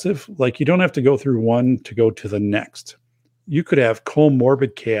progressive. Like you don't have to go through one to go to the next. You could have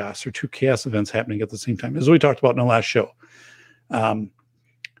comorbid chaos or 2 chaos events happening at the same time, as we talked about in the last show.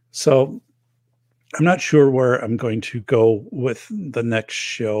 So I'm not sure where I'm going to go with the next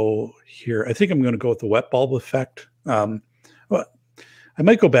show here. I think I'm going to go with the wet bulb effect. Well, I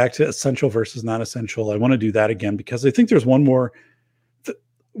might go back to essential versus non-essential. I want to do that again because I think there's one more.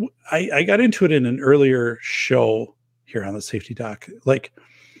 I got into it in an earlier show here on the Safety Doc. Like,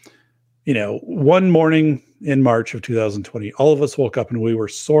 one morning in March of 2020, all of us woke up and we were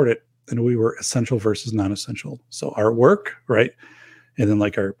sorted and we were essential versus non-essential. So our work, right? And then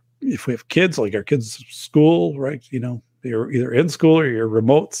if we have kids, like our kids' school, right? You're either in school or you're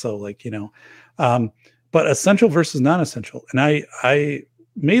remote. So but essential versus non-essential. And I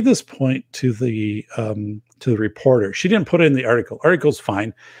made this point to the reporter. She didn't put it in the article. Article's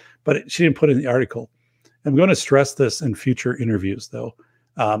fine, but she didn't put it in the article. I'm going to stress this in future interviews though.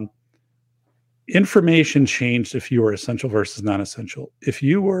 Information changed if you were essential versus non-essential. If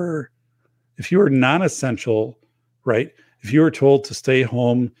you were non-essential, right? If you were told to stay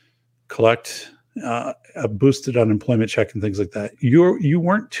home, collect a boosted unemployment check and things like that, you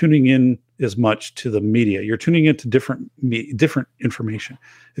weren't tuning in as much to the media. You're tuning into different information.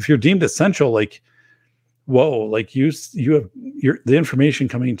 If you're deemed essential, like, whoa, like you have the information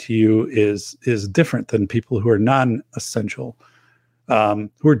coming to you is different than people who are non-essential, who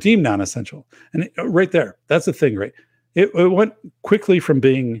are deemed non-essential. And right there, that's the thing, right? It went quickly from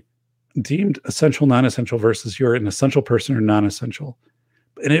being deemed essential, non-essential versus you're an essential person or non-essential.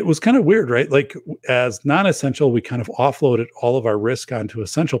 And it was kind of weird, right? Like as non-essential, we kind of offloaded all of our risk onto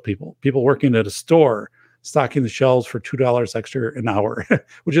essential people working at a store, stocking the shelves for $2 extra an hour,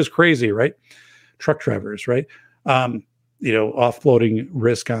 which is crazy, right? Truck drivers, right? Offloading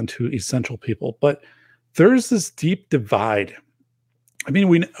risk onto essential people. But there's this deep divide. I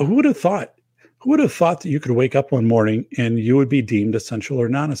mean, who would have thought? Who would have thought that you could wake up one morning and you would be deemed essential or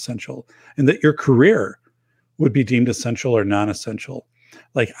non-essential, and that your career would be deemed essential or non-essential?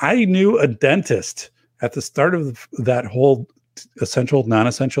 Like I knew a dentist at the start of that whole essential,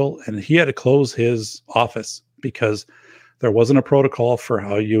 non-essential, and he had to close his office because there wasn't a protocol for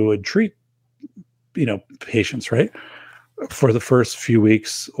how you would treat, patients, right? For the first few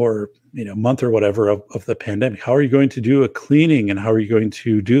weeks or, month or whatever of the pandemic. How are you going to do a cleaning and how are you going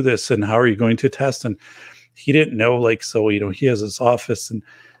to do this and how are you going to test? And he didn't know, he has his office and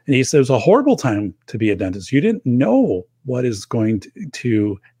he said it was a horrible time to be a dentist. You didn't know what is going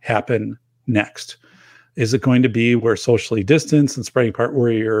to happen next. Is it going to be where socially distanced and spreading apart,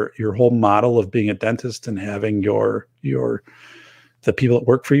 where your whole model of being a dentist and having the people that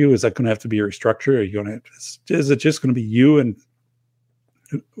work for you, is that going to have to be restructured? Are you going to, is it just going to be you and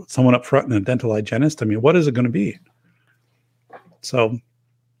someone up front and a dental hygienist? I mean, what is it going to be? So,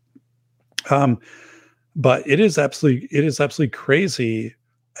 but it is absolutely crazy.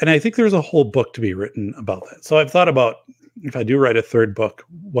 And I think there's a whole book to be written about that. So I've thought about, if I do write a third book,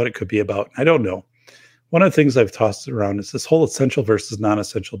 what it could be about. I don't know. One of the things I've tossed around is this whole essential versus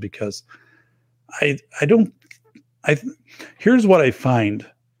non-essential, because here's what I find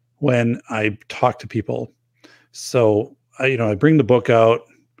when I talk to people. So I bring the book out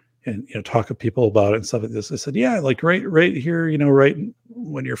and, talk to people about it and stuff like this. I said, yeah, like right here, right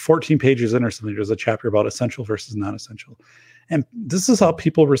when you're 14 pages in or something, there's a chapter about essential versus non-essential. And this is how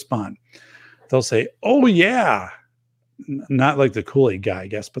people respond. They'll say, oh yeah, not like the Kool-Aid guy, I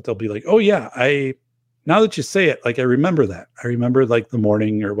guess, but they'll be like, oh yeah, now that you say it, like, I remember that. I remember like the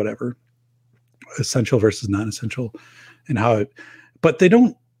morning or whatever, essential versus non-essential and but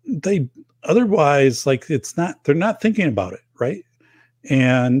otherwise, like, they're not thinking about it. Right.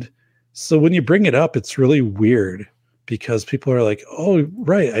 And so when you bring it up, it's really weird because people are like, oh,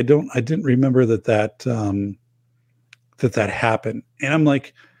 right. I didn't remember that happened. And I'm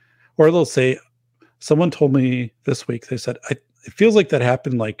like, or they'll say, someone told me this week, they said, it feels like that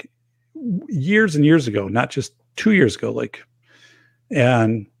happened like years and years ago, not just 2 years ago.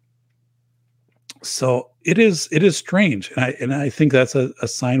 And so it is strange. And I think that's a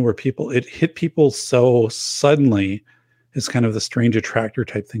sign where it hit people so suddenly. It's kind of the strange attractor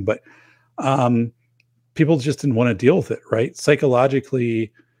type thing, but people just didn't want to deal with it, right?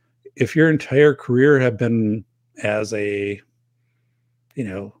 Psychologically, if your entire career had been as a,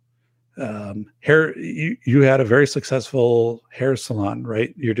 hair, you had a very successful hair salon,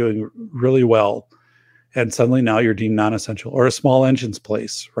 right? You're doing really well. And suddenly now you're deemed non-essential, or a small engines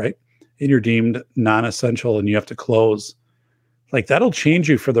place, right? And you're deemed non-essential and you have to close. Like, that'll change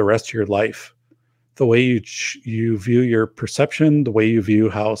you for the rest of your life. The way you view your perception, the way you view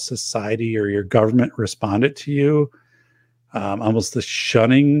how society or your government responded to you, almost the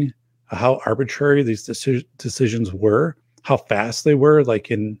shunning, how arbitrary these decisions were. how fast they were, like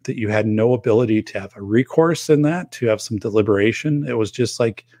in that you had no ability to have a recourse in that, to have some deliberation. It was just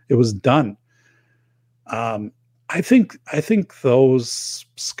like, it was done. I think those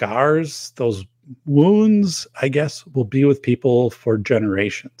scars, those wounds, I guess, will be with people for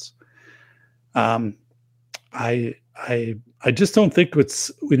generations. I just don't think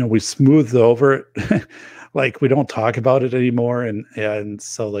it's, we smoothed over it. Like we don't talk about it anymore. And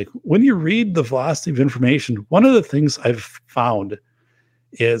so like when you read the velocity of information, one of the things I've found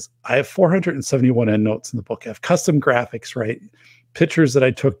is I have 471 endnotes in the book. I have custom graphics, right? Pictures that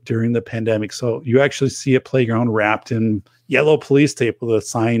I took during the pandemic. So you actually see a playground wrapped in yellow police tape with a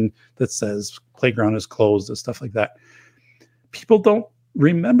sign that says playground is closed and stuff like that. People don't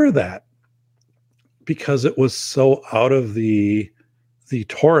remember that because it was so out of the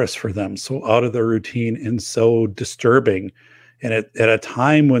torus for them, so out of their routine and so disturbing. And at a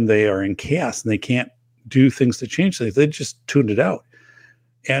time when they are in chaos and they can't do things to change things, they just tuned it out.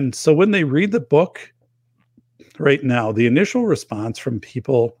 And so when they read the book right now, the initial response from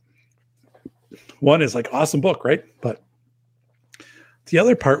people, one is like, awesome book, right? But the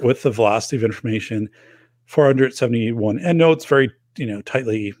other part with the velocity of information, 471 endnotes, very,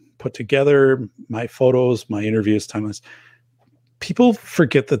 tightly put together, my photos, my interviews, timeless. People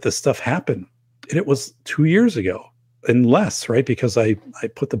forget that this stuff happened. And it was 2 years ago and less, right? Because I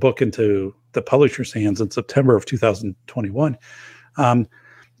put the book into the publisher's hands in September of 2021.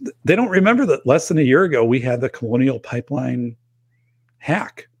 They don't remember that less than a year ago, we had the Colonial Pipeline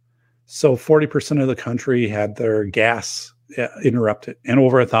hack. So 40% of the country had their gas interrupted, and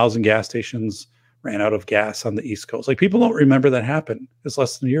over 1,000 gas stations ran out of gas on the East Coast. Like people don't remember that happened. It's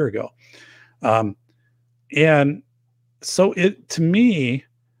less than a year ago. And so to me,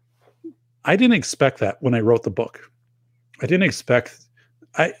 I didn't expect that when I wrote the book. I didn't expect,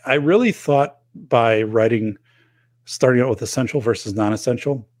 I really thought by starting out with essential versus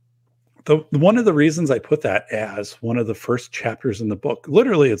non-essential, one of the reasons I put that as one of the first chapters in the book,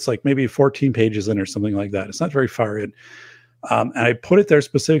 literally it's like maybe 14 pages in or something like that. It's not very far in. And I put it there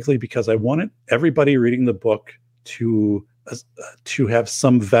specifically because I wanted everybody reading the book to have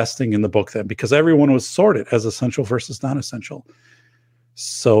some vesting in the book then, because everyone was sorted as essential versus non-essential.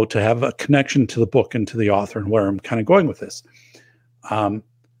 So to have a connection to the book and to the author and where I'm kind of going with this. And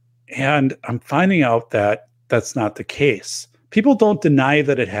I'm finding out that that's not the case. People don't deny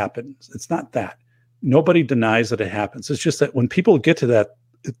that it happens. It's not that. Nobody denies that it happens. It's just that when people get to that,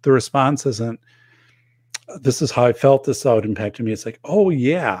 the response isn't, this is how I felt, this is how it impacted me. It's like, oh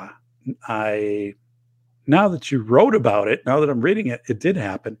yeah, now that you wrote about it, now that I'm reading it, it did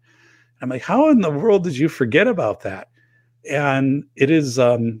happen. I'm like, how in the world did you forget about that? And it is,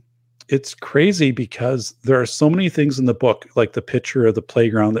 it's crazy because there are so many things in the book, like the picture of the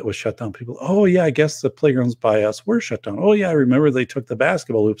playground that was shut down. People, oh yeah, I guess the playgrounds by us were shut down. Oh yeah, I remember they took the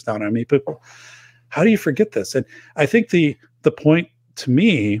basketball hoops down. I mean, people, how do you forget this? And I think the point to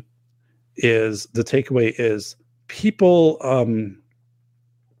me is, the takeaway is people,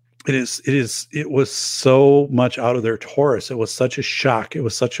 it was so much out of their torus. It was such a shock. It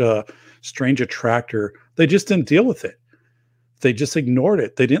was such a strange attractor. They just didn't deal with it. They just ignored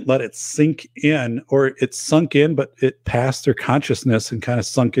it. They didn't let it sink in, or it sunk in, but it passed their consciousness and kind of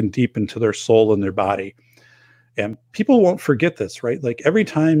sunk in deep into their soul and their body. And people won't forget this, right? Like every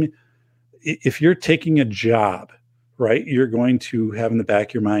time, if you're taking a job, right, you're going to have in the back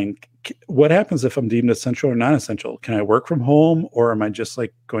of your mind, what happens if I'm deemed essential or non-essential? Can I work from home, or am I just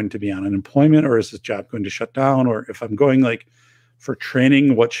like going to be on unemployment, or is this job going to shut down? Or if I'm going like for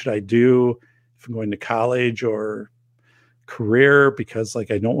training, what should I do? If I'm going to college or career, because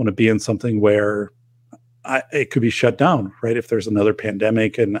like I don't want to be in something where it could be shut down, right? If there's another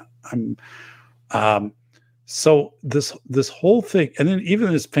pandemic, and I'm so this whole thing, and then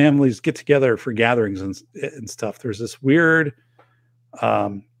even as families get together for gatherings and stuff, there's this weird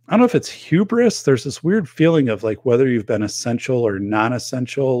I don't know if it's hubris. There's this weird feeling of like whether you've been essential or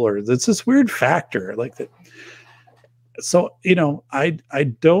non-essential, or it's this weird factor like that. So, I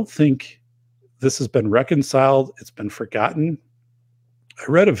don't think this has been reconciled. It's been forgotten. I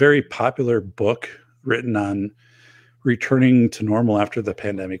read a very popular book written on returning to normal after the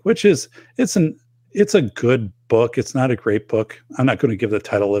pandemic, which is, it's a good book. It's not a great book. I'm not going to give the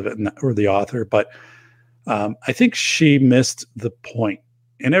title of it or the author, but I think she missed the point.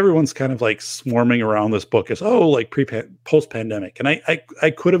 And everyone's kind of like swarming around this book as, oh, like post-pandemic. And I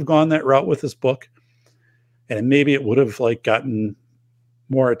could have gone that route with this book, and maybe it would have like gotten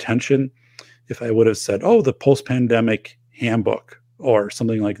more attention if I would have said, oh, the post-pandemic handbook or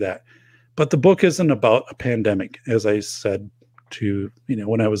something like that. But the book isn't about a pandemic. As I said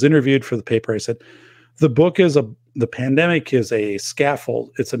when I was interviewed for the paper, I said, the pandemic is a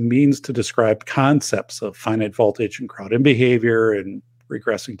scaffold. It's a means to describe concepts of finite voltage and crowd-in behavior and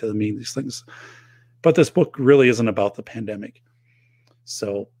regressing to the mean, these things. But this book really isn't about the pandemic.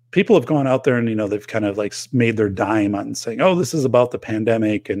 So people have gone out there and, they've kind of like made their dime on saying, oh, this is about the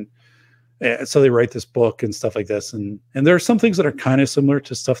pandemic. And so they write this book and stuff like this. And there are some things that are kind of similar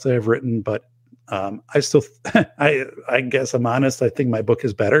to stuff that I've written, but I still, I guess I'm honest. I think my book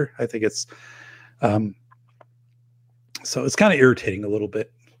is better. I think it's, so it's kind of irritating a little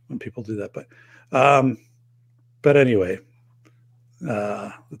bit when people do that, but anyway,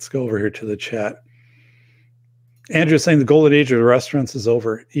 let's go over here to the chat. Andrew's saying the golden age of the restaurants is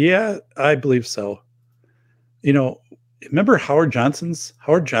over. Yeah, I believe so. Remember Howard Johnson's?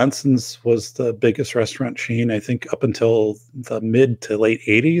 Howard Johnson's was the biggest restaurant chain, I think, up until the mid to late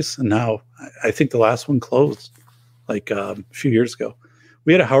 80s. And now I think the last one closed like a few years ago.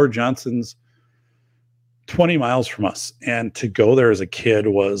 We had a Howard Johnson's 20 miles from us. And to go there as a kid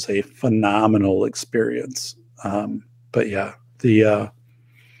was a phenomenal experience. But yeah, the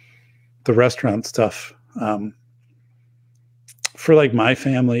restaurant stuff, for like my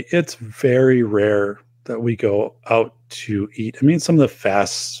family, it's very rare that we go out to eat. I mean, some of the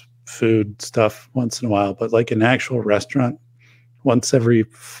fast food stuff once in a while, but like an actual restaurant once every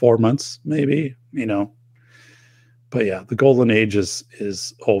 4 months, maybe, but yeah, the golden age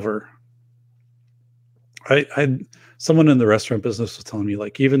is over. Someone in the restaurant business was telling me,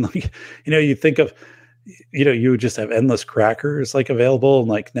 like, even like, you think of, you would just have endless crackers like available. And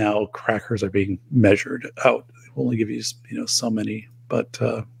like now crackers are being measured out. They only give you, so many, but,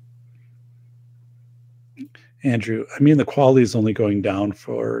 Andrew, I mean, the quality is only going down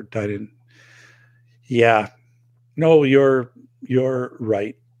for dining. Yeah, no, you're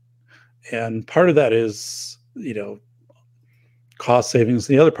right. And part of that is, cost savings.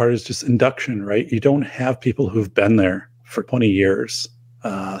 The other part is just induction, right? You don't have people who've been there for 20 years.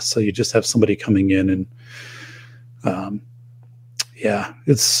 So you just have somebody coming in and,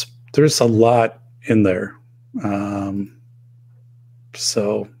 there's a lot in there.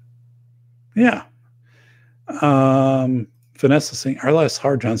 So yeah. Vanessa saying our last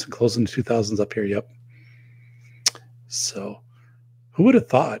Howard Johnson closed in the 2000s up here. Yep. So who would have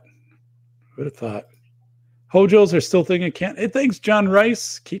thought? Hojos are still thinking it can't. Hey, thanks, John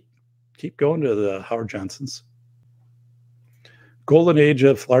Rice. Keep going to the Howard Johnsons. Golden age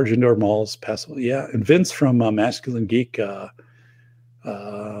of large indoor malls. Passable. Yeah. And Vince from Masculine Geek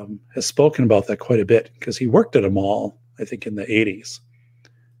has spoken about that quite a bit because he worked at a mall, I think, in the 80s.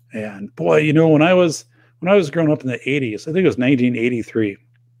 And boy, when I was growing up in the 80s, I think it was 1983,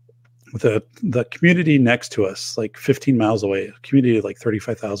 the community next to us, like 15 miles away, a community of like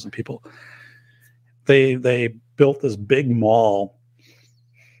 35,000 people, they built this big mall,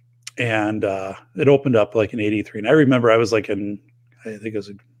 and it opened up like in 83. And I remember I was like I think it was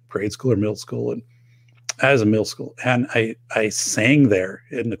in grade school or middle school, and I was in middle school, and I sang there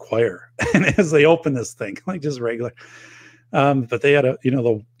in the choir. And as they opened this thing, like just regular, but they had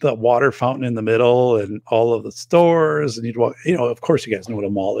the water fountain in the middle and all of the stores, and you'd walk, of course you guys know what a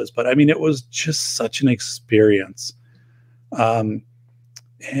mall is, but I mean, it was just such an experience.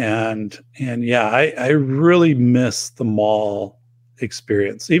 And yeah, I really miss the mall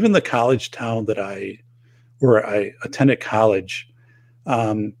experience. Even the college town where I attended college,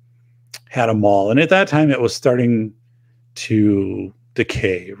 had a mall. And at that time it was starting to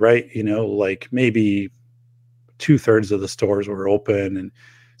decay, right? Like maybe 2/3 of the stores were open. And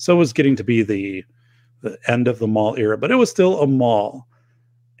so it was getting to be the end of the mall era, but it was still a mall.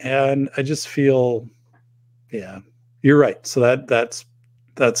 And I just feel, yeah, you're right. So that's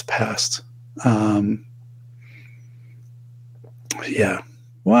past. Yeah.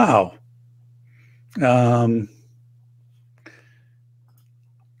 Wow.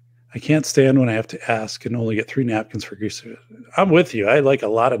 I can't stand when I have to ask and only get 3 napkins for grease. I'm with you. I like a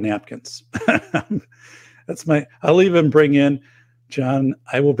lot of napkins. I'll even bring in, John,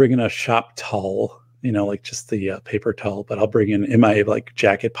 I will bring in a shop towel, like just the paper towel, but I'll bring in my like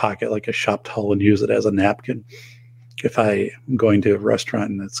jacket pocket, like a shop towel, and use it as a napkin if I'm going to a restaurant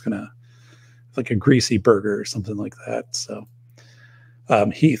and it's like a greasy burger or something like that. So,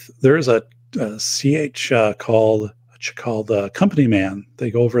 Heath, there's a CH called Company Man. They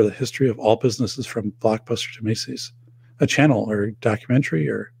go over the history of all businesses from Blockbuster to Macy's, a channel or documentary,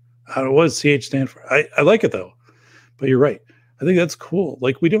 or what does CH stand for? I like it though, but you're right. I think that's cool.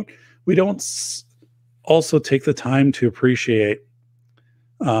 Like we don't also take the time to appreciate,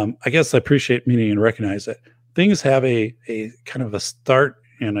 I guess appreciate meaning and recognize that things have a kind of a start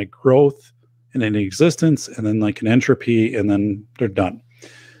and a growth and an existence, and then like an entropy, and then they're done.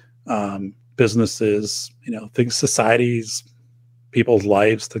 businesses, things, societies, people's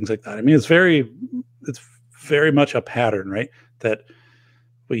lives, things like that. I mean, it's very much a pattern, right? That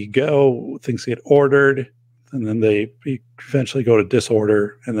we go, things get ordered, and then they eventually go to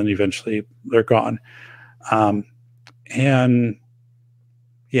disorder, and then eventually they're gone. And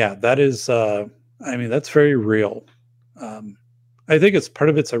yeah, that is, that's very real. I think it's part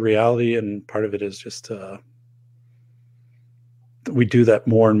of it's a reality, and part of it is just we do that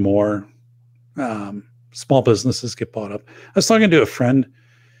more and more. Small businesses get bought up. I was talking to a friend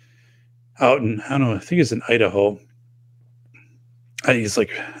out in, I don't know, I think he's in Idaho. He's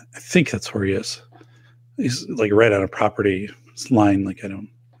like, I think that's where he is. He's like right on a property line. Like, I don't,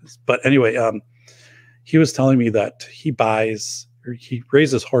 but anyway, he was telling me that he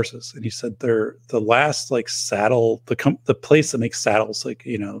raises horses, and he said they're the last like saddle, the place that makes saddles, like,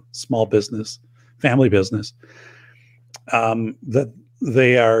 small business, family business, that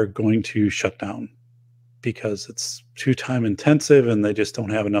they are going to shut down because it's too time intensive and they just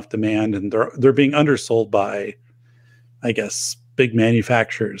don't have enough demand, and they're being undersold by, I guess, big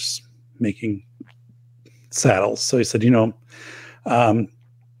manufacturers making saddles. So he said, and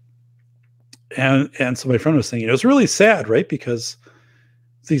so my friend was saying, it's really sad, right? Because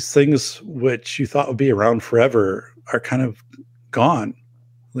these things which you thought would be around forever are kind of gone.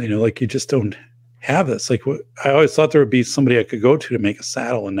 Like you just don't have this. Like, I always thought there would be somebody I could go to make a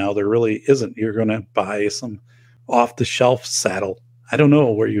saddle, and now there really isn't. You're going to buy some off-the-shelf saddle. I don't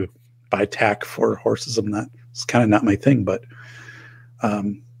know where you buy tack for horses. It's kind of not my thing, but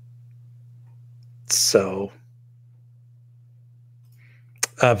so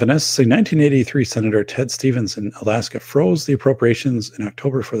Vanessa saying 1983 Senator Ted Stevens in Alaska froze the appropriations in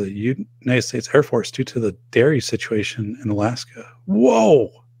October for the United States Air Force due to the dairy situation in Alaska.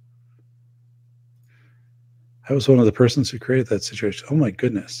 Whoa. I was one of the persons who created that situation. Oh my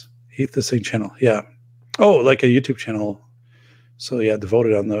goodness. Eat the same channel. Yeah. Oh, like a YouTube channel. So yeah,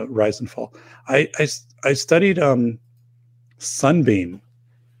 devoted on the rise and fall. I studied Sunbeam,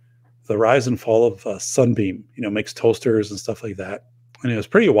 the rise and fall of Sunbeam, makes toasters and stuff like that. And it was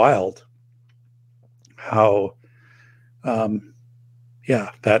pretty wild how, that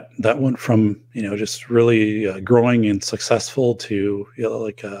went from, just really growing and successful to,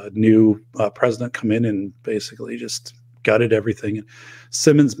 like a new president come in and basically just gutted everything.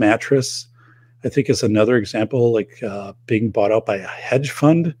 Simmons Mattress, I think, is another example, like being bought out by a hedge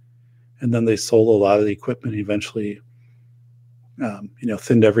fund. And then they sold a lot of the equipment and eventually,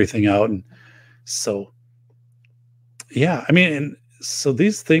 thinned everything out. And so, yeah, I mean, and so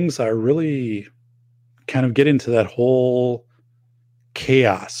these things are really kind of get into that whole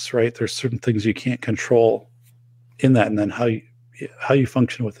chaos, right? There's certain things you can't control in that, and then how you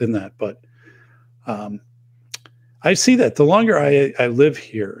function within that. But I see that the longer I live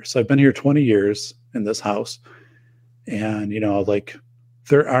here, so I've been here 20 years in this house, and like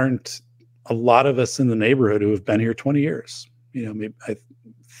there aren't a lot of us in the neighborhood who have been here 20 years.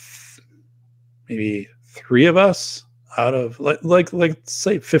 Maybe 3 of us out of like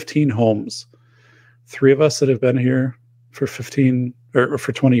say 15 homes, 3 of us that have been here for 15 or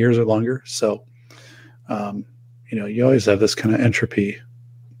for 20 years or longer. So, you always have this kind of entropy,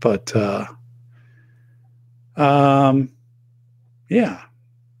 but, yeah.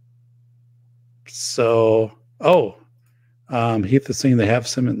 So, Heath is saying they have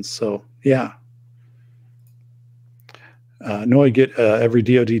Simmons. So yeah. No, I get every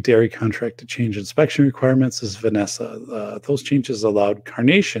DoD dairy contract to change inspection requirements, is Vanessa. Those changes allowed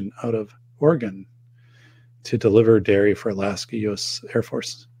Carnation out of Oregon to deliver dairy for Alaska, U.S. Air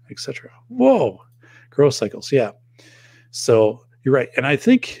Force, etc. Whoa, growth cycles, yeah. So you're right, and I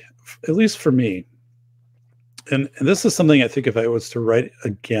think, at least for me, and this is something I think if I was to write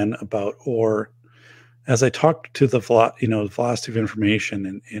again about, or as I talk to the velocity of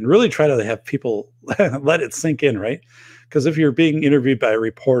information, and really try to have people let it sink in, right? Because if you're being interviewed by a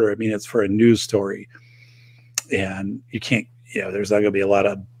reporter, I mean, it's for a news story, and you can't, there's not going to be a lot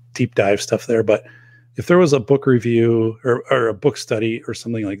of deep dive stuff there. But if there was a book review or a book study or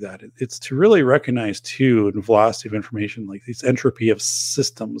something like that, it's to really recognize too, in velocity of information, like these entropy of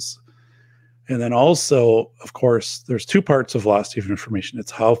systems. And then also, of course, there's 2 parts of velocity of information.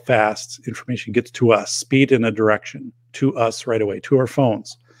 It's how fast information gets to us, speed in a direction to us right away, to our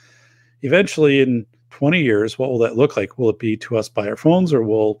phones. Eventually, in 20 years, what will that look like? Will it be to us by our phones, or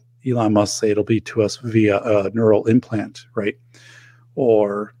will Elon Musk say it'll be to us via a neural implant, right?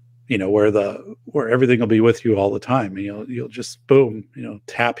 Or, where everything will be with you all the time. You'll just boom,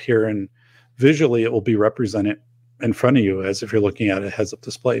 tap here, and visually it will be represented in front of you as if you're looking at a heads-up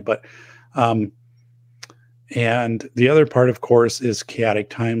display. But And the other part, of course, is chaotic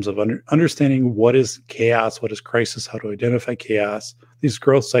times of understanding what is chaos, what is crisis, how to identify chaos. These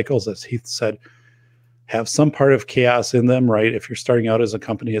growth cycles, as Heath said, have some part of chaos in them, right? If you're starting out as a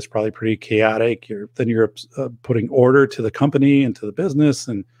company, it's probably pretty chaotic. Then you're putting order to the company and to the business.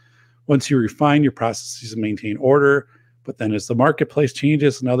 And once you refine your processes and maintain order, but then as the marketplace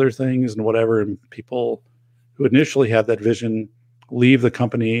changes and other things and whatever, and people who initially have that vision leave the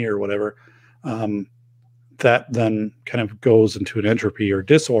company or whatever, that then kind of goes into an entropy or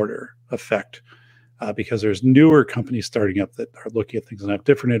disorder effect because there's newer companies starting up that are looking at things and have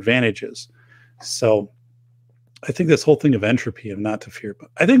different advantages. So I think this whole thing of entropy and not to fear, but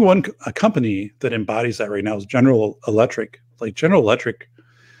I think a company that embodies that right now is General Electric. Like General Electric,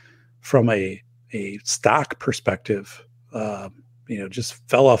 from a stock perspective, just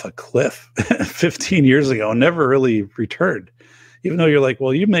fell off a cliff 15 years ago and never really returned. Even though you're like,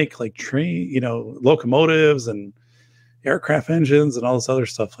 well, you make like locomotives and aircraft engines and all this other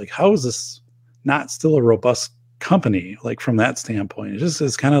stuff. Like, how is this not still a robust company? Like from that standpoint,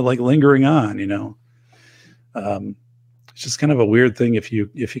 it's kind of like lingering on, it's just kind of a weird thing if you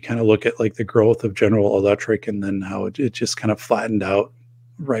kind of look at like the growth of General Electric and then how it just kind of flattened out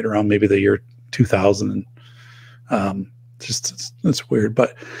right around maybe the year 2000. And it's weird.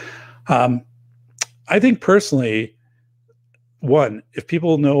 But I think personally, one, if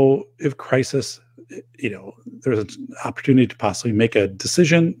people know if crisis, there's an opportunity to possibly make a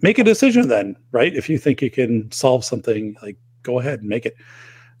decision then, right? If you think you can solve something, like go ahead and make it.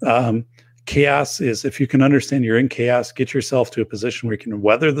 Chaos is, if you can understand you're in chaos, get yourself to a position where you can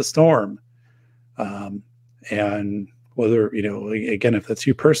weather the storm. And whether, again, if that's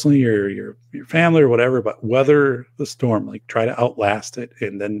you personally or your family or whatever, but weather the storm, like try to outlast it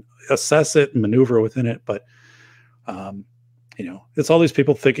and then assess it and maneuver within it. But, it's all these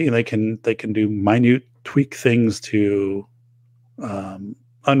people thinking they can do minute tweak things to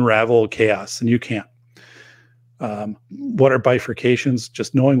unravel chaos, and you can't. What are bifurcations?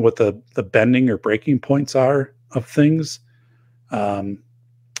 Just knowing what the bending or breaking points are of things. And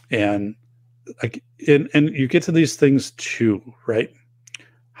you get to these things too, right?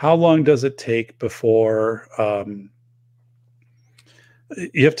 How long does it take before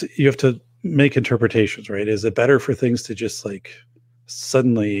you have to make interpretations, right? Is it better for things to just like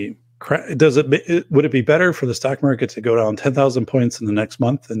suddenly would it be better for the stock market to go down 10,000 points in the next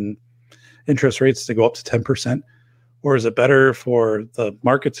month and interest rates to go up to 10%? Or is it better for the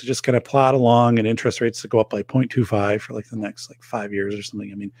market to just kind of plod along and interest rates to go up by 0.25 for like the next 5 years or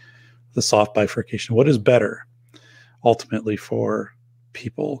something? I mean, the soft bifurcation, what is better ultimately for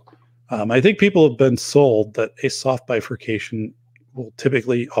people? I think people have been sold that a soft bifurcation will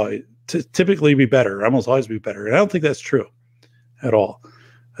typically be better, almost always be better. And I don't think that's true at all.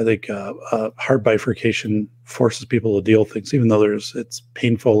 I think hard bifurcation forces people to deal with things, even though it's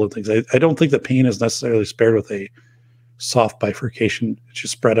painful and things. I don't think the pain is necessarily spared with a soft bifurcation. It's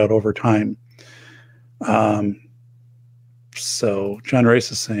just spread out over time. So John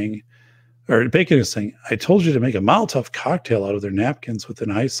Rice is saying, or Bacon is saying, I told you to make a Molotov cocktail out of their napkins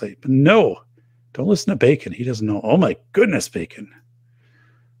within eyesight. But no, don't listen to Bacon. He doesn't know. Oh my goodness, Bacon.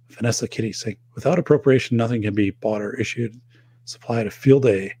 Vanessa Kitty saying, without appropriation, nothing can be bought or issued. Supplied a field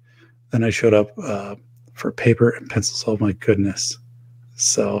day. Then I showed up for paper and pencils. Oh my goodness.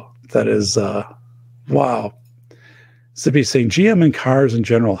 So that is, wow. Zippy saying, GM and cars in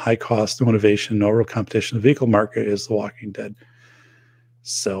general, high cost, no innovation, no real competition. The vehicle market is the Walking Dead.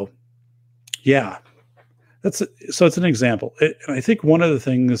 So, yeah, so it's an example. And I think one of the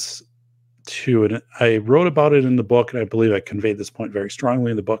things too, and I wrote about it in the book, and I believe I conveyed this point very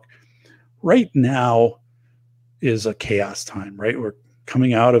strongly in the book. Right now is a chaos time, right? We're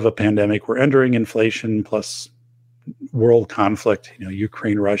coming out of a pandemic. We're entering inflation plus world conflict,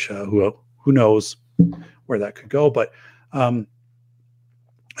 Ukraine, Russia, who knows where that could go. But I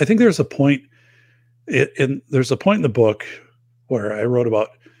think there's a point in the book where I wrote about,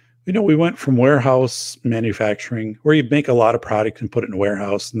 we went from warehouse manufacturing where you'd make a lot of product and put it in a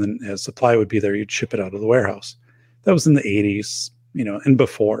warehouse, and then as supply would be there, you'd ship it out of the warehouse. That was in the 80s, and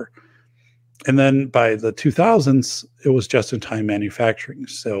before. And then by the 2000s, it was just-in-time manufacturing.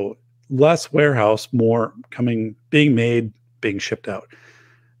 So less warehouse, more being made, being shipped out.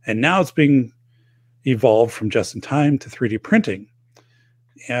 And now it's being evolved from just-in-time to 3D printing.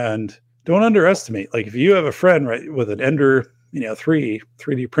 And don't underestimate, like if you have a friend, right, with an Ender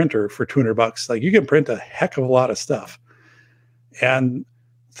 3D printer for $200, like you can print a heck of a lot of stuff. And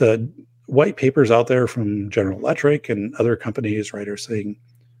the white papers out there from General Electric and other companies, right, are saying,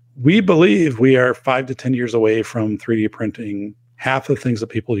 we believe we are 5 to 10 years away from 3D printing half the things that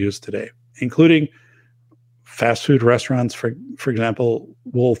people use today, including fast food restaurants, for example,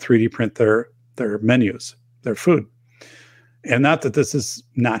 will 3D print their menus, their food. And not that this is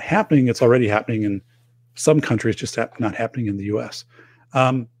not happening, it's already happening in some countries, just not happening in the US.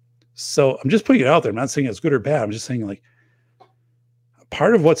 So I'm just putting it out there. I'm not saying it's good or bad. I'm just saying, like,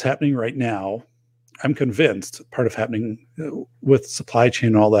 part of what's happening right now, I'm convinced part of happening with supply chain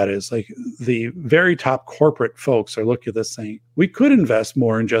and all that is, like, the very top corporate folks are looking at this saying, we could invest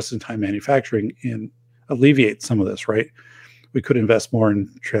more in just-in-time manufacturing and alleviate some of this, right? We could invest more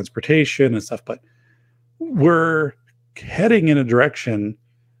in transportation and stuff, but we're heading in a direction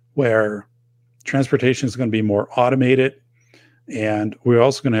where transportation is going to be more automated, and we're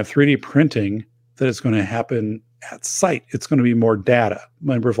also going to have 3D printing that is going to happen at site. It's going to be more data.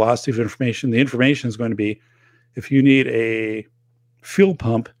 Remember, velocity of information. The information is going to be, if you need a fuel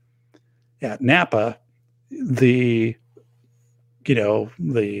pump at Napa, the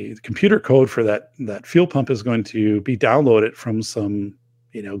computer code for that fuel pump is going to be downloaded from some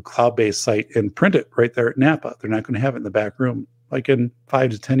cloud-based site and print it right there at Napa. They're not going to have it in the back room, like in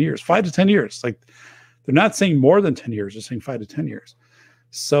 5 to 10 years. 5 to 10 years. Like, they're not saying more than 10 years, they're saying 5 to 10 years.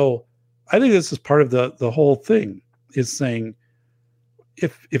 So I think this is part of the whole thing, is saying,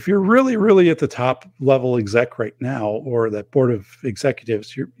 if you're really, really at the top level exec right now, or that board of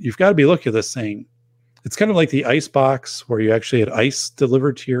executives, you've got to be looking at this saying, it's kind of like the ice box where you actually had ice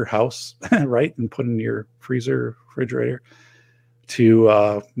delivered to your house, right? And put in your freezer, refrigerator,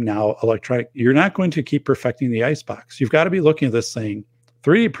 to now electronic. You're not going to keep perfecting the ice box. You've got to be looking at this saying,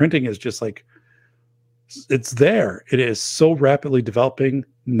 3D printing is just like, it's there. It is so rapidly developing.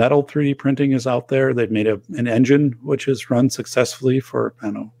 Metal 3D printing is out there. They've made an engine which has run successfully for, I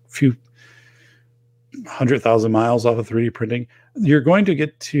don't know, a few 100,000 miles off of 3D printing. You're going to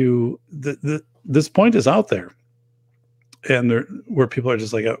get to this point is out there, and where people are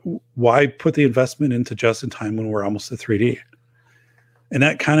just like, why put the investment into just in time when we're almost at 3D? And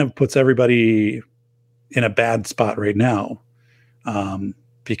that kind of puts everybody in a bad spot right now,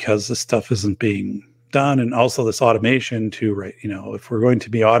 because this stuff isn't being done. And also this automation too, right? If we're going to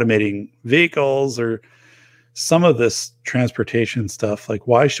be automating vehicles or some of this transportation stuff, like,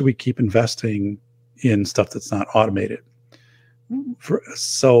 why should we keep investing in stuff that's not automated?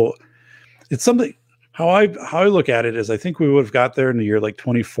 So it's something, how I look at it is, I think we would have got there in the year like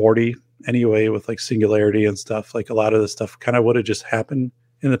 2040 anyway, with like singularity and stuff. Like, a lot of this stuff kind of would have just happened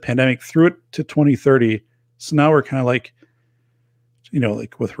in the pandemic, through it to 2030. So now we're kind of like,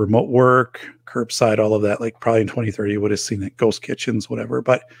 like with remote work, curbside, all of that, like probably in 2030 would have seen that, ghost kitchens, whatever.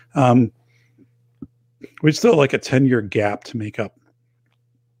 But we'd still like a 10-year gap to make up.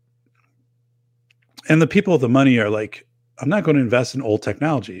 And the people with the money are like, I'm not going to invest in old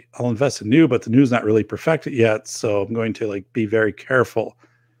technology. I'll invest in new, but the new is not really perfected yet. So I'm going to like be very careful.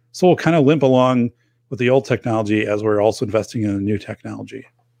 So we'll kind of limp along with the old technology as we're also investing in the new technology.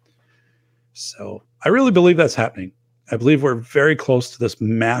 So I really believe that's happening. I believe we're very close to this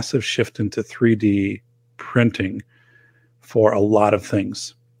massive shift into 3D printing for a lot of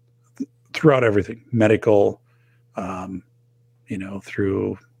things throughout everything, medical,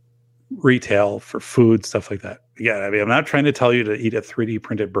 through retail, for food, stuff like that. Yeah, I mean, I'm not trying to tell you to eat a 3D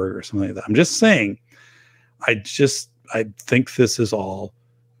printed burger or something like that. I'm just saying, I think this is all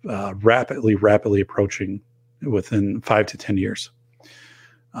rapidly approaching within 5 to 10 years.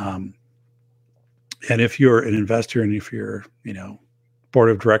 And if you're an investor, and if you're,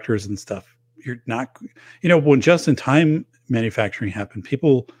 board of directors and stuff, you're not, when just-in-time manufacturing happened,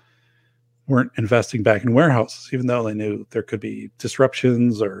 people weren't investing back in warehouses, even though they knew there could be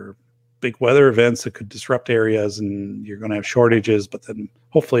disruptions or big weather events that could disrupt areas, and you're going to have shortages, but then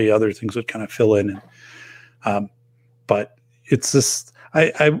hopefully other things would kind of fill in. But it's this,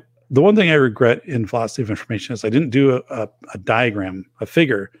 the one thing I regret in velocity of information is I didn't do a diagram, a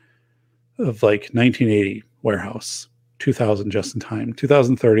figure of like 1980 warehouse, 2000 just in time,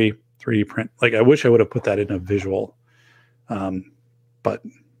 2030 3D print. Like, I wish I would have put that in a visual, but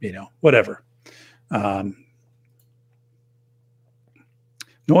whatever. No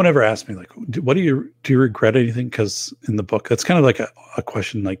one ever asked me, like, do you regret anything? Because in the book, that's kind of like a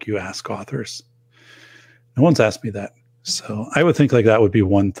question like you ask authors. No one's asked me that. So I would think like that would be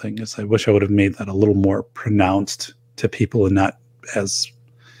one thing, is I wish I would have made that a little more pronounced to people and not as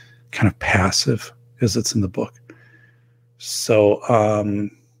kind of passive as it's in the book. So,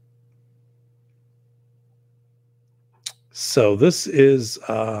 so this is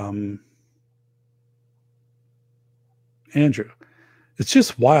Andrew. It's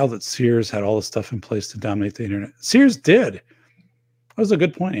just wild that Sears had all this stuff in place to dominate the internet. Sears did. That was a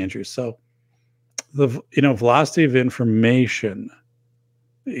good point, Andrew. So the velocity of information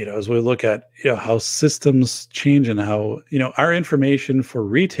as we look at, how systems change and how, our information for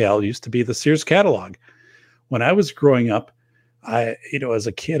retail used to be the Sears catalog. When I was growing up, as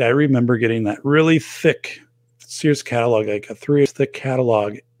a kid, I remember getting that really thick Sears catalog, like a 3-inch thick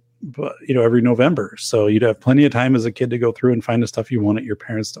catalog, but, every November. So you'd have plenty of time as a kid to go through and find the stuff you wanted your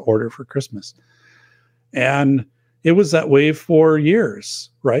parents to order for Christmas. And it was that way for years,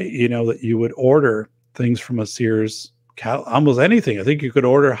 right? That you would order things from a Sears almost anything. I think you could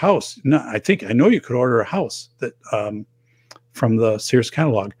order a house. No, I know you could order a house that from the Sears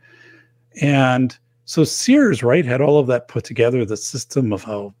catalog. And so Sears, right, had all of that put together, the system of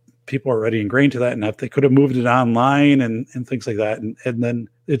how people are already ingrained to that, and if they could have moved it online and things like that. And then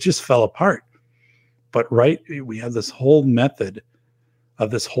it just fell apart. But right, we have this whole method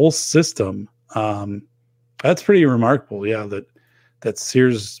of this whole system. That's pretty remarkable. Yeah, that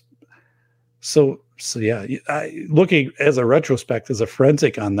Sears. So yeah, looking as a retrospect, as a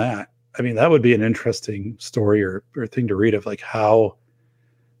forensic on that, I mean, that would be an interesting story or thing to read of like how,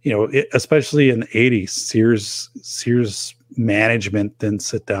 especially in the 80s, Sears management then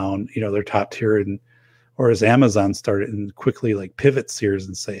sit down, their top tier, or as Amazon started and quickly like pivot Sears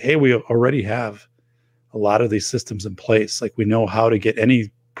and say, hey, we already have a lot of these systems in place. Like we know how to get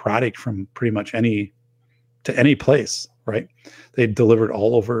any product from pretty much any place, right? They delivered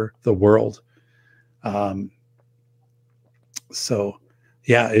all over the world. So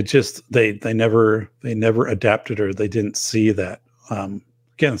yeah, it just, they never adapted, or they didn't see that.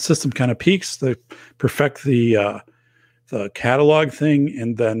 Again, the system kind of peaks, they perfect the catalog thing,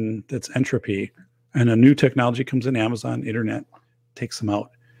 and then it's entropy, and a new technology comes in, Amazon, internet takes them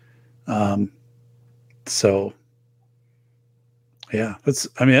out. So yeah,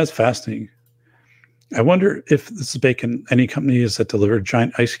 that's fascinating. I wonder if this is bacon any companies that deliver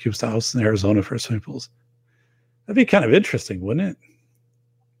giant ice cubes to houses in Arizona for swimming pools. That'd be kind of interesting, wouldn't it?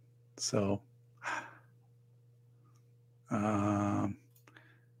 So,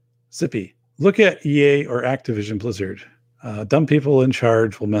 Zippy, look at EA or Activision Blizzard. Dumb people in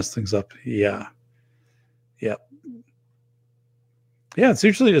charge will mess things up. Yeah. Yep. Yeah, it's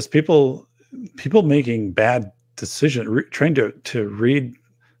usually just people making bad decisions, trying to read.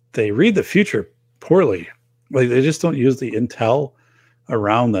 They read the future poorly. Like they just don't use the intel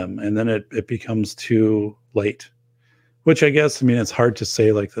around them, and then it becomes too late. Which I guess, it's hard to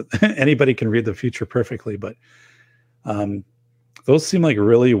say like that anybody can read the future perfectly, but those seem like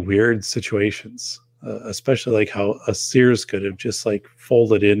really weird situations, especially like how a Sears could have just like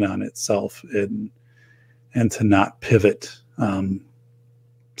folded in on itself and to not pivot.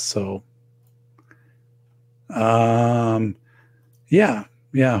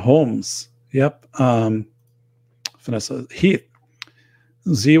 Yeah, homes. Yep. Vanessa Heath,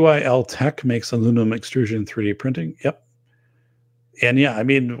 ZYL Tech makes aluminum extrusion 3D printing. Yep. And yeah,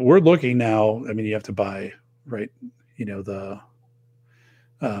 we're looking now. You have to buy, right? The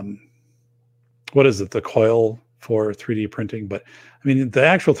what is it? The coil for 3D printing. But the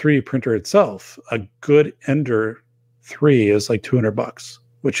actual 3D printer itself, a good Ender 3 is like $200,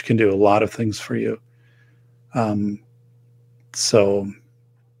 which can do a lot of things for you. So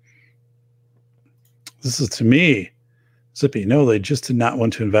this is, to me, Zippy. No, they just did not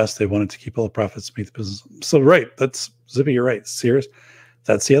want to invest. They wanted to keep all the profits to make the business. So right, that's Zippy. You're right. Sears,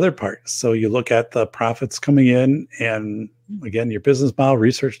 that's the other part. So you look at the profits coming in, and again, your business model,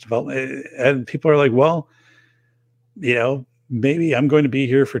 research development, and people are like, well, maybe I'm going to be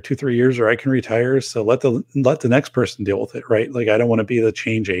here for 2-3 years, or I can retire. So let the next person deal with it, right? Like I don't want to be the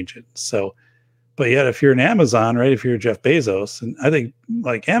change agent. So. But yet, if you're an Amazon, right, if you're Jeff Bezos, and I think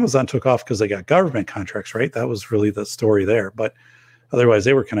like Amazon took off because they got government contracts, right? That was really the story there. But otherwise,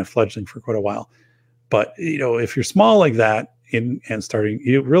 they were kind of fledgling for quite a while. But, if you're small like that and starting,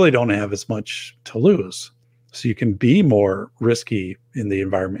 you really don't have as much to lose. So you can be more risky in the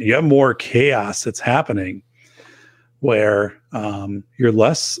environment. You have more chaos that's happening where you're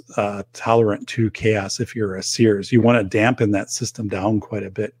less tolerant to chaos if you're a Sears. You want to dampen that system down quite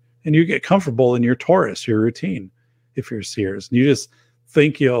a bit. And you get comfortable in your Taurus, your routine, if you're Sears. And you just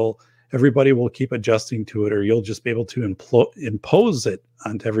think everybody will keep adjusting to it, or you'll just be able to impose it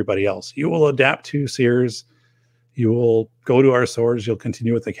onto everybody else. You will adapt to Sears. You will go to our stores. You'll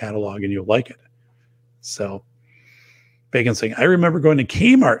continue with the catalog, and you'll like it. So, Bacon's saying, I remember going to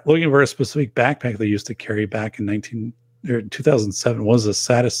Kmart looking for a specific backpack they used to carry back in 2007. Was the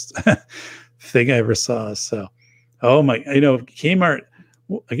saddest thing I ever saw. So, oh my, Kmart.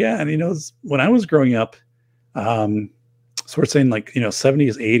 Again, when I was growing up, so we're saying like,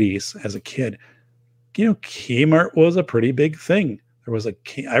 70s, 80s as a kid, Kmart was a pretty big thing. There was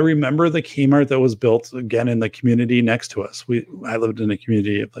I remember the Kmart that was built again in the community next to us. I lived in a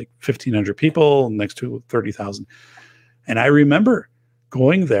community of like 1,500 people next to 30,000. And I remember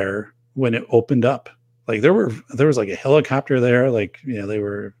going there when it opened up. Like there was like a helicopter there. Like, they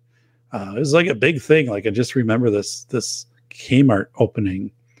were, it was like a big thing. Like I just remember this Kmart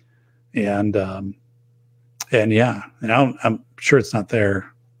opening, and yeah, and I'm sure it's not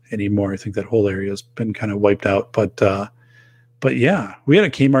there anymore. I think that whole area has been kind of wiped out, but yeah, we had a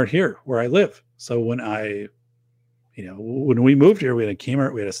Kmart here where I live. So when when we moved here, we had a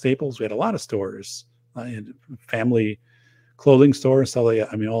Kmart, we had a Staples, we had a lot of stores, and family clothing store and stuff like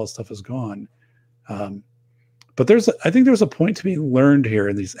that. I mean, all this stuff is gone. But I think there's a point to be learned here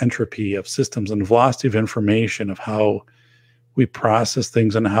in these entropy of systems and velocity of information, of how we process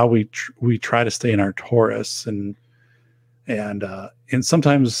things and how we try to stay in our torus, and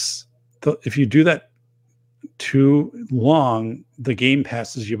sometimes if you do that too long, the game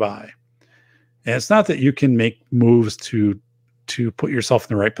passes you by. And it's not that you can make moves to put yourself in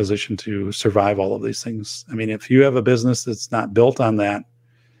the right position to survive all of these things. I mean, if you have a business that's not built on that,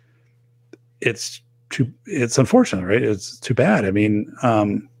 it's unfortunate, right? It's too bad. I mean,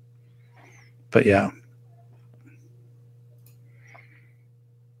 but yeah.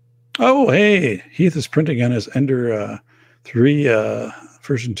 Oh, hey, Heath is printing on his Ender 3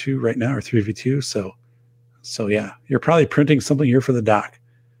 version 2 right now, or 3v2. So yeah, you're probably printing something here for the doc.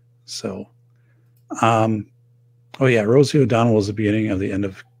 So, oh yeah, Rosie O'Donnell was the beginning of the end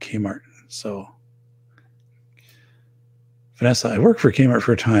of Kmart. So, Vanessa, I worked for Kmart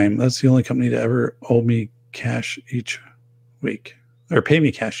for a time. That's the only company to ever owe me cash each week, or pay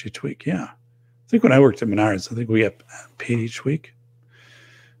me cash each week. Yeah, I think when I worked at Menards, I think we got paid each week.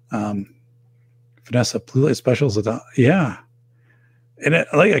 Vanessa, Blue Light Specials, yeah, and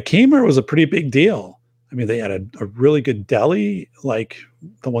like a Kmart was a pretty big deal. I mean, they had a really good deli, like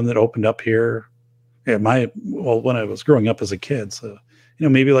the one that opened up here. Yeah, when I was growing up as a kid, so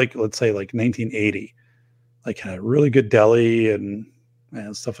maybe like, let's say like 1980, like had a really good deli and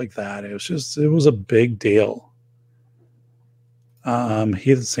stuff like that. It was a big deal.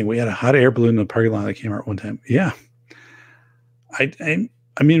 He was saying we had a hot air balloon in the parking lot that came out one time. Yeah,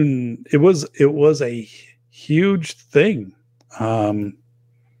 I mean, it was a huge thing when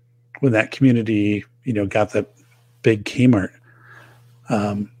that community, got that big Kmart.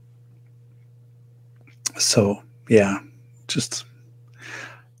 So yeah,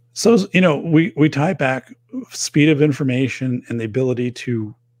 we tie back speed of information and the ability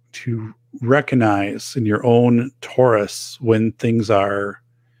to recognize in your own torus when things are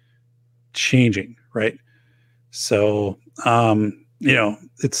changing, right? So,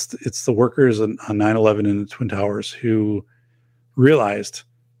 it's the workers on 9/11 in the Twin Towers who realized,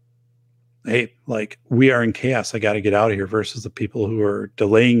 hey, like, we are in chaos. I got to get out of here, versus the people who are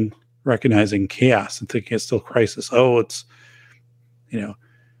delaying recognizing chaos and thinking it's still crisis. Oh, it's,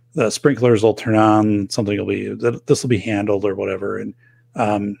 the sprinklers will turn on, this will be handled or whatever. And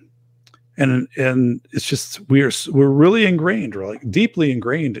it's just, we're really ingrained, or like deeply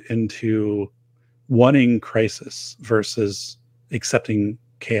ingrained into wanting crisis versus accepting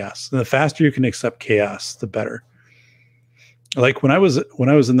chaos. And the faster you can accept chaos, the better. Like when I was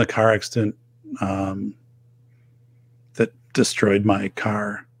in the car accident that destroyed my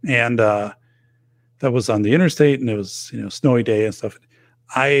car, and that was on the interstate, and it was snowy day and stuff.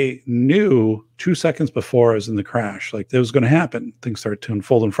 I knew 2 seconds before I was in the crash, like, that was going to happen. Things started to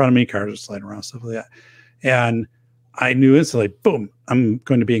unfold in front of me, cars are sliding around, stuff like that, and I knew instantly, boom, I'm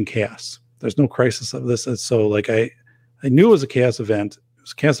going to be in chaos. There's no crisis of this. And so like I knew it was a chaos event. It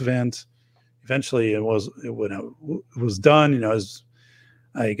was a chaos event. Eventually when it was done, as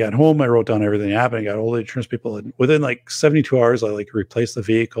I got home, I wrote down everything that happened. I got all the insurance people, and within like 72 hours, I like replaced the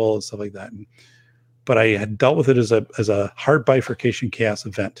vehicle and stuff like that. But I had dealt with it as a hard bifurcation chaos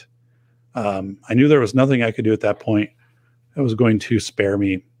event. I knew there was nothing I could do at that point that was going to spare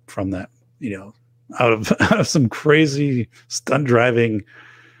me from that, out of some crazy stunt driving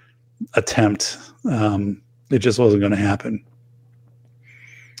attempt. It just wasn't going to happen.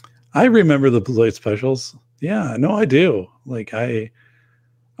 I remember the Blue Light Specials. Yeah, no, I do. Like I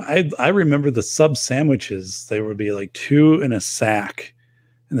remember the sub sandwiches. They would be like 2 in a sack,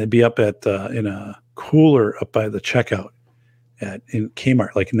 and they'd be up at in a cooler up by the checkout in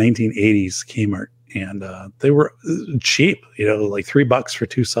Kmart, like 1980s Kmart, and they were cheap. Like $3 for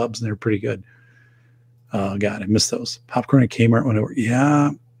 2 subs, and they were pretty good. Oh God, I miss those popcorn at Kmart when I were.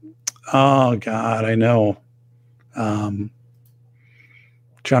 Yeah. Oh God, I know.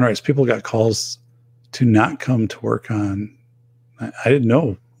 John writes, people got calls to not come to work on. I didn't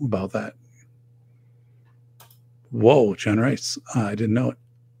know about that. Whoa, John Rice. I didn't know it.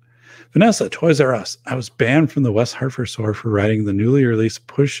 Vanessa, Toys R Us. I was banned from the West Hartford store for riding the newly released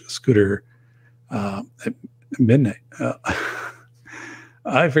push scooter at midnight.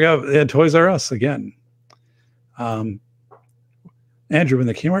 I forgot. Yeah, Toys R Us again. Andrew, when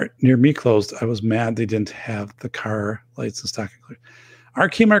the Kmart near me closed, I was mad they didn't have the car lights in stock. Our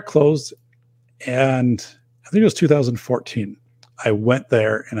Kmart closed, and I think it was 2014. I went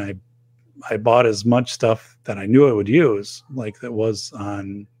there and I bought as much stuff that I knew I would use, like that was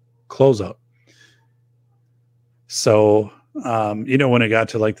on closeout. So, when it got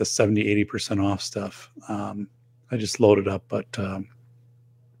to like the 70, 80% off stuff, I just loaded up, but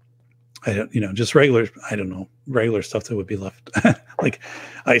I don't, just regular stuff that would be left, like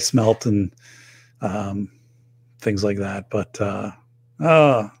ice melt and things like that. But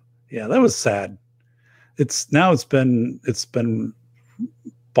yeah, that was sad. It's been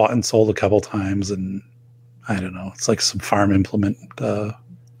bought and sold a couple times, and I don't know. It's like some farm implement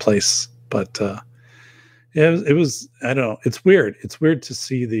place, but yeah, it was. I don't know. It's weird. It's weird to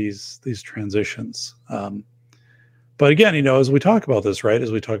see these transitions. But again, as we talk about this, right?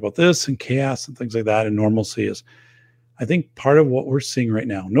 As we talk about this and chaos and things like that, and normalcy is, I think part of what we're seeing right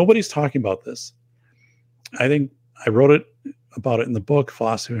now. Nobody's talking about this. I think I wrote about it in the book,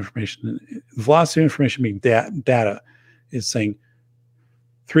 Velocity of Information. Velocity of Information being data is saying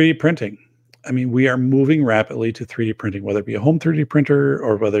 3D printing. I mean, we are moving rapidly to 3D printing, whether it be a home 3D printer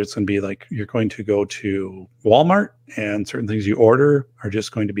or whether it's going to be like you're going to go to Walmart and certain things you order are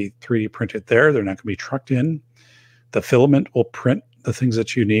just going to be 3D printed there. They're not going to be trucked in. The filament will print the things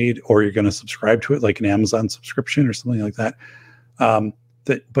that you need, or you're going to subscribe to it like an Amazon subscription or something like that.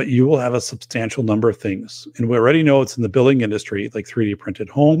 But you will have a substantial number of things. And we already know it's in the building industry, like 3D printed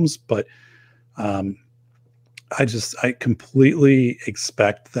homes, but I completely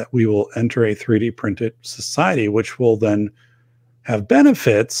expect that we will enter a 3D printed society, which will then have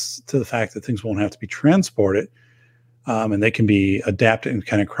benefits to the fact that things won't have to be transported, and they can be adapted and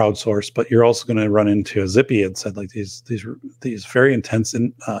kind of crowdsourced. But you're also going to run into, as Zippy had said, like these very intense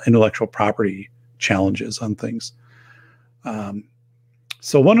intellectual property challenges on things.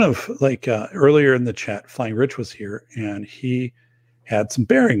 So one of earlier in the chat, Flying Rich was here, and he had some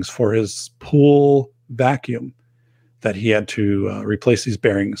bearings for his pool vacuum that he had to replace these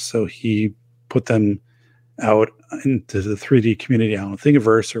bearings. So he put them out into the 3D community on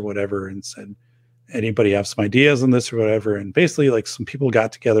Thingiverse or whatever and said, anybody have some ideas on this or whatever? And basically like some people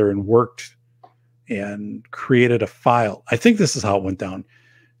got together and worked and created a file. I think this is how it went down.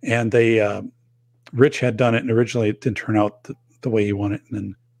 And Rich had done it, and originally it didn't turn out the way he wanted.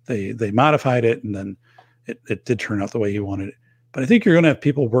 And then they modified it, and then it did turn out the way he wanted it. But I think you're going to have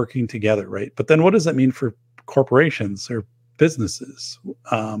people working together, right? But then what does that mean for corporations or businesses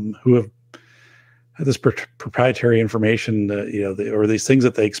who have this proprietary information, or these things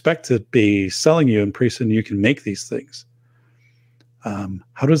that they expect to be selling you, and pretty soon you can make these things?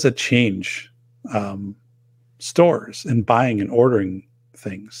 How does that change stores and buying and ordering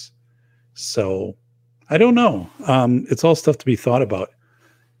things? So I don't know. It's all stuff to be thought about.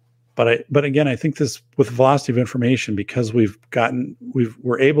 But again, I think this with velocity of information, because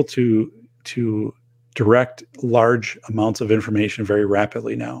we're able to direct large amounts of information very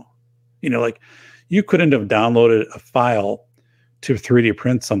rapidly now. Like you couldn't have downloaded a file to 3D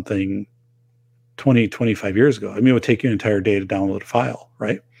print something 20, 25 years ago. I mean, it would take you an entire day to download a file,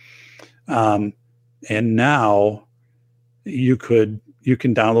 right? And now you can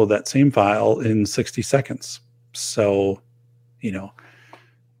download that same file in 60 seconds. So,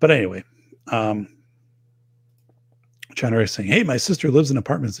 but anyway, John Ray saying, hey, my sister lives in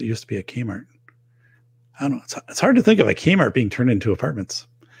apartments that used to be a Kmart. I don't know. It's hard to think of a Kmart being turned into apartments.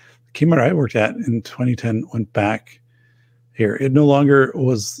 The Kmart I worked at in 2010 went back here. It no longer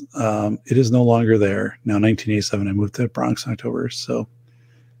was, it is no longer there. Now, 1987, I moved to Bronx in October. So,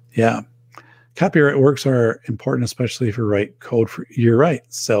 yeah. Copyright works are important, especially if you write code for, you're right.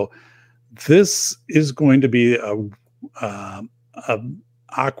 So this is going to be a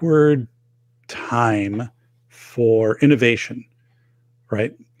awkward time for innovation,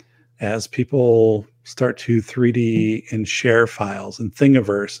 right? As people start to 3D and share files and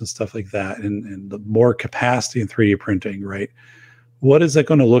Thingiverse and stuff like that, and the more capacity in 3D printing, right? What is that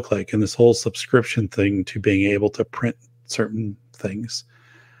going to look like in this whole subscription thing to being able to print certain things?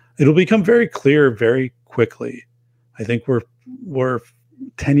 It'll become very clear very quickly. I think we're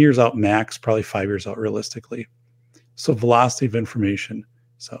 10 years out max, probably 5 years out realistically. So velocity of information.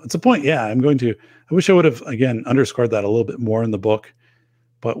 So it's a point. Yeah, I wish I would have, again, underscored that a little bit more in the book.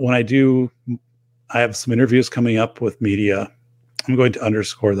 But when I do, I have some interviews coming up with media. I'm going to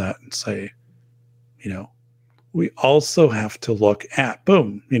underscore that and say, we also have to look at,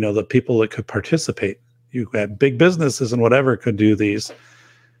 boom, the people that could participate. You had big businesses and whatever could do these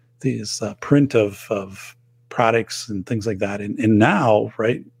print of products and things like that. And now,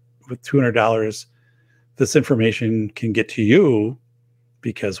 right, with $200, this information can get to you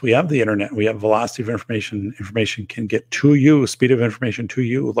because we have the internet, we have velocity of information. Information can get to you, speed of information to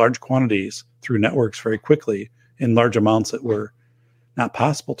you, large quantities through networks very quickly in large amounts that were not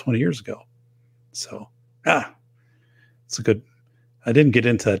possible 20 years ago. So, it's a good, I didn't get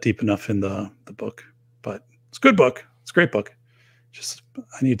into that deep enough in the book, but it's a good book. It's a great book. Just,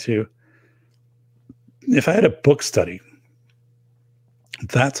 I need to, if I had a book study,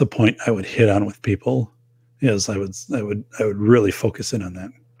 that's a point I would hit on with people. Is I would really focus in on that.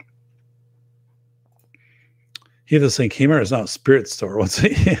 He was saying Kmart is now a spirit store. What's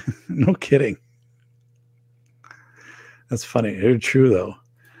it? No kidding. That's funny. It's true though.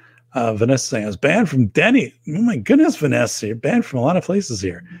 Vanessa saying I was banned from Denny. Oh my goodness, Vanessa, you're banned from a lot of places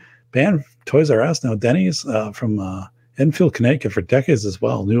here. Banned Toys R Us, now Denny's, from Enfield, Connecticut for decades as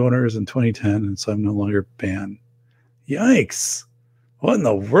well. New owners in 2010, and so I'm no longer banned. Yikes! What in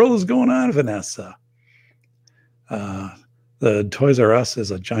the world is going on, Vanessa? The Toys R Us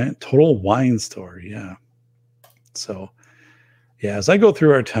is a giant total wine store. Yeah. So, yeah, as I go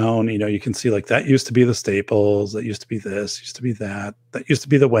through our town, you can see like that used to be the Staples, that used to be this, used to be that used to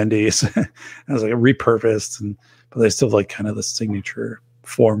be the Wendy's. And it was like repurposed, but they still have like kind of the signature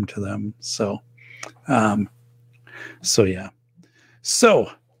form to them. So, yeah.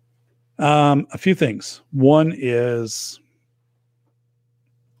 So, a few things. One is,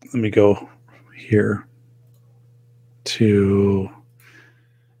 let me go here to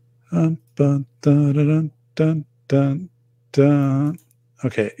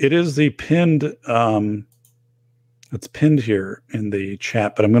okay, it is the pinned it's pinned here in the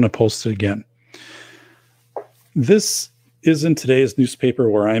chat, but I'm going to post it again. This is in today's newspaper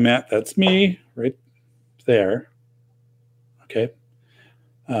where I'm at. That's me right there. Okay,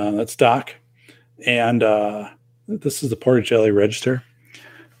 that's Doc, and this is the Portage Valley Register.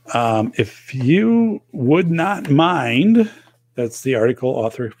 If you would not mind, that's the article,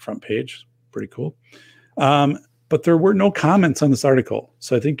 author, front page, pretty cool. But there were no comments on this article.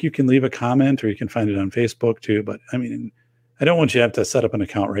 So I think you can leave a comment, or you can find it on Facebook too. But I mean, I don't want you to have to set up an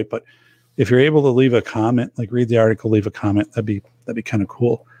account, right? But if you're able to leave a comment, like read the article, leave a comment, that'd be kind of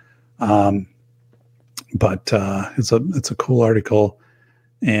cool. But it's a cool article.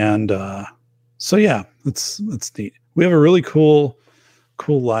 And so yeah, it's neat. We have a really cool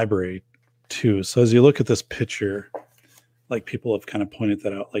library too. So as you look at this picture, like people have kind of pointed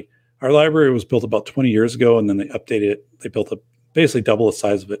that out, like our library was built about 20 years ago, and then they updated it. They built up basically double the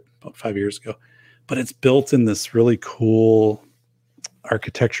size of it about 5 years ago, but it's built in this really cool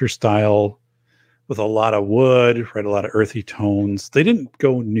architecture style with a lot of wood, right? A lot of earthy tones. They didn't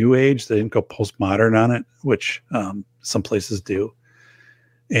go new age. They didn't go postmodern on it, which some places do.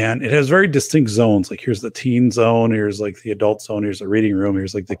 And it has very distinct zones. Like here's the teen zone, here's like the adult zone, here's the reading room,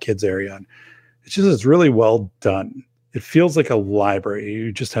 here's like the kids area. And it's really well done. It feels like a library.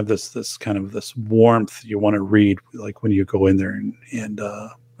 You just have this kind of this warmth. You want to read, like when you go in there and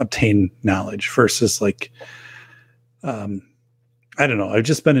obtain knowledge, versus like, I don't know. I've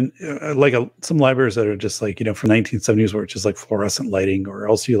just been in some libraries that are just like, from 1970s, where it's just like fluorescent lighting, or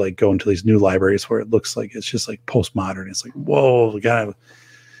else you like go into these new libraries where it looks like it's just like postmodern. It's like, whoa, God.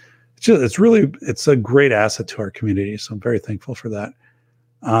 It's a great asset to our community. So I'm very thankful for that.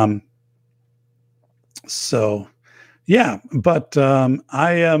 So yeah, but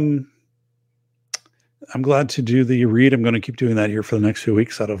I'm glad to do the read. I'm going to keep doing that here for the next few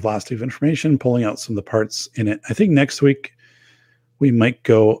weeks out of Velocity of Information, pulling out some of the parts in it. I think next week we might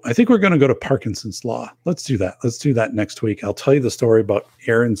go, I think we're going to go to Parkinson's Law. Let's do that. Let's do that next week. I'll tell you the story about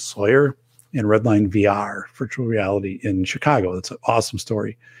Aaron Sawyer and Redline VR, virtual reality in Chicago. That's an awesome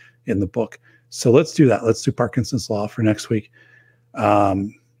story in the book. So let's do that. Let's do Parkinson's Law for next week.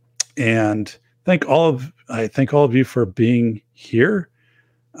 And I thank all of you for being here.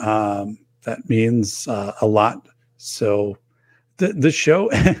 That means a lot. So the show,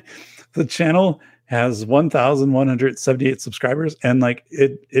 the channel has 1,178 subscribers, and like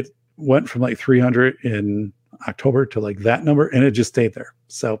it went from like 300 in October to like that number, and it just stayed there.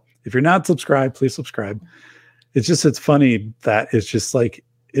 So if you're not subscribed, please subscribe. It's funny that it's just like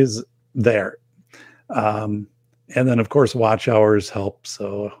is there. And then of course watch hours help.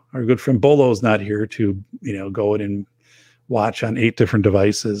 So our good friend Bolo is not here to, go in and watch on 8 different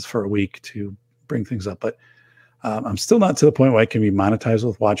devices for a week to bring things up. But I'm still not to the point where I can be monetized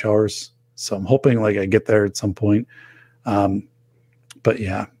with watch hours. So I'm hoping like I get there at some point. But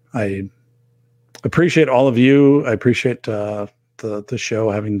yeah, appreciate all of you. I appreciate the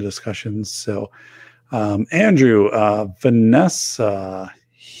show, having the discussions. So Andrew, Vanessa,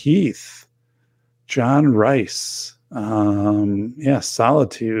 Heath, John Rice,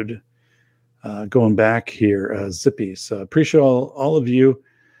 Solitude, going back here, Zippy. So appreciate all of you.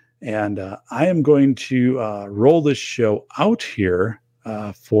 And I am going to roll this show out here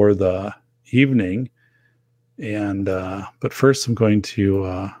for the evening. And but first I'm going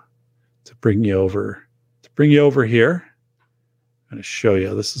to bring you over here. I'm going to show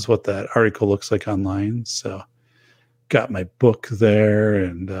you. This is what that article looks like online. So got my book there,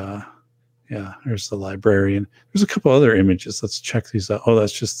 and there's the librarian. There's a couple other images. Let's check these out. Oh,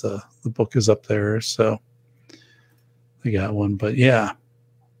 that's just the book is up there. So I got one, but yeah,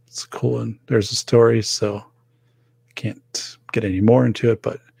 it's cool. And there's a story. So I can't get any more into it,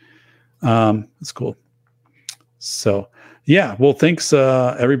 but it's cool. So yeah, well, thanks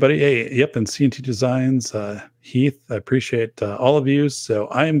everybody. Hey, yep, and CNT Designs, Heath, I appreciate all of you. So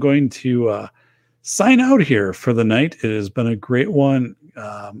I am going to sign out here for the night. It has been a great one.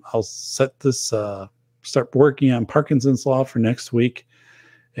 I'll set this, start working on Parkinson's Law for next week,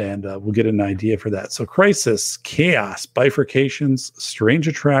 and we'll get an idea for that. So crisis, chaos, bifurcations, strange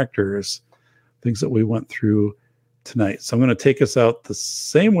attractors, things that we went through tonight. So I'm going to take us out the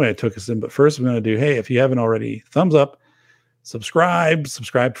same way I took us in, but first I'm going to do, hey, if you haven't already, thumbs up, subscribe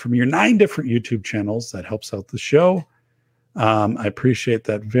from your 9 different YouTube channels. That helps out the show. I appreciate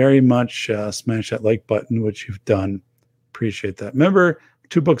that very much. Smash that like button, which you've done. Appreciate that. Remember,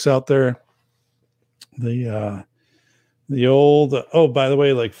 2 books out there. The old, by the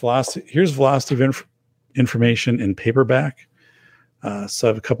way, like velocity, here's velocity of information in paperback. So I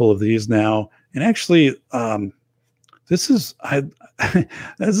have a couple of these now. And actually, this is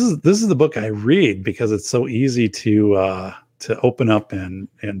the book I read because it's so easy to open up and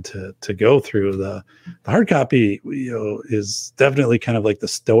to go through. The hard copy, is definitely kind of like the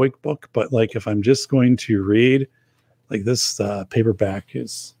stoic book, but like if I'm just going to read, like this paperback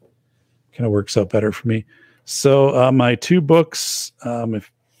is kind of works out better for me. So my 2 books,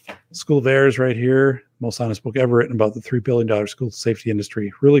 School of Errors right here, most honest book ever written about the $3 billion school safety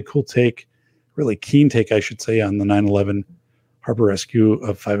industry. Really cool take, really keen take, I should say, on the 9/11 harbor rescue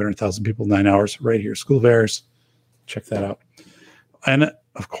of 500,000 people, 9 hours, right here. School of Errors. Check that out. And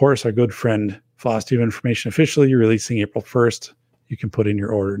of course, our good friend Velocity of Information, officially releasing April 1st. You can put in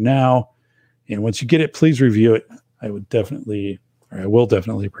your order now. And once you get it, please review it. I will definitely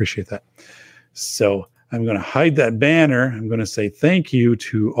appreciate that. So I'm going to hide that banner. I'm going to say thank you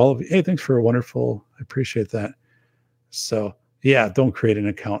to all of you. Hey, thanks for a wonderful, I appreciate that. So yeah, don't create an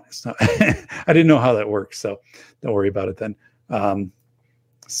account. It's not, I didn't know how that works. So don't worry about it then.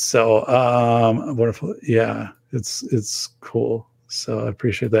 Wonderful. Yeah, it's cool. So I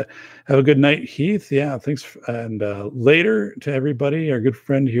appreciate that. Have a good night, Heath. Yeah, thanks. And later to everybody, our good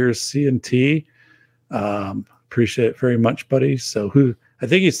friend here is CNT. Appreciate it very much, buddy. So I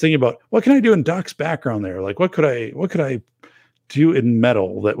think he's thinking about what can I do in Doc's background there? Like what could I do in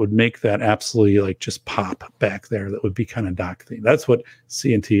metal that would make that absolutely like just pop back there? That would be kind of Doc thing. That's what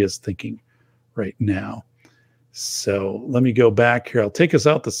CNT is thinking right now. So let me go back here. I'll take us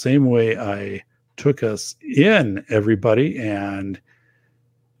out the same way I took us in, everybody. And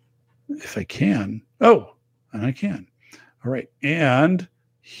if I can, and I can. All right. And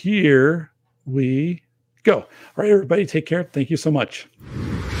here we go. All right, everybody, take care. Thank you so much.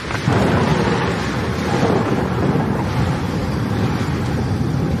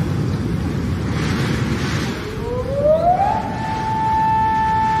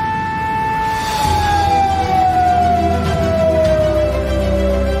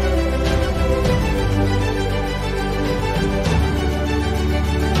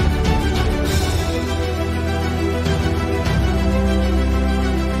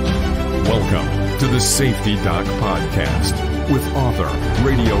 Safety Doc Podcast with author,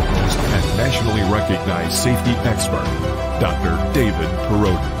 radio host, and nationally recognized safety expert, Dr. David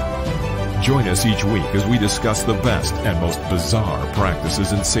Perrodin. Join us each week as we discuss the best and most bizarre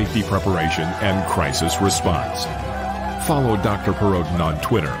practices in safety preparation and crisis response. Follow Dr. Perrodin on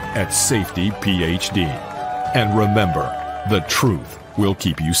Twitter @SafetyPhD. And remember, the truth will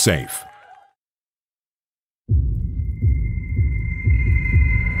keep you safe.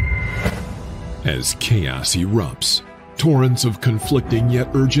 As chaos erupts, torrents of conflicting yet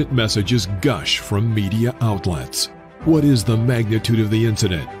urgent messages gush from media outlets. What is the magnitude of the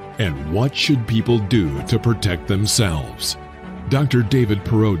incident, and what should people do to protect themselves? Dr. David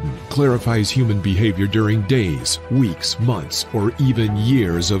Perrodin clarifies human behavior during days, weeks, months, or even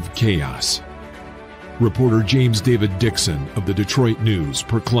years of chaos. Reporter James David Dixon of the Detroit News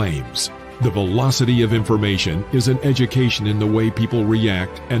proclaims, The velocity of information is an education in the way people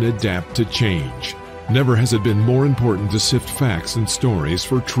react and adapt to change. Never has it been more important to sift facts and stories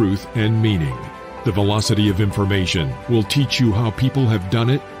for truth and meaning. The velocity of information will teach you how people have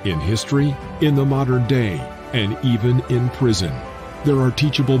done it in history, in the modern day, and even in prison. There are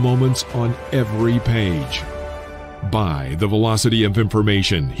teachable moments on every page. Buy The Velocity of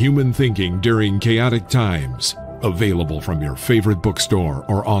Information, Human Thinking During Chaotic Times. Available from your favorite bookstore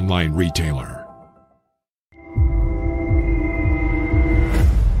or online retailer.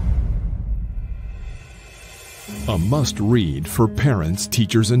 A must-read for parents,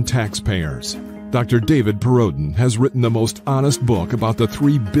 teachers, and taxpayers. Dr. David Perrodin has written the most honest book about the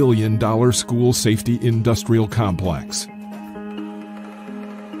 $3 billion school safety industrial complex.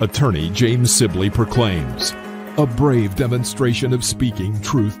 Attorney James Sibley proclaims, a brave demonstration of speaking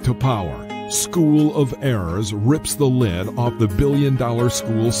truth to power. School of Errors rips the lid off the billion-dollar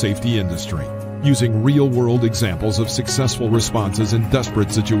school safety industry. Using real-world examples of successful responses in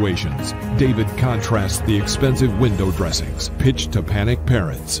desperate situations, David contrasts the expensive window dressings pitched to panic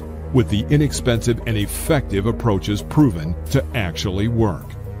parents with the inexpensive and effective approaches proven to actually work.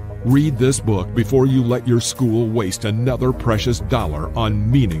 Read this book before you let your school waste another precious dollar on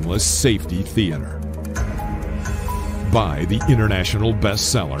meaningless safety theater. Buy the international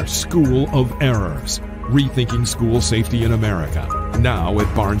bestseller School of Errors, Rethinking School Safety in America, now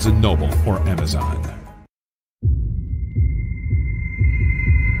at Barnes & Noble or Amazon.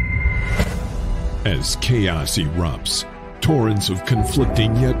 As chaos erupts, torrents of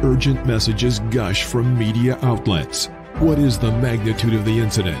conflicting yet urgent messages gush from media outlets. What is the magnitude of the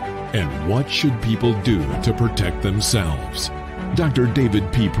incident, and what should people do to protect themselves? Dr.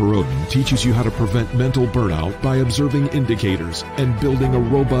 David P. Perrodin teaches you how to prevent mental burnout by observing indicators and building a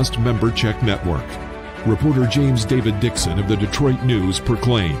robust member check network. Reporter James David Dixon of the Detroit News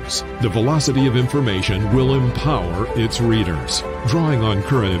proclaims, the velocity of information will empower its readers. Drawing on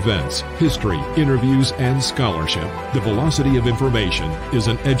current events, history, interviews, and scholarship, the velocity of information is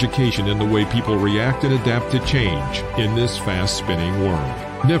an education in the way people react and adapt to change in this fast-spinning world.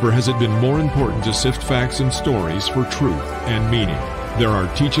 Never has it been more important to sift facts and stories for truth and meaning. There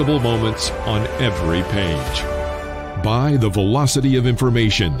are teachable moments on every page. Buy The Velocity of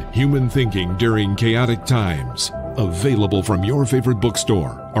Information, Human Thinking During Chaotic Times. Available from your favorite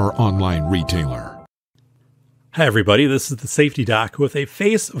bookstore or online retailer. Hi, everybody. This is the Safety Doc with a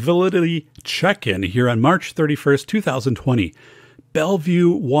face validity check-in here on March 31st, 2020. Bellevue,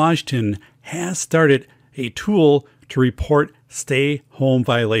 Washington has started a tool to report stay-home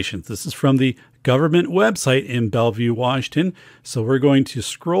violations. This is from the government website in Bellevue, Washington. So we're going to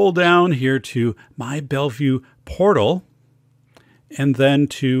scroll down here to My Bellevue portal and then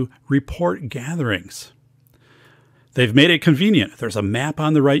to report gatherings. They've made it convenient. There's a map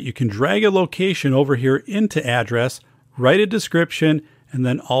on the right. You can drag a location over here into address, write a description, and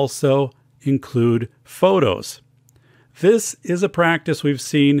then also include photos. This is a practice we've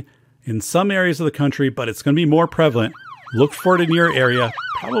seen in some areas of the country, but it's going to be more prevalent. Look for it in your area,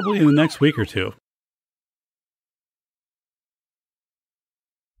 probably in the next week or two.